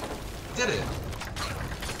 Did it?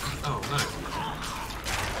 Oh no.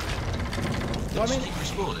 Well, I Did mean, you keep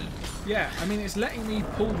respawning? yeah, I mean, it's letting me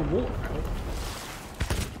pull the water out.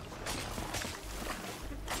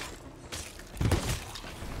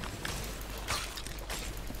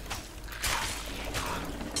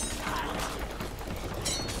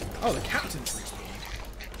 Oh, the captain's respawned.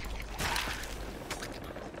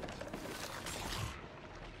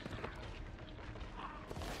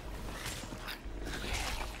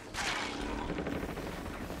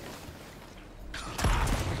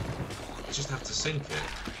 You just have to sink it.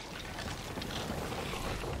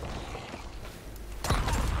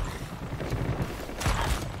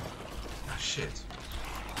 Ah, shit.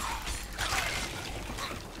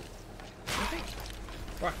 I think.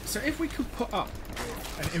 Right, so if we could put up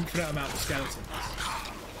an infinite amount of skeletons,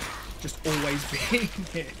 just always being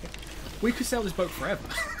here, we could sail this boat forever.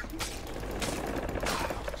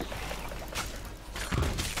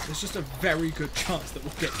 There's just a very good chance that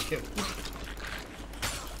we'll get killed.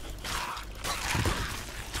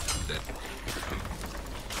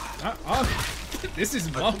 This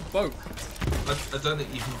is my boat. I don't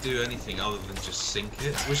think you can do anything other than just sink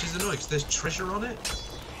it, which is annoying because there's treasure on it.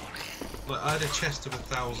 Like, I had a chest of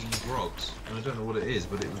 1,000 grogs, and I don't know what it is,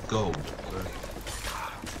 but it was gold. So...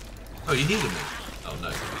 Oh, you healing me? Oh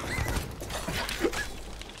no.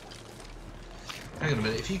 Hang on a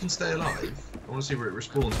minute, if you can stay alive, I want to see where it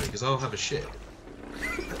respawns me, because I'll have a shit.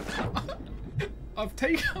 I've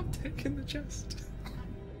taken the chest.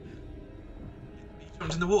 You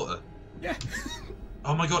jumped in the water? Yeah.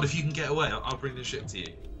 Oh my god, if you can get away, I'll bring the ship to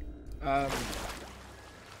you.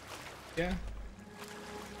 Yeah.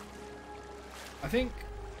 I think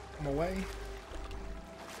I'm away.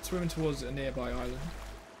 Swimming towards a nearby island.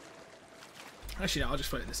 Actually, no, I'll just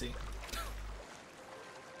float in the sea.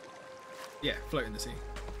 Yeah, float in the sea.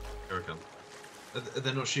 Here I come.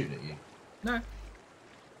 They're not shooting at you? No.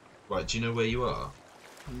 Right, do you know where you are?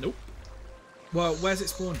 Nope. Well, where's it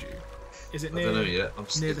spawned you? Is it near? I don't know yet. I'm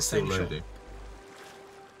near the still same shop? loading.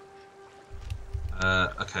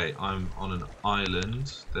 Okay, I'm on an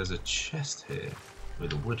island. There's a chest here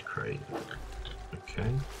with a wood crate. Okay.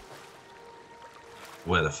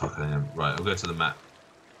 Where the fuck I am? Right, I'll go to the map.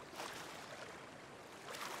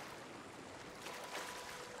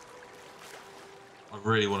 I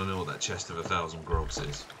really want to know what that chest of 1,000 grogs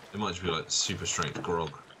is. It might just be like super strength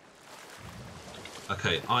grog.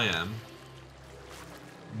 Okay, I am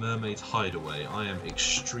Mermaid's Hideaway. I am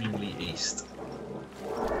extremely east.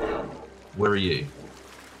 Where are you?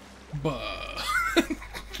 Buh.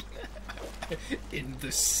 In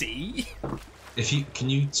the sea? If you can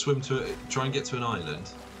you swim to it, try and get to an island,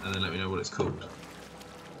 and then let me know what it's called.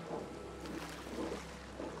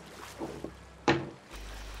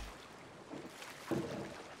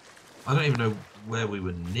 I don't even know where we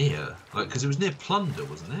were near, like, because it was near Plunder,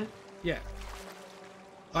 wasn't it? Yeah.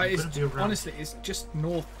 It's It's, gonna be around- honestly, it's just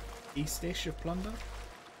northeast-ish of Plunder.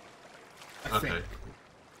 I Okay. think.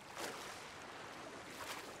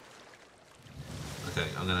 Okay,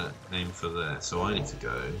 I'm gonna aim for there. So I need to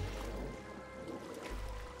go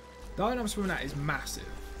The island I'm swimming at is massive.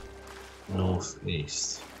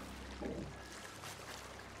 northeast.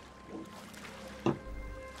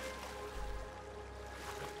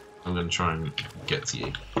 I'm gonna try and get to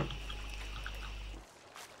you.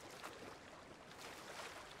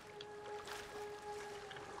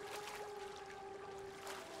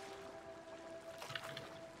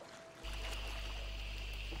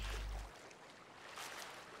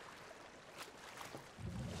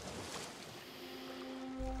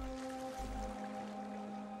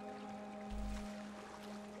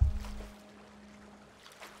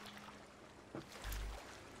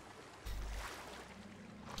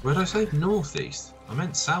 Where did I say? Northeast? I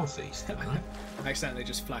meant southeast, didn't I? I accidentally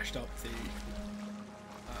just flashed up the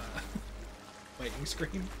waiting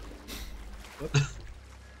screen. Whoops.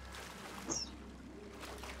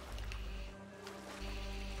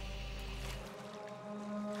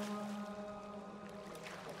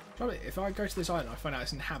 Probably, if I go to this island, I find out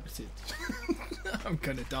it's inhabited. I'm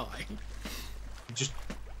gonna die. Just,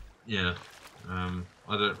 yeah. I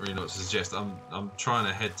don't really know what to suggest. I'm trying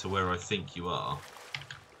to head to where I think you are.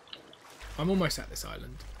 I'm almost at this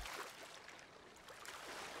island.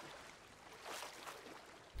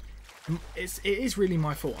 It is really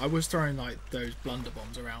my fault. I was throwing like those blunder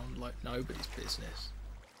bombs around like nobody's business.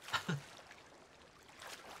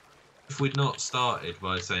 If we'd not started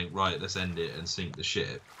by saying, right, let's end it and sink the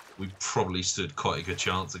ship, we probably stood quite a good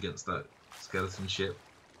chance against that skeleton ship.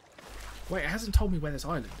 Wait, it hasn't told me where this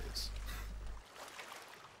island is.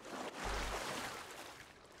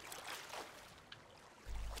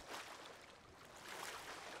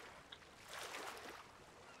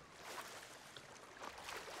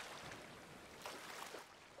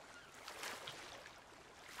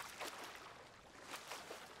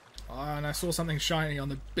 And I saw something shiny on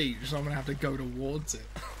the beach, so I'm going to have to go towards it.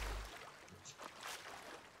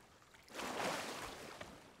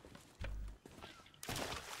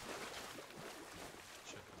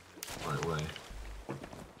 Right way.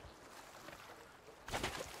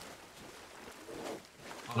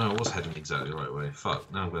 Oh no, I was heading exactly the right way.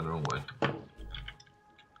 Fuck, now I'm going the wrong way.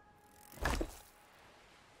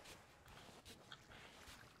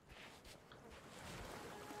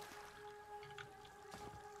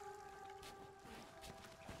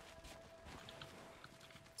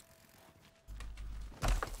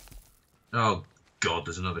 Oh god,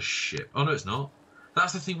 there's another ship. Oh no, it's not.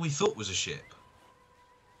 That's the thing we thought was a ship.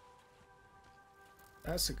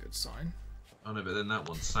 That's a good sign. Oh no, but then that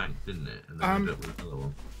one sank, didn't it? And then we ended up with another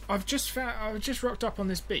one. I've just rocked up on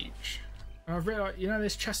this beach, and I've realised, you know,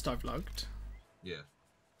 this chest I've lugged. Yeah.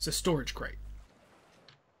 It's a storage crate.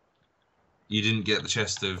 You didn't get the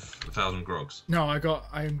chest of 1,000 grogs. No,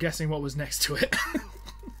 I'm guessing what was next to it.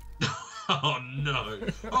 Oh no!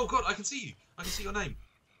 Oh god, I can see you. I can see your name.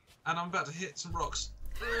 And I'm about to hit some rocks.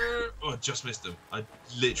 Oh, I just missed them. I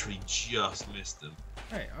literally just missed them.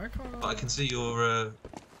 Hey, I can't. But I can see your.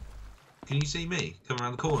 Can you see me coming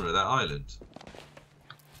around the corner of that island?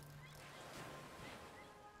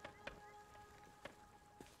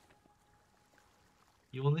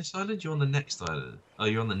 You on this island? You're on the next island. Oh,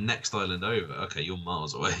 you're on the next island over. Okay, you're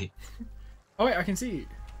miles away. Oh wait, I can see you.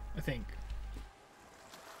 I think.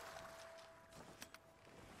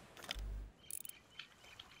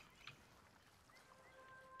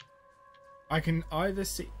 I can either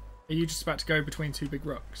see. Are you just about to go between two big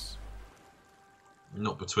rocks?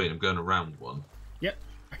 Not between. I'm going around one. Yep,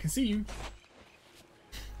 I can see you.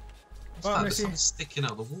 What's that? There's something sticking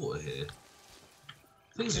out of the water here.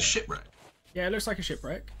 I think it's a shipwreck. Yeah, it looks like a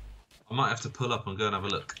shipwreck. I might have to pull up and go and have a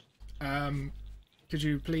look. Could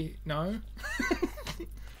you please no?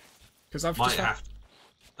 Because I've Might just have to.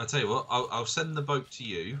 I'll tell you what. I'll send the boat to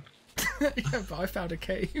you. Yeah, but I found a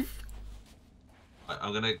cave.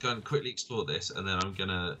 I'm gonna go and quickly explore this, and then I'm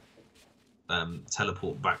gonna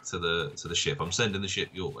teleport back to the ship. I'm sending the ship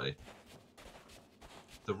your way.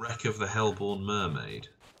 The wreck of the Hellborn Mermaid.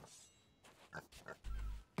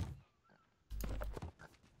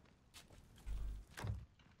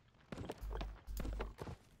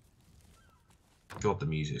 God, the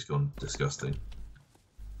music's gone disgusting.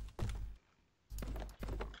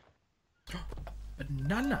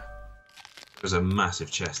 Banana. There's a massive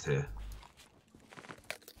chest here.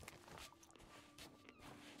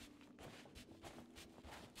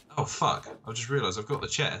 Oh fuck, I've just realised I've got the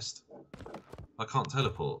chest. I can't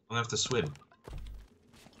teleport. I'm gonna have to swim.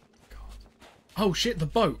 God. Oh shit, the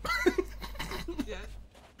boat.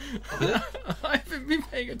 Yeah. I haven't been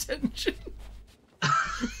paying attention.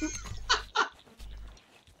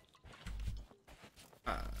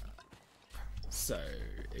 So,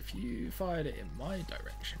 if you fired it in my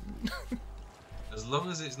direction... As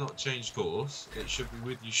long as it's not changed course, it should be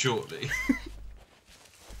with you shortly.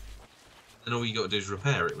 And all you got to do is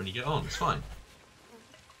repair it when you get on. It's fine.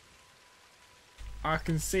 I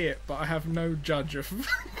can see it, but I have no judge of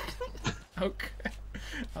okay,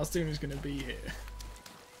 how soon it's going to be here.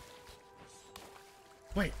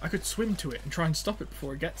 Wait, I could swim to it and try and stop it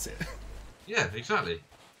before it gets it. Yeah, exactly.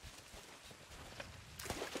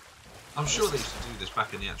 I'm sure they used to do this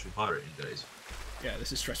back in the actual pirating days. Yeah,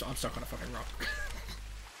 this is stressful. I'm stuck on a fucking rock.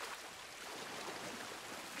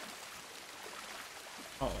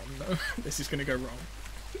 Oh no, this is going to go wrong.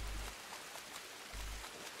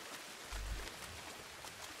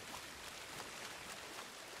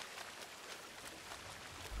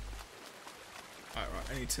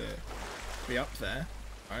 Alright, I need to be up there.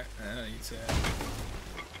 Alright, and I need to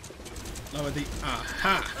lower the...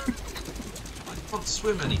 Aha! I can't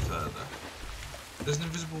swim any further. There's an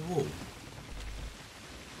invisible wall.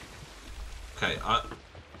 Okay,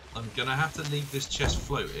 I'm gonna have to leave this chest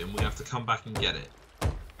floating. We have to come back and get it.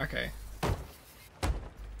 Okay.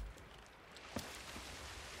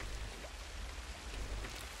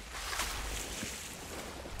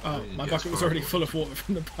 Oh, my Yeah, bucket was already full of water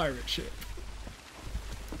from the pirate ship.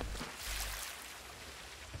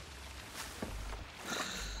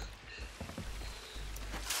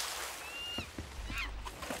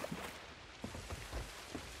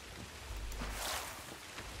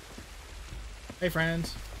 Hey,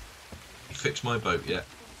 friends. You fixed my boat yet?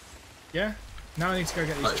 Yeah? Now I need to go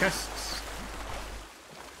get these Right. chests.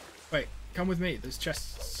 Wait, come with me. There's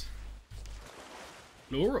chests.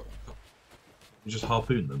 Laurel. You just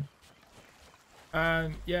harpoon them.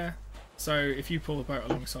 Yeah. So if you pull the boat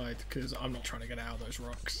alongside, because I'm not trying to get out of those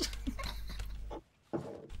rocks.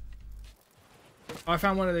 I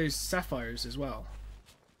found one of those sapphires as well.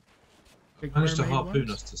 Big Managed to mermaid harpoon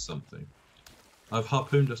ones. us to something. I've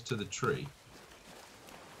harpooned us to the tree.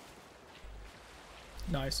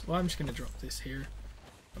 Nice. Well, I'm just going to drop this here.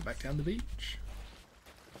 I'm back down the beach.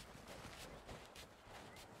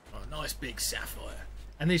 Oh, nice big sapphire.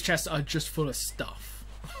 And these chests are just full of stuff.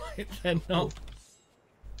 They're not...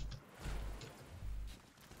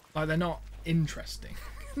 Like, they're not interesting.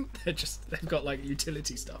 They're just... They've got, like,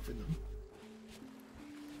 utility stuff in them.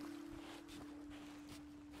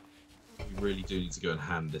 We really do need to go and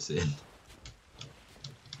hand this in.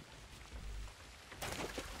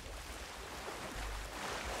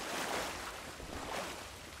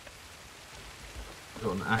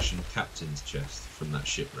 Got an ashen captain's chest from that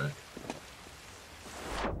shipwreck.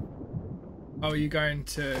 Oh, are you going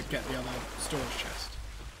to get the other storage chest?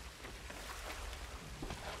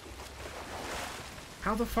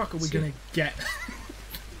 How the fuck are we going to get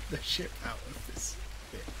the ship out of this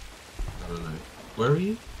bit? I don't know. Where are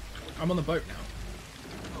you? I'm on the boat now.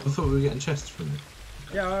 I thought we were getting chests from it.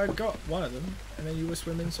 Yeah, I got one of them, and then you were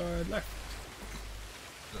swimming, so I left.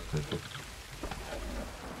 Okay, cool.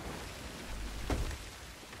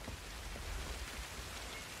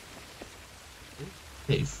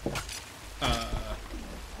 Cave.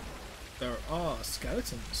 There are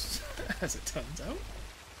skeletons, as it turns out.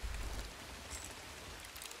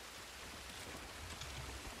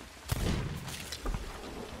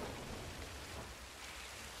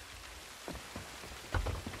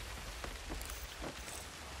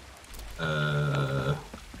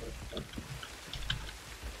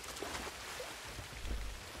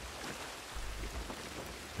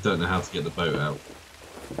 Don't know how to get the boat out.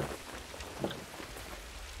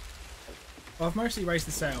 Well, I've mostly raised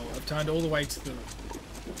the sail. I've turned all the way to the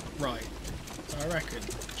right. So I reckon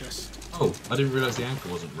just... Oh, I didn't realise the anchor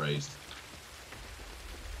wasn't raised.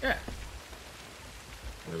 Yeah.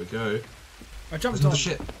 There we go. I jumped There's another on...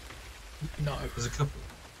 ship. No. There's a couple.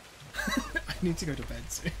 I need to go to bed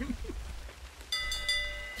soon.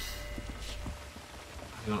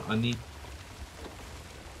 Hang on, I need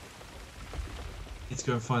to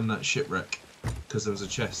go and find that shipwreck because there was a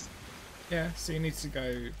chest. Yeah, so you need to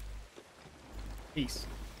go east.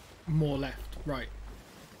 More left. Right.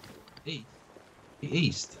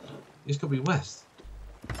 East? It's got to be west.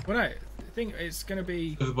 Well, no. I think it's going to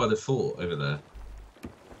be... Over by the fort over there.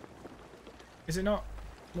 Is it not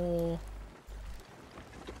more...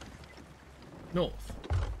 north?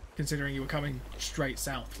 Considering you were coming straight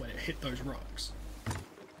south when it hit those rocks. It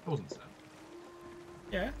wasn't south.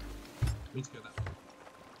 Yeah. We need to go that way.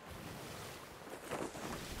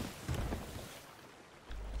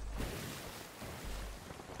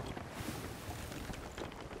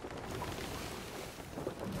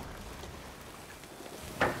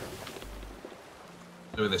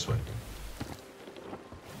 Go this way.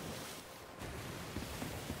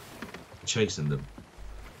 Chasing them.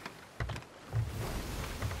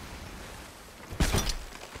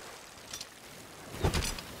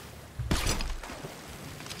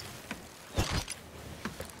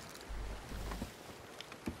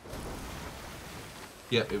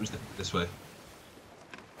 Yeah, it was this way.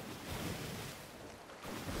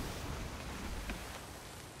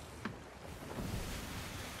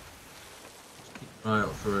 Eye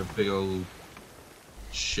out for a big old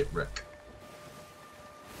shipwreck.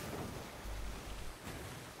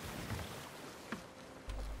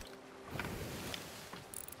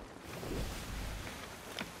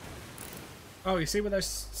 Oh, you see where those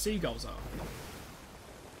seagulls are?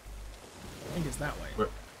 I think it's that way.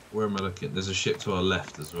 Where am I looking? There's a ship to our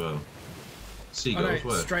left as well. Seagulls, oh, no,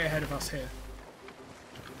 where? straight ahead of us here.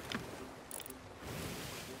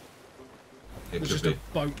 It There's could just be. a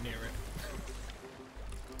boat near it.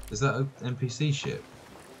 Is that an NPC ship?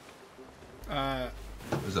 Uh,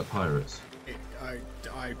 Or is that pirates?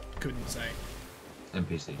 I couldn't say.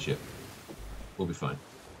 NPC ship. We'll be fine.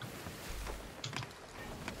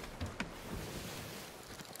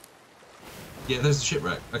 Yeah, there's the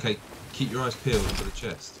shipwreck. Okay, keep your eyes peeled for the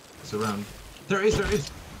chest. It's around. There it is, there it is!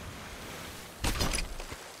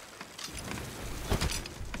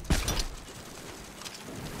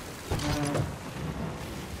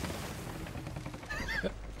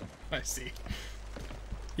 I see.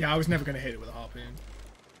 Yeah, I was never going to hit it with a harpoon.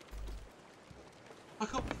 I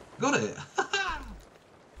got it!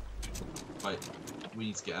 Right, we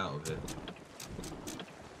need to get out of here.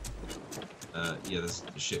 Yeah, there's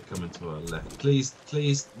a ship coming to our left. Please,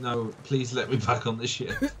 no, please let me back on the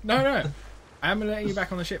ship. No. I am letting you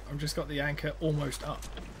back on the ship. I've just got the anchor almost up.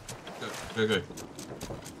 Go.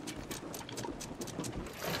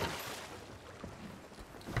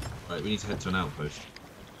 Right, we need to head to an outpost.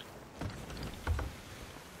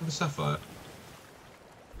 Have a sapphire.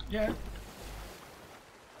 Yeah.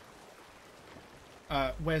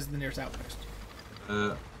 Where's the nearest outpost?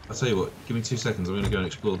 I'll tell you what, give me 2 seconds, I'm going to go and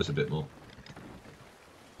explore this a bit more.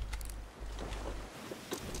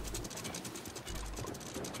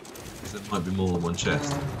 There might be more than one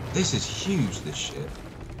chest. This is huge, this shit.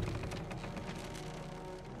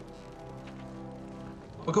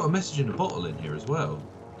 I've got a message in a bottle in here as well.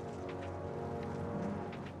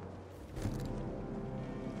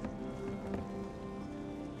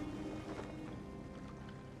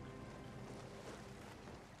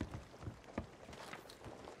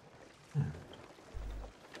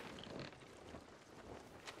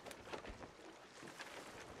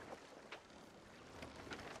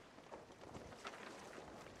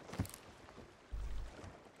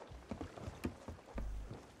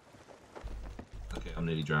 Okay, I'm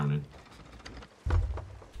nearly drowning.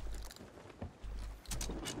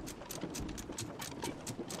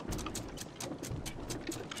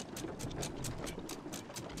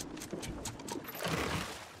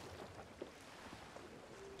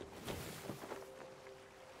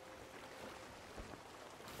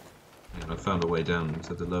 I found a way down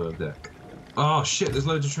to the lower deck. Oh shit, there's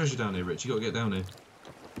loads of treasure down here, Rich. You gotta get down here.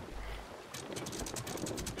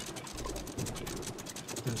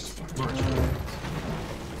 There's much.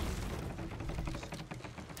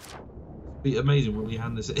 Be amazing when we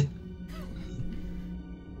hand this in.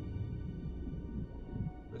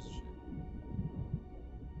 Where's the ship?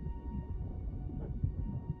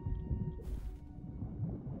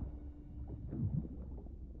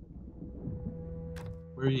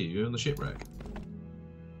 Where are you? You're on the shipwreck.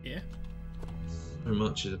 Yeah.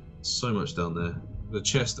 So much down there. The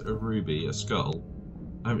chest, a ruby, a skull.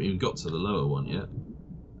 I haven't even got to the lower one yet.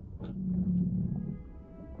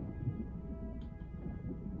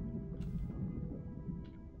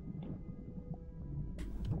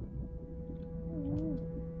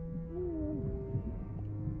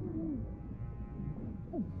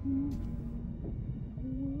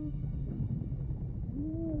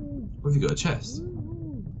 What have you got? A chest?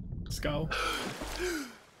 Skull.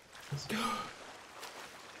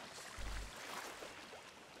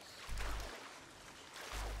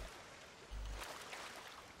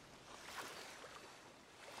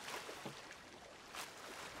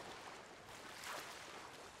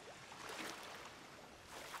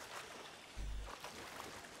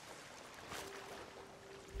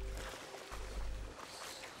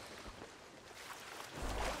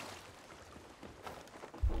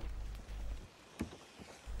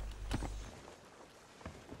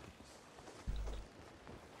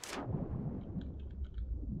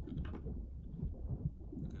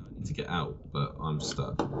 To get out, but I'm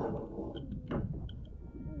stuck.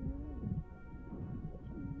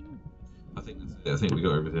 I think that's it. I think we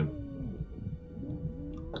got everything.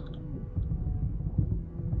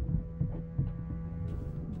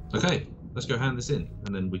 Okay, let's go hand this in,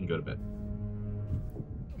 and then we can go to bed.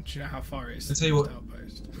 Do you know how far it is? I'll tell you what.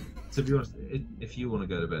 Outpost? To be honest, if you want to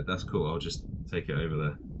go to bed, that's cool. I'll just take it over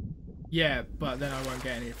there. Yeah, but then I won't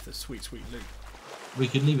get any of the sweet loot. We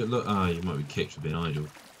could leave it. Look, you might be kicked for being idle.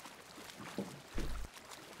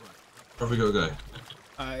 Where have we got to go?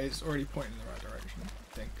 It's already pointing in the right direction,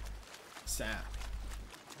 I think. Sad.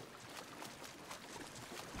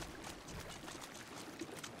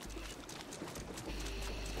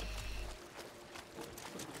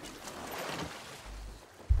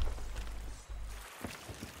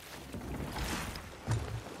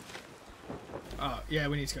 Yeah,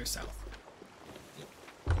 we need to go south.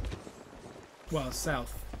 Well,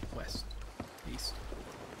 south, west, east.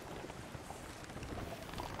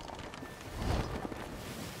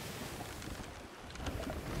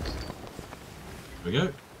 Here we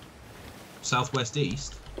go. Southwest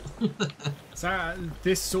east. So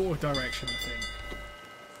this sort of direction, I think.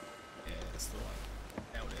 Yeah, that's the one.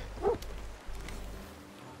 Nailed it.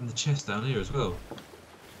 And the chest down here as well.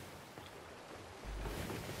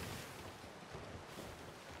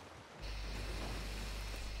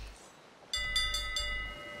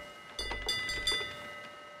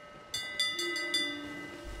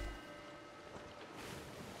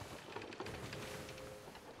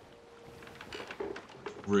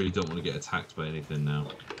 Really don't want to get attacked by anything now.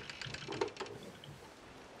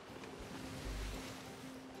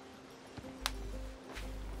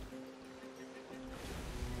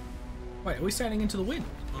 Wait, are we sailing into the wind?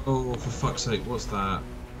 Oh, for fuck's sake, what's that?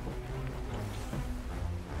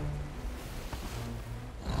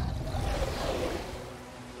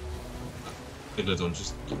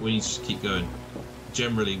 Megalodon, we need to just keep going.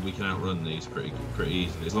 Generally, we can outrun these pretty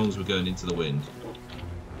easily, as long as we're going into the wind.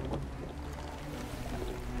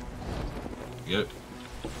 There we go.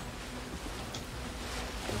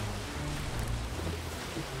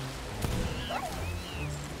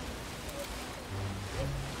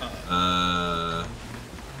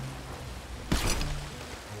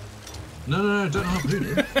 No, don't harpoon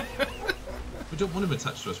him. We don't want him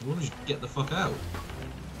attached to us, we want to just get the fuck out.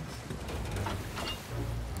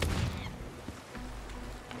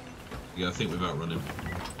 Yeah, I think we've outrun him.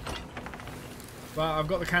 Well, I've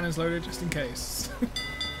got the cannons loaded just in case.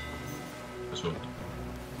 This one.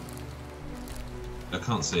 I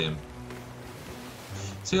can't see him.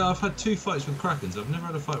 See, I've had 2 fights with Krakens, I've never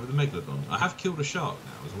had a fight with a Megalodon. I have killed a shark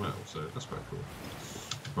now as well, so that's quite cool.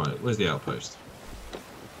 Right, where's the outpost?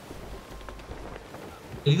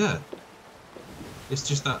 Are you there? It's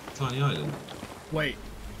just that tiny island. Wait.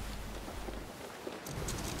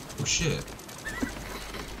 Oh shit.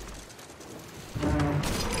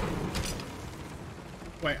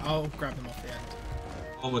 Wait, I'll grab them off the end.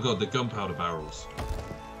 Oh my god, the gunpowder barrels.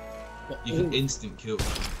 What? You can instant kill.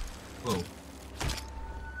 Well,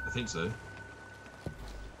 I think so.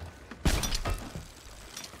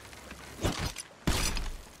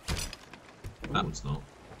 That one's not.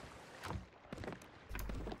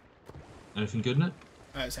 Anything good in it?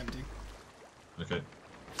 It's empty. Okay.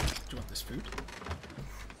 Do you want this food?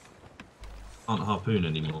 Can't harpoon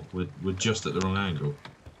anymore. We're just at the wrong angle.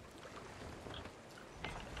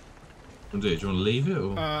 What do you want to do? Do you want to leave it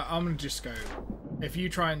or? I'm gonna just go. If you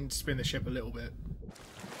try and spin the ship a little bit,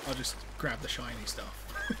 I'll just grab the shiny stuff.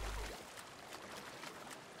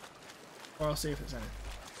 Or I'll see if there's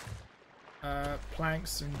any.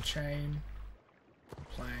 Planks and chain.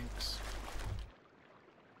 Planks.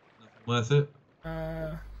 Worth it?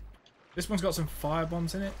 This one's got some fire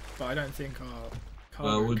bombs in it, but I don't think our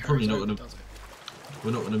cargo Well, we're probably not gonna.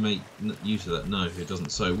 We're not going to make use of that. No, it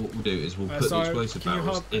doesn't. So what we'll do is we'll put the explosive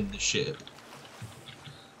barrels in the ship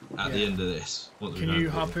at the end of this. Can you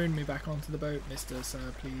harpoon me back onto the boat, Mister Sir,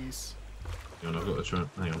 please? Hang on, I've got to try.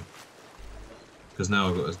 Hang on, because now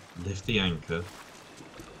I've got to lift the anchor.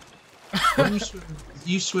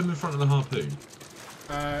 You swim in front of the harpoon.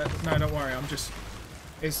 No, don't worry. I'm just.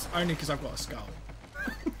 It's only because I've got a skull.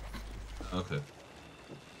 Okay.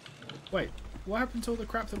 Wait, what happened to all the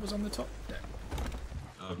crap that was on the top deck?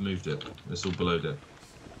 I've moved it. It's all below deck.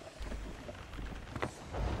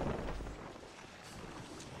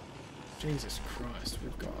 Jesus Christ,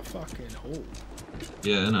 we've got a fucking haul.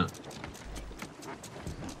 Yeah, innit?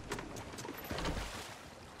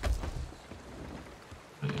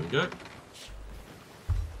 Here we go.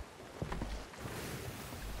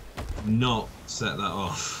 Not set that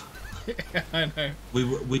off. Yeah, I know.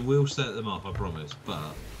 We will set them off, I promise,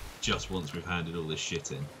 but just once we've handed all this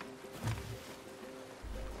shit in.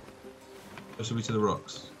 Or should we to the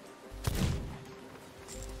rocks?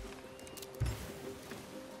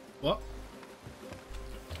 What?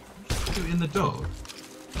 Do it in the dog.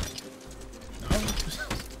 No.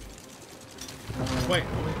 Wait,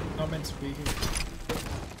 are we not meant to be here?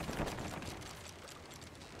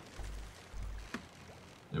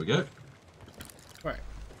 There we go. Right.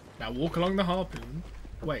 Now walk along the harpoon.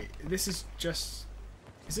 Wait, this is just...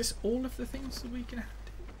 Is this all of the things that we can have?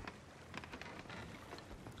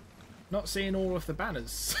 Not seeing all of the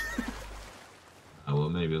banners. Oh well,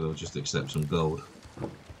 maybe they'll just accept some gold.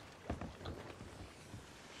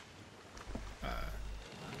 I'll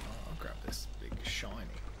grab this big shiny.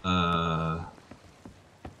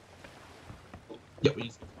 Yep.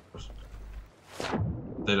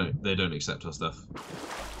 They don't accept our stuff.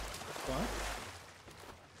 What?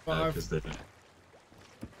 Well, Because they don't.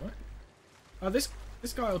 what? Oh, this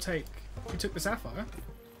guy will take. He took the sapphire.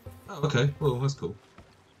 Oh, okay. Well, that's cool.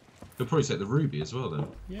 He'll probably take the ruby as well then.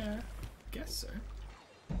 Yeah, guess so.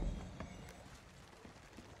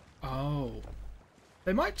 Oh,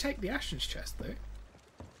 they might take the Ashton's chest though.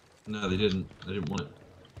 No, they didn't. They didn't want it.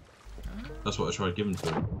 That's what I tried giving to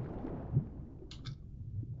them.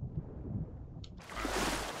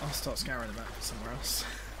 I'll start scouring the map for somewhere else.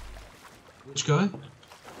 Which guy?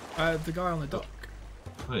 The guy on the dock.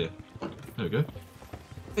 Oh yeah. There we go.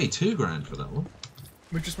 Hey, $2 grand for that one.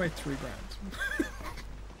 We've just made $3 grand.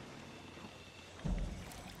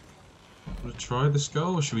 Want to try the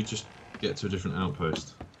skull, or should we just get to a different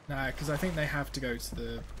outpost? Nah, because I think they have to go to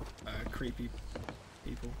the creepy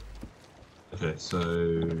people. Okay,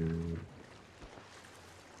 so...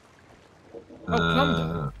 Oh,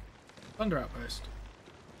 Plunder. Plunder outpost.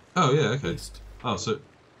 Oh, yeah, okay. East. Oh, so...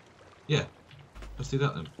 Yeah. Let's do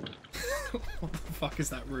that then. What the fuck is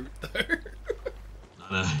that route, though?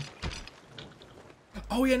 I know.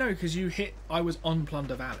 Oh, yeah, no, because you hit... I was on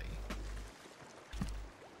Plunder Valley.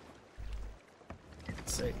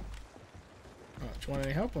 Let's see. Right, do you want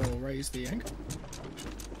any help? I'll raise the anchor.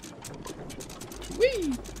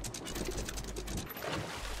 Whee!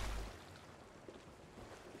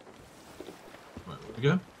 Right, where we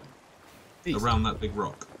go? East. Around that big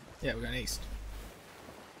rock. Yeah, we're going east.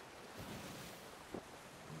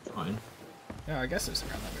 Fine. Yeah, I guess it's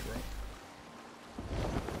around that big rock.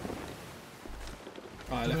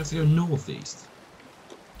 Oh, I Do we have left. to go northeast?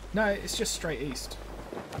 No, it's just straight east.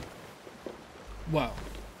 Well,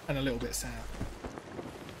 and a little bit south.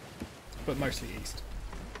 But mostly east.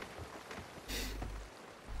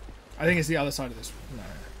 I think it's the other side of this. No.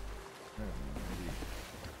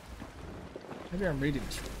 Maybe I'm reading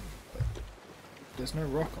this wrong, but there's no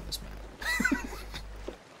rock on this map.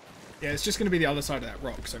 Yeah, it's just going to be the other side of that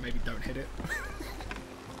rock, so maybe don't hit it.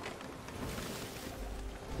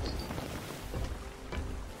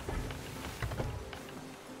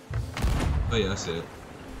 Oh yeah, that's it.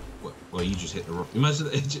 Well, you just hit the rock. Imagine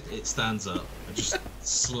it stands up and just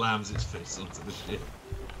slams its face onto the ship.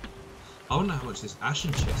 I wonder how much this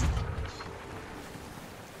ashen chest is worth.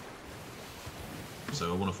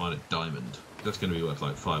 So I want to find a diamond. That's going to be worth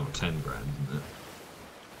like 5 or 10 grand, isn't it?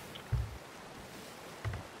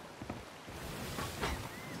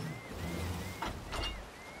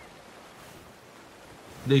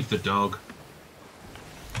 Leave the dog.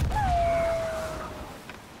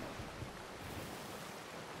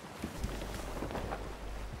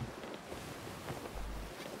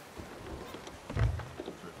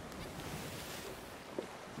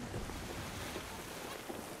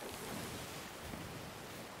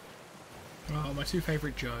 Oh, my two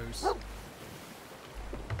favourite Joes.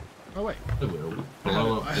 Oh wait, I will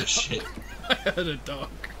blow up this shit. I heard a dog.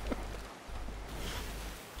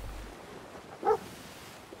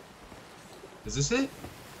 Is this it?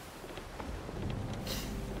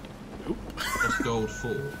 Nope. Lost Gold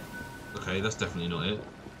 4. Okay, that's definitely not it.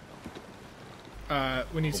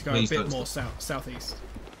 We need to go a please bit don't more southeast.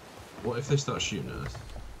 What if they start shooting us?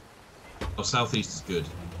 Oh, southeast is good.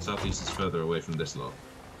 Southeast is further away from this lot.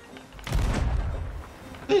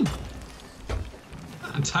 In!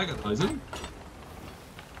 Antagonise him?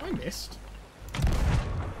 I missed.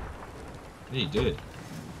 Yeah, you did.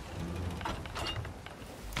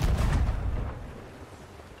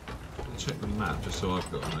 Check the map just so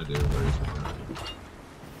I've got an idea of where he's going.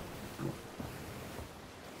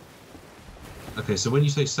 Okay, so when you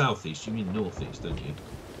say southeast, you mean northeast, don't you?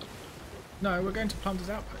 No, we're going to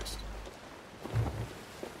Plunder's Outpost.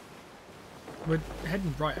 We're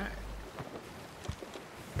heading right at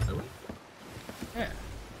it. Are we? Yeah.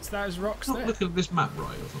 It's those rocks Not there. looking at this map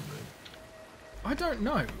right or something. I don't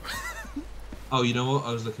know. Oh, you know what?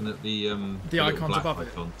 I was looking at the little icons black above it.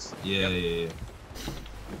 icons. Yeah, Yep. yeah, yeah.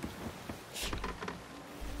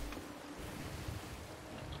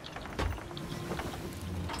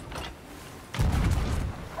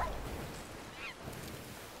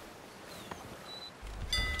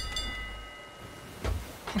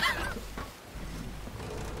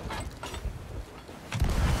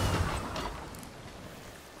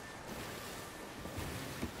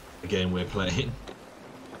 Again, we're playing.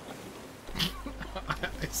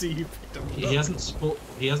 I see you picked up. He hasn't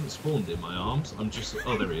spawned in my arms. I'm just.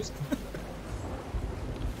 Oh, there he is.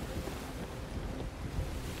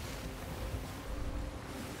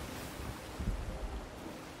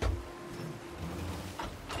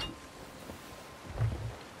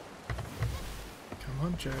 Come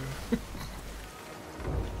on, Joe.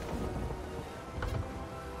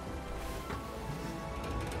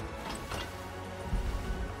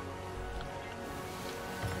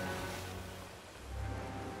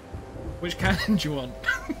 Which cannon do you want?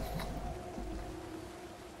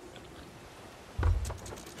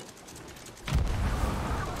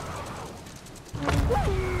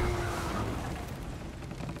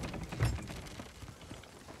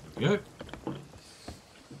 Go.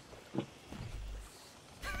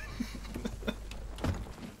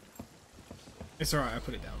 It's alright, I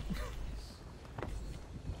put it down.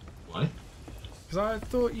 Why? Because I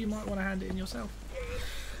thought you might want to hand it in yourself.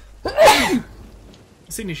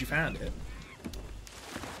 As soon as you found it.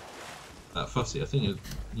 That fussy. I think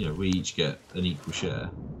we each get an equal share.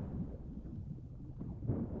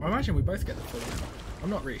 I imagine we both get the full amount. I'm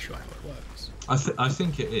not really sure how it works. I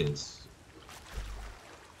think it is.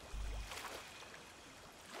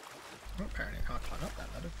 Well, apparently I can't climb up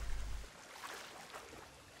that ladder.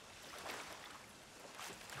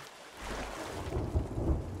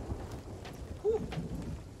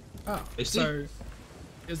 Oh, It's so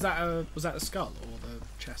was that a skull or the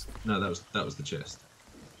chest? No, that was the chest.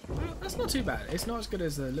 Well, that's not too bad. It's not as good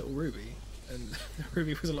as the little ruby, and the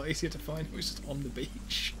ruby was a lot easier to find. It was just on the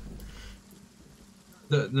beach.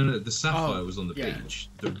 No, the sapphire Oh, was on the yeah. beach.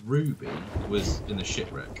 The ruby was in the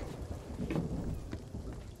shipwreck.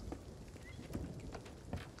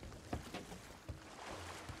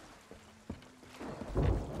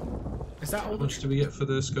 Is that all How much do we get for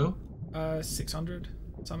the skull? 600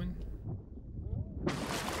 something?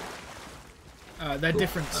 They're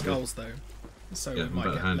different that'd be- skulls though, so Yeah, we I'm might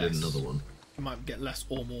about to get hand less. in another one. We might get less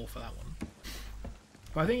or more for that one.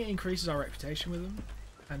 But I think it increases our reputation with them,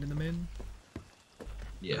 handing them in.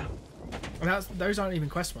 Yeah. And those aren't even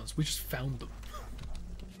quest ones. We just found them.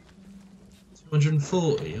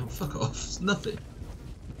 240? Oh, fuck off. It's nothing.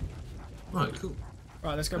 Right, cool.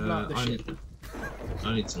 Right, let's go blow up the ship.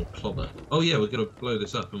 I need some clobber. Oh yeah, we're gonna blow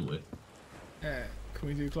this up, aren't we? Yeah, can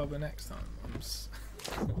we do clobber next time? I'm so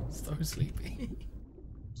sleepy.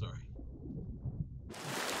 Sorry.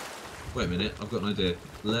 Wait a minute, I've got an idea.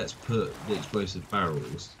 Let's put the explosive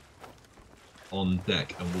barrels on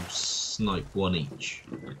deck and we'll snipe one each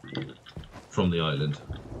from the island.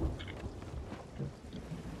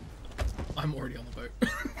 I'm already on the boat.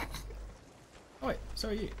 Oh wait, so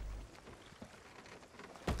are you.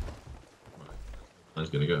 I'm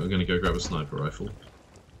gonna go grab a sniper rifle.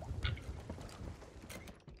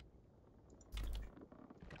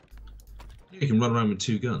 You can run around with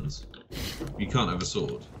 2 guns. You can't have a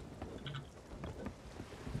sword.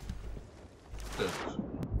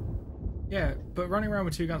 Yeah, but running around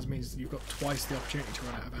with 2 guns means you've got twice the opportunity to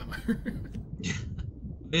run out of ammo.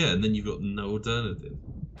 Yeah, and then you've got no alternative.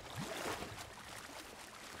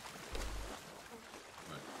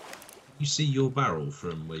 You see your barrel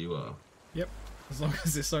from where you are? Yep, as long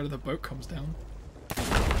as this side of the boat comes down.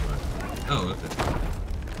 Right. Oh, okay.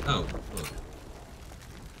 Oh, well.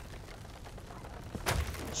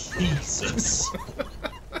 Jesus!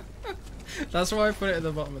 That's why I put it at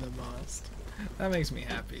the bottom of the mast. That makes me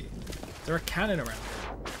happy. Is there a cannon around here?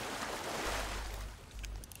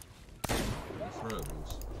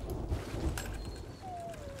 Throwables.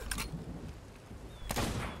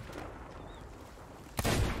 I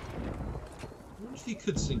wonder if you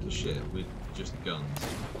could sink a ship with just guns.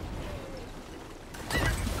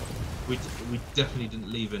 We definitely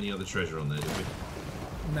didn't leave any other treasure on there, did we?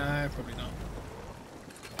 No, probably not.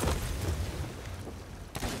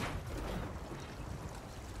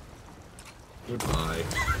 Goodbye.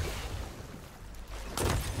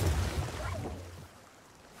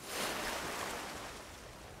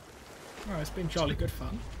 Oh, it's been jolly good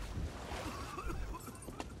fun.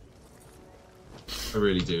 I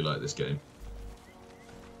really do like this game.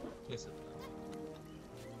 Yes,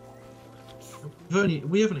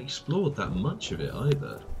 we haven't explored that much of it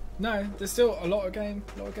either. No, there's still a lot of game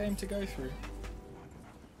to go through.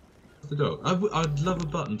 The dog. I'd love a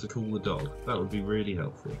button to call the dog. That would be really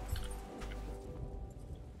helpful.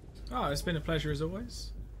 Oh, it's been a pleasure as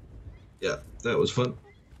always. Yeah, that was fun.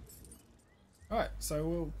 Alright,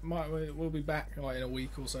 so we'll be back like in a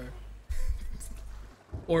week or so.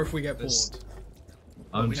 Or if we get bored.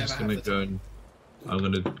 I'm we just never gonna have the go and I'm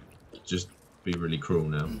gonna just be really cruel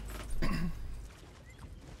now.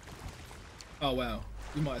 Oh wow,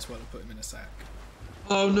 you might as well have put him in a sack.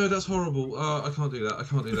 Oh no, that's horrible. I can't do that. I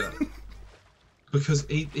can't do that. Because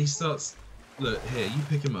he starts. Look here, you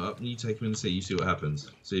pick him up and you take him in the sea. You see what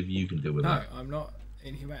happens. See if you can deal with No, that. I'm not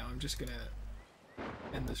inhumane. I'm just gonna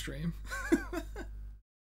end the stream.